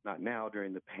 not now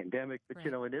during the pandemic, but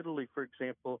in Italy, for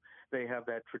example, they have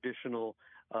that traditional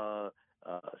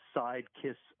side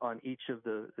kiss on each of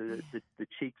the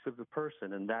cheeks of the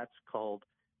person, and that's called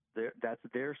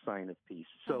their sign of peace.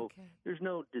 So there's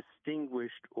no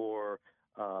distinguished or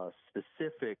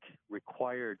specific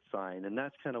required sign, and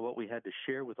that's kind of what we had to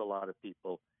share with a lot of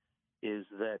people, is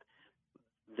that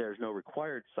there's no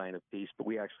required sign of peace, but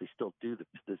we actually still do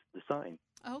the sign.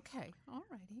 Okay, all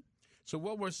righty. So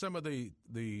what were some of the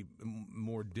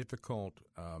more difficult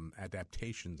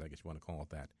adaptations, I guess you want to call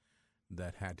it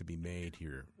that had to be made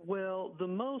here? Well, the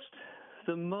most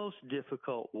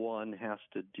difficult one has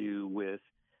to do with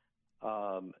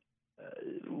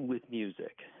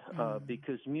music,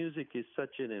 because music is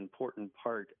such an important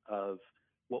part of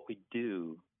what we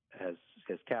do as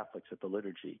Catholics at the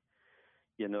liturgy.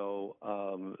 And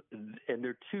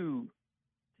there are two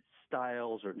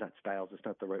styles, or not styles, it's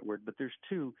not the right word, but there's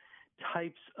two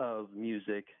types of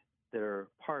music that are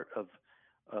part of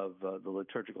the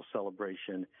liturgical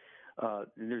celebration.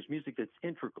 There's music that's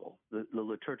integral, the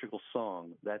liturgical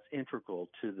song that's integral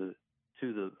to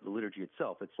the liturgy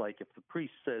itself. It's like if the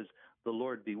priest says, "The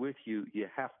Lord be with you," you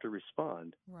have to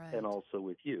respond, and also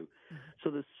with you. So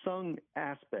the sung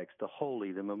aspects, the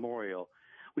holy, the memorial,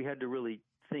 we had to really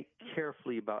think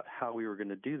carefully about how we were going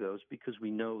to do those, because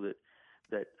we know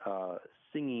that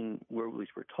singing, or at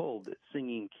least we're told that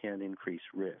singing can increase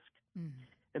risk.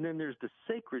 And then there's the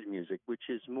sacred music, which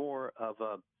is more of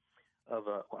a I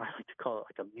like to call it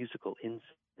like a musical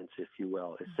incense, if you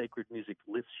will. Sacred music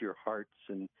lifts your hearts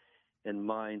and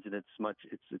minds, and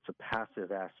it's a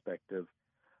passive aspect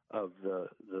of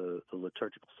the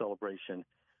liturgical celebration.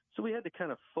 So we had to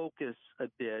kind of focus a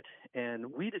bit,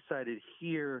 and we decided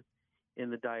here in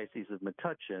the Diocese of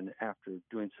Metuchen, after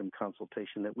doing some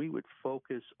consultation, that we would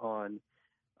focus on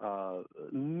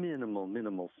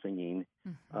minimal singing,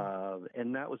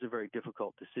 and that was a very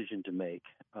difficult decision to make.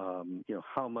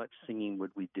 How much singing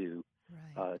would we do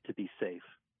to be safe?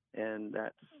 And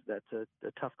that's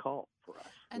a tough call for us.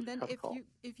 And then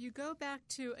if you go back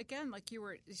to, again, like you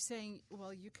were saying,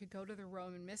 well, you could go to the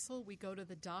Roman Missal. We go to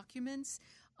the documents.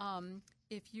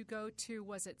 If you go to,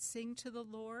 was it Sing to the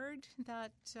Lord,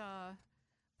 that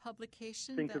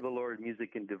publication? Sing to the Lord,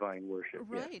 Music and Divine Worship.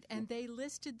 Right. Yes. And they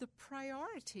listed the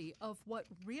priority of what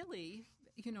really,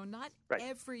 not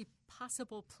every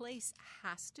possible place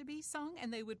has to be sung,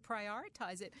 and they would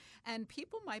prioritize it. And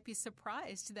people might be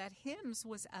surprised that hymns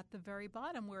was at the very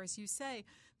bottom, whereas you say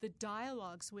the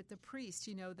dialogues with the priest,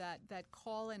 that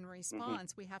call and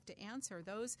response, we have to answer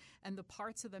those, and the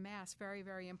parts of the Mass, very,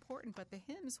 very important. But the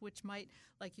hymns, which might,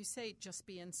 like you say, just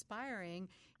be inspiring,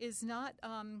 is not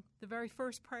the very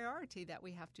first priority that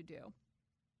we have to do.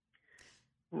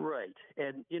 Right.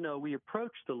 And, we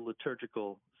approach the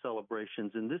liturgical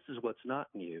celebrations, and this is what's not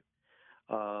new.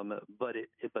 But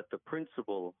the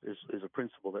principle is a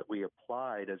principle that we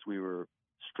applied as we were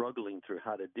struggling through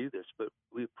how to do this. But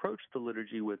we approached the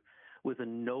liturgy with a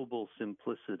noble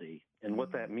simplicity, and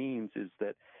what that means is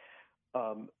that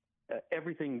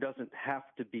everything doesn't have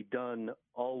to be done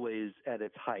always at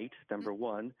its height, number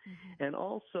one, and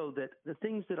also that the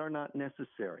things that are not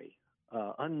necessary,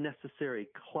 unnecessary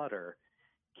clutter,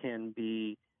 can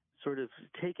be sort of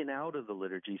taken out of the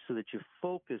liturgy so that you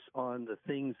focus on the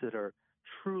things that are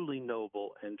truly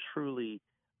noble and truly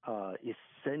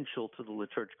essential to the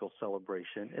liturgical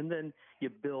celebration, and then you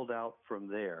build out from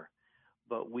there.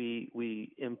 But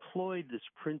we employed this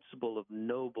principle of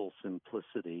noble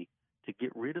simplicity to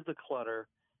get rid of the clutter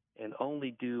and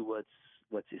only do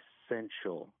what's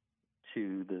essential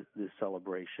to the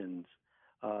celebrations,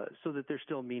 so that they're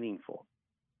still meaningful.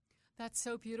 That's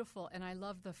so beautiful, and I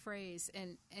love the phrase,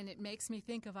 and it makes me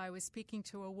think of, I was speaking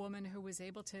to a woman who was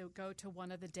able to go to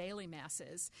one of the daily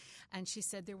masses, and she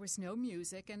said there was no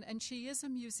music, and she is a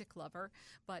music lover,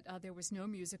 but there was no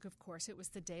music, of course. It was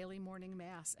the daily morning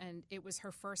mass, and it was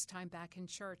her first time back in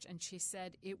church, and she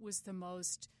said it was the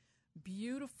most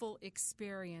beautiful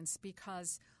experience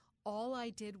because all I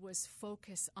did was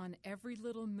focus on every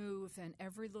little move and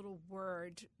every little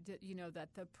word that,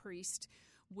 that the priest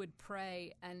would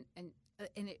pray, and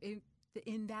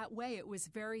in that way it was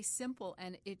very simple,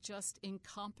 and it just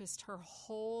encompassed her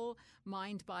whole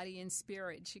mind, body, and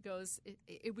spirit. She goes,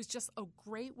 it was just a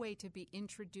great way to be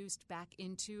introduced back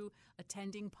into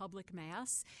attending public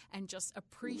mass and just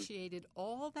appreciated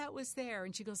all that was there.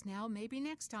 And she goes, now maybe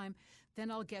next time, then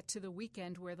I'll get to the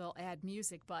weekend where they'll add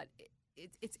music. But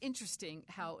it's interesting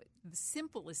how the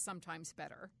simple is sometimes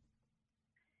better.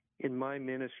 In my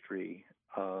ministry,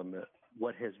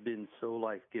 what has been so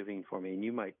life-giving for me, and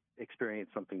you might experience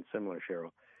something similar,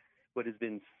 Cheryl, what has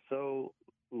been so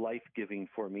life-giving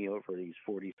for me over these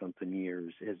 40-something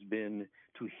years has been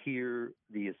to hear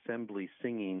the assembly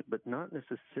singing, but not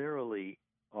necessarily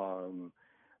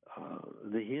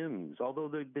the hymns, although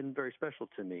they've been very special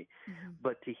to me,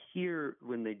 but to hear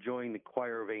when they join the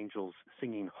choir of angels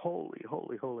singing, "Holy,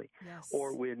 holy, holy,"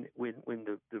 or when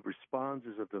the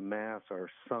responses of the Mass are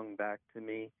sung back to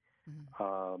me,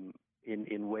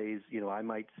 in ways, I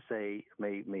might say,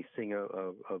 may sing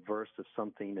a verse of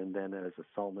something, and then as a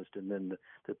psalmist, and then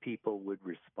the people would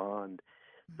respond.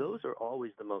 Those are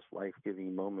always the most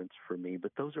life-giving moments for me,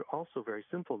 but those are also very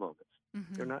simple moments.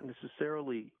 They're not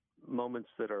necessarily moments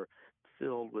that are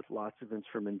filled with lots of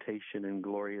instrumentation and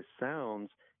glorious sounds,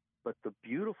 but the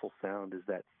beautiful sound is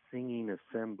that singing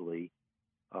assembly,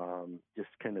 just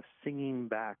kind of singing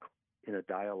back in a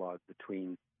dialogue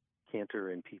between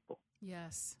cantor and people.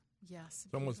 Yes. Yes,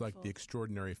 it's almost like the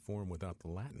extraordinary form without the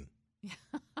Latin.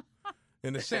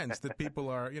 In the sense that people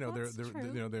are,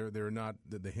 they're not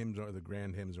the hymns are the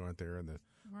grand hymns aren't there, and the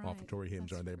offertory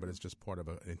hymns aren't there, but it's just part of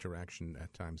an interaction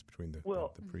at times between the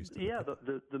priest.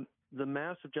 And the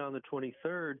Mass of John the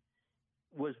 23rd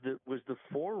was the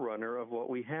forerunner of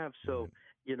what we have. So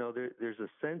there's a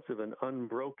sense of an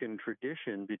unbroken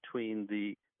tradition between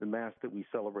the Mass that we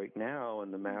celebrate now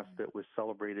and the Mass that was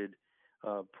celebrated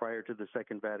prior to the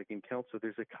Second Vatican Council.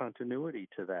 There's a continuity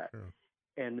to that. Sure.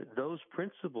 And those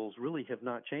principles really have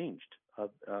not changed.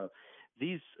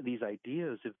 These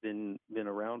ideas have been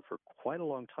around for quite a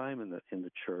long time in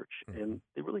the church, and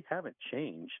they really haven't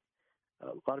changed.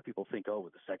 A lot of people think,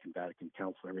 with the Second Vatican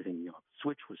Council, everything, the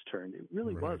switch was turned. It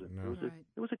really wasn't. No.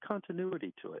 There was a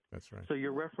continuity to it. That's right. So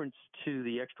your reference to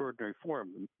the extraordinary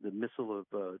form, the Missal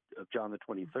of John the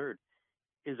 23rd,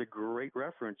 is a great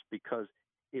reference because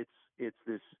it's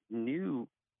this new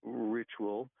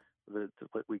ritual that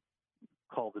what we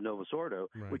call the Novus Ordo,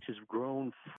 which has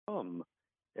grown from,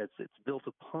 it's built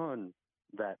upon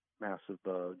that Mass of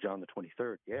John the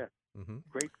 23rd. Yeah,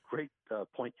 great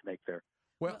point you make there.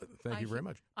 Well, thank you very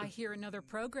much. I hear another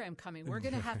program coming. We're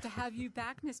going to have you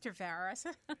back, Mr. Farris.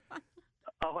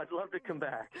 Oh, I'd love to come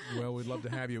back. Well, we'd love to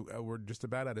have you. We're just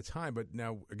about out of time, but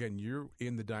now, again, you're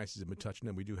in the Diocese of Metuchen,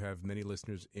 and we do have many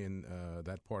listeners in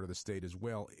that part of the state as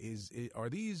well. Are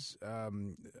these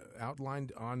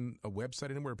outlined on a website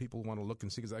anywhere people want to look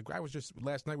and see? Because I was just,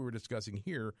 last night we were discussing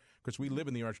here, because we live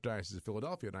in the Archdiocese of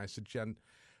Philadelphia, and I said, Jen,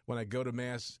 when I go to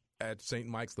Mass at St.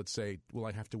 Mike's, let's say, will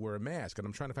I have to wear a mask? And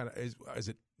I'm trying to find out, is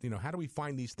it, how do we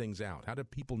find these things out? How do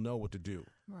people know what to do?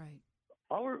 Right.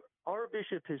 Our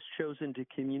bishop has chosen to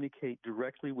communicate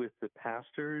directly with the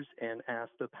pastors and ask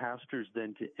the pastors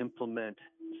then to implement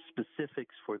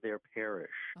specifics for their parish.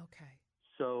 Okay.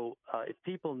 So if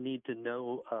people need to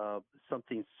know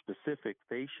something specific,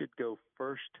 they should go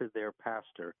first to their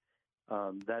pastor.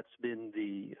 That's been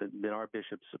our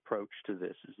bishop's approach to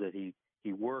this, is that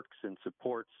he works and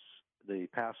supports the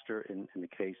pastor in the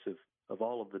case of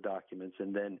all of the documents,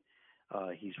 and then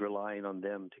he's relying on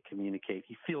them to communicate.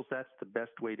 He feels that's the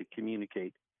best way to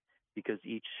communicate because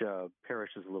each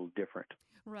parish is a little different.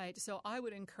 Right. So I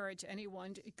would encourage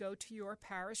anyone to go to your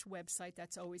parish website.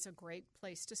 That's always a great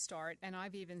place to start. And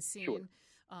I've even seen,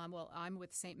 I'm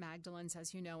with St. Magdalene's,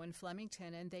 as you know, in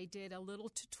Flemington, and they did a little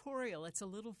tutorial. It's a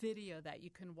little video that you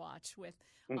can watch with.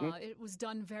 It was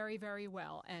done very, very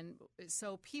well. And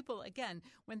so people, again,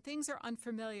 when things are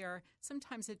unfamiliar,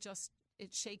 sometimes it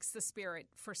shakes the spirit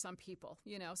for some people,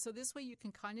 So this way you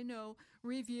can kind of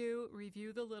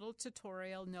review the little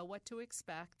tutorial, know what to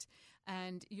expect,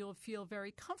 and you'll feel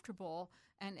very comfortable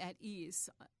and at ease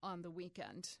on the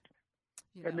weekend.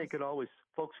 And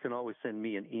folks can always send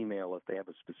me an email if they have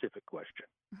a specific question.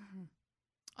 Mm-hmm.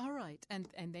 All right, and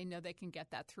they know they can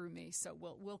get that through me. So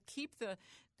we'll keep the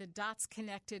dots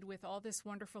connected with all this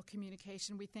wonderful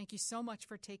communication. We thank you so much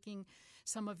for taking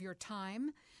some of your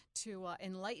time to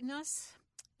enlighten us,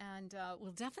 and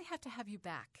we'll definitely have to have you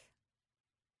back.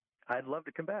 I'd love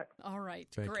to come back. All right,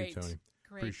 Thank great. you, Tony.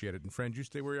 Great. Appreciate it. And friends, you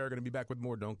stay where you are. Going to be back with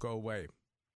more. Don't go away.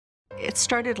 It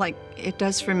started like it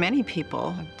does for many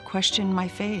people, question my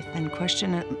faith and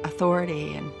question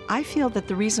authority. And I feel that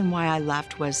the reason why I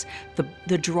left was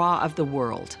the draw of the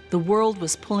world. The world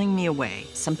was pulling me away.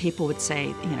 Some people would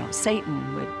say,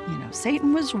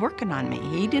 Satan was working on me.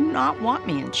 He did not want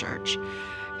me in church.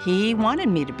 He wanted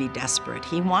me to be desperate.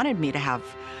 He wanted me to have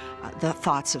the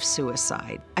thoughts of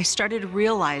suicide. I started to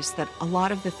realize that a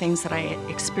lot of the things that I had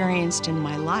experienced in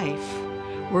my life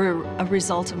were a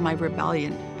result of my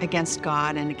rebellion against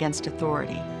God and against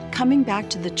authority. Coming back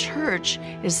to the church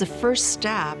is the first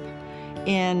step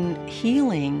in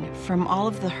healing from all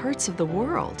of the hurts of the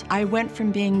world. I went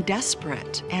from being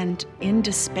desperate and in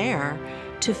despair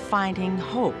to finding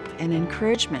hope and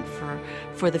encouragement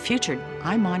for the future.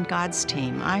 I'm on God's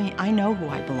team. I know who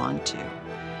I belong to,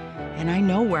 and I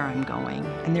know where I'm going,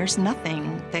 and there's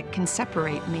nothing that can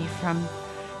separate me from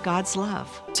God's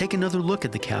love. Take another look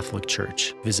at the Catholic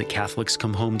Church. Visit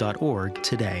CatholicsComeHome.org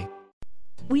today.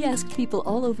 We asked people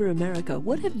all over America,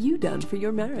 what have you done for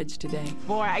your marriage today?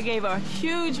 Boy, I gave a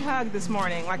huge hug this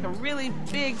morning, like a really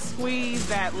big squeeze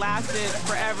that lasted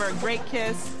forever, a great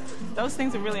kiss. Those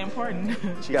things are really important.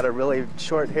 She got a really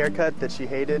short haircut that she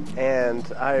hated, and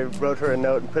I wrote her a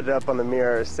note and put it up on the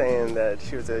mirror saying that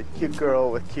she was a cute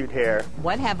girl with cute hair.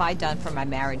 What have I done for my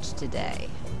marriage today?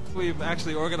 We've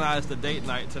actually organized a date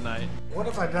night tonight. What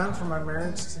have I done for my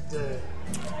marriage today?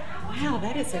 Wow,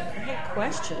 that is a great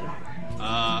question.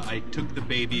 I took the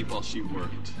baby while she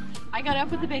worked. I got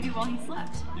up with the baby while he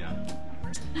slept. Yeah.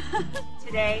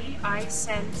 Today, I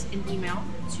sent an email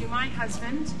to my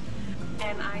husband,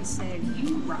 and I said,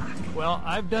 "You rock." Well,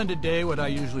 I've done today what I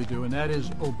usually do, and that is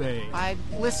obey. I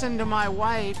listened to my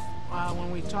wife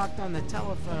when we talked on the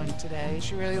telephone today.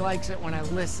 She really likes it when I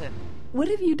listen. What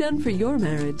have you done for your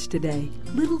marriage today?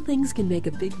 Little things can make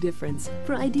a big difference.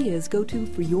 For ideas, go to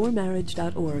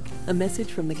foryourmarriage.org, a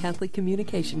message from the Catholic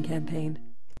Communication Campaign.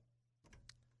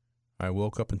 I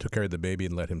woke up and took care of the baby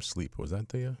and let him sleep. Was that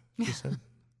the you said?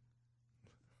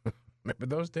 Remember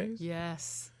those days?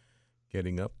 Yes.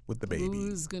 Getting up with the baby.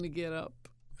 Who's going to get up?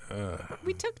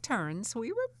 We took turns.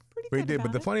 We were pretty We good did, about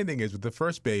but the it. funny thing is with the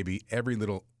first baby, every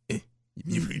little,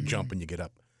 you jump and you get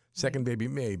up. Second baby,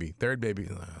 maybe. Third baby,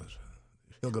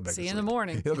 he'll go back to See sleep. you in the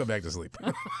morning. He'll go back to sleep.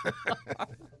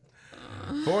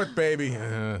 Fourth baby,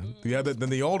 then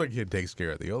the older kid takes care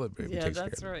of it. The older baby Yeah, takes care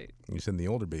of that's it. right. You send the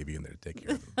older baby in there to take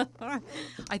care of it.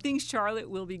 I think Charlotte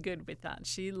will be good with that.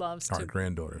 She loves Our to.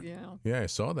 granddaughter. Yeah. Yeah, I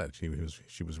saw that.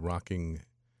 She was rocking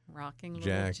Rocking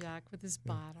Jack. little Jack with his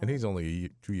bottle. And he's only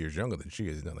 2 years younger than she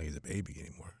is. It's not like he's a baby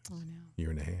anymore. I know. Year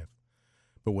and a half.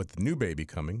 But with the new baby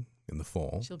coming in the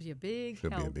fall, She'll be a big she'll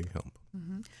help. be a big help.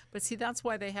 Hmm. But see, that's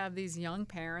why they have these young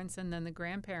parents, and then the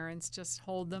grandparents just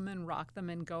hold them and rock them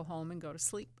and go home and go to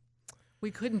sleep.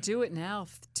 We couldn't do it now.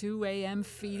 2 a.m.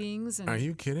 feedings. And Are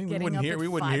you kidding? We getting wouldn't up hear. at We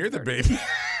wouldn't hear the 5:30. baby.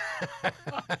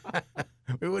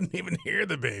 We wouldn't even hear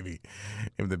the baby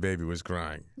if the baby was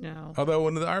crying. No. Although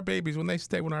when our babies, when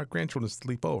our grandchildren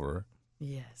sleep over,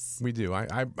 Yes. we do.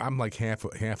 I'm like half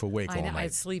awake I all know. night. I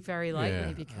sleep very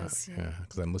lightly because.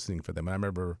 because I'm listening for them. I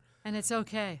remember And it's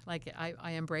okay. Like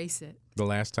I embrace it. the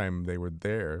last time they were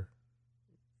there,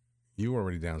 you were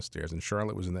already downstairs, and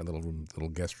Charlotte was in that little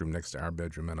guest room next to our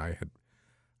bedroom, and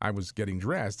I was getting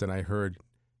dressed, and I heard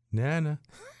Nana.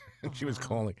 She was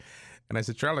calling, and I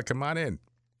said, "Charlotte, come on in."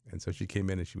 And so she came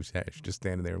in, and she was just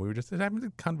standing there, and we were just having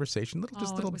a conversation, it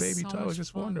little was baby so talk. It was much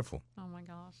just fun. wonderful. Oh my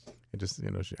gosh. It just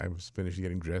I was finished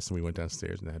getting dressed, and we went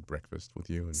downstairs and had breakfast with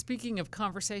you. And Speaking of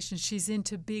conversation, she's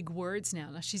into big words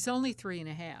now. Now she's only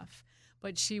 3.5,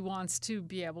 but she wants to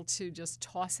be able to just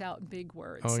toss out big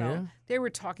words. Oh, so yeah? they were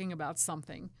talking about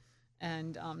something,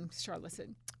 and Charlotte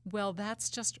said, well, that's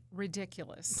just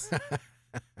ridiculous.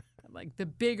 Like, the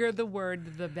bigger the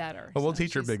word, the better. Well, we'll So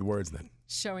teach her she's big words then.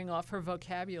 showing off her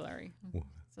vocabulary.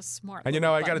 It's a smart And,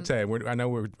 little I got to button. tell you, I know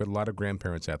we're a lot of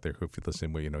grandparents out there who feel the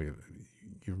same way.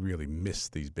 You really miss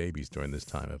these babies during this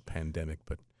time of pandemic,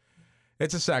 but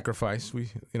it's a sacrifice.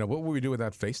 What would we do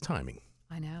without FaceTiming?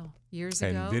 I know. Years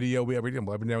And ago. video, every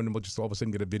now and then we'll just all of a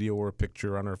sudden get a video or a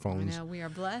picture on our I phones. know. We are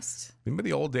blessed. Remember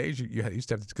the old days? You used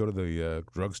to have to go to the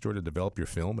drugstore to develop your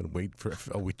film and wait for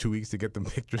 2 weeks to get the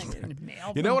pictures back.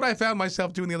 You know what I found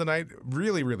myself doing the other night?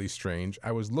 Really, really strange.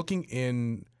 I was looking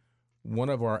in one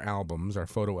of our albums, our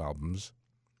photo albums,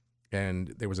 and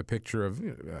there was a picture of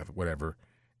whatever,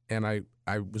 and I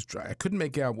couldn't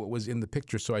make out what was in the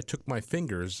picture, so I took my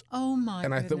fingers. Oh my!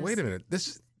 And I thought, goodness. wait a minute,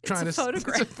 this. It's a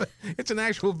photograph. It's an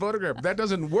actual photograph. That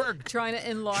doesn't work. Trying to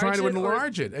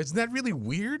enlarge it. Isn't that really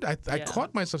weird? I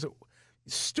caught myself saying,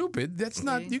 stupid. That's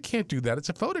not, you can't do that. It's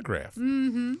a photograph.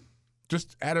 Mm-hmm.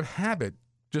 Just out of habit,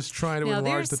 just trying to Now,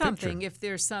 enlarge there's the something, picture. if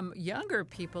there's some younger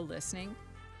people listening,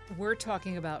 we're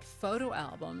talking about photo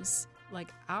albums. Like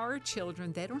our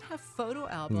children, they don't have photo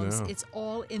albums. No. It's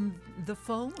all in the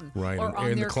phone. Right, Or on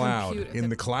in the their cloud. computer. In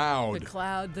the cloud. The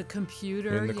cloud, the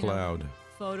computer. In the you know, cloud.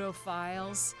 photo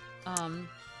files. And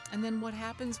then what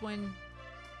happens when,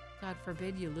 God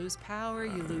forbid, you lose power,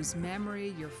 you lose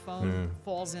memory, your phone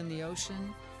falls in the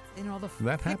ocean, and all the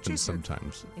That pictures happens are-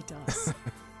 sometimes. It does.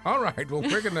 All right. Well,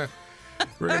 we're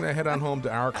gonna head on home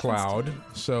to our cloud.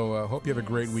 So hope you have a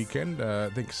great weekend. I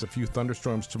think it's a few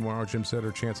thunderstorms tomorrow. Jim said, or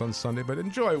a chance on Sunday. But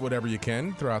enjoy whatever you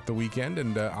can throughout the weekend.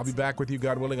 And I'll be back with you,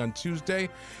 God willing, on Tuesday.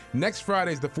 Next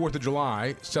Friday is the 4th of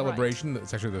July celebration.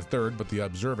 It's actually the 3rd, but the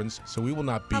observance. So we will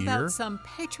not be How about here. some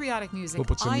patriotic music? We'll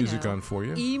put some I music know. on for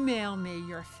you. Email me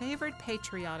your favorite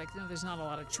patriotic. No, there's not a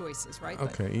lot of choices, right?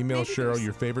 But Okay. Email maybe Cheryl there's-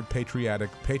 your favorite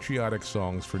patriotic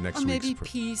songs for next or week's. maybe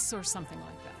peace or something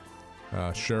like that.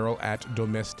 Cheryl at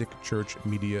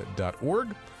domesticchurchmedia.org.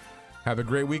 Have a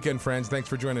great weekend, friends. Thanks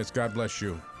for joining us. God bless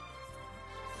you.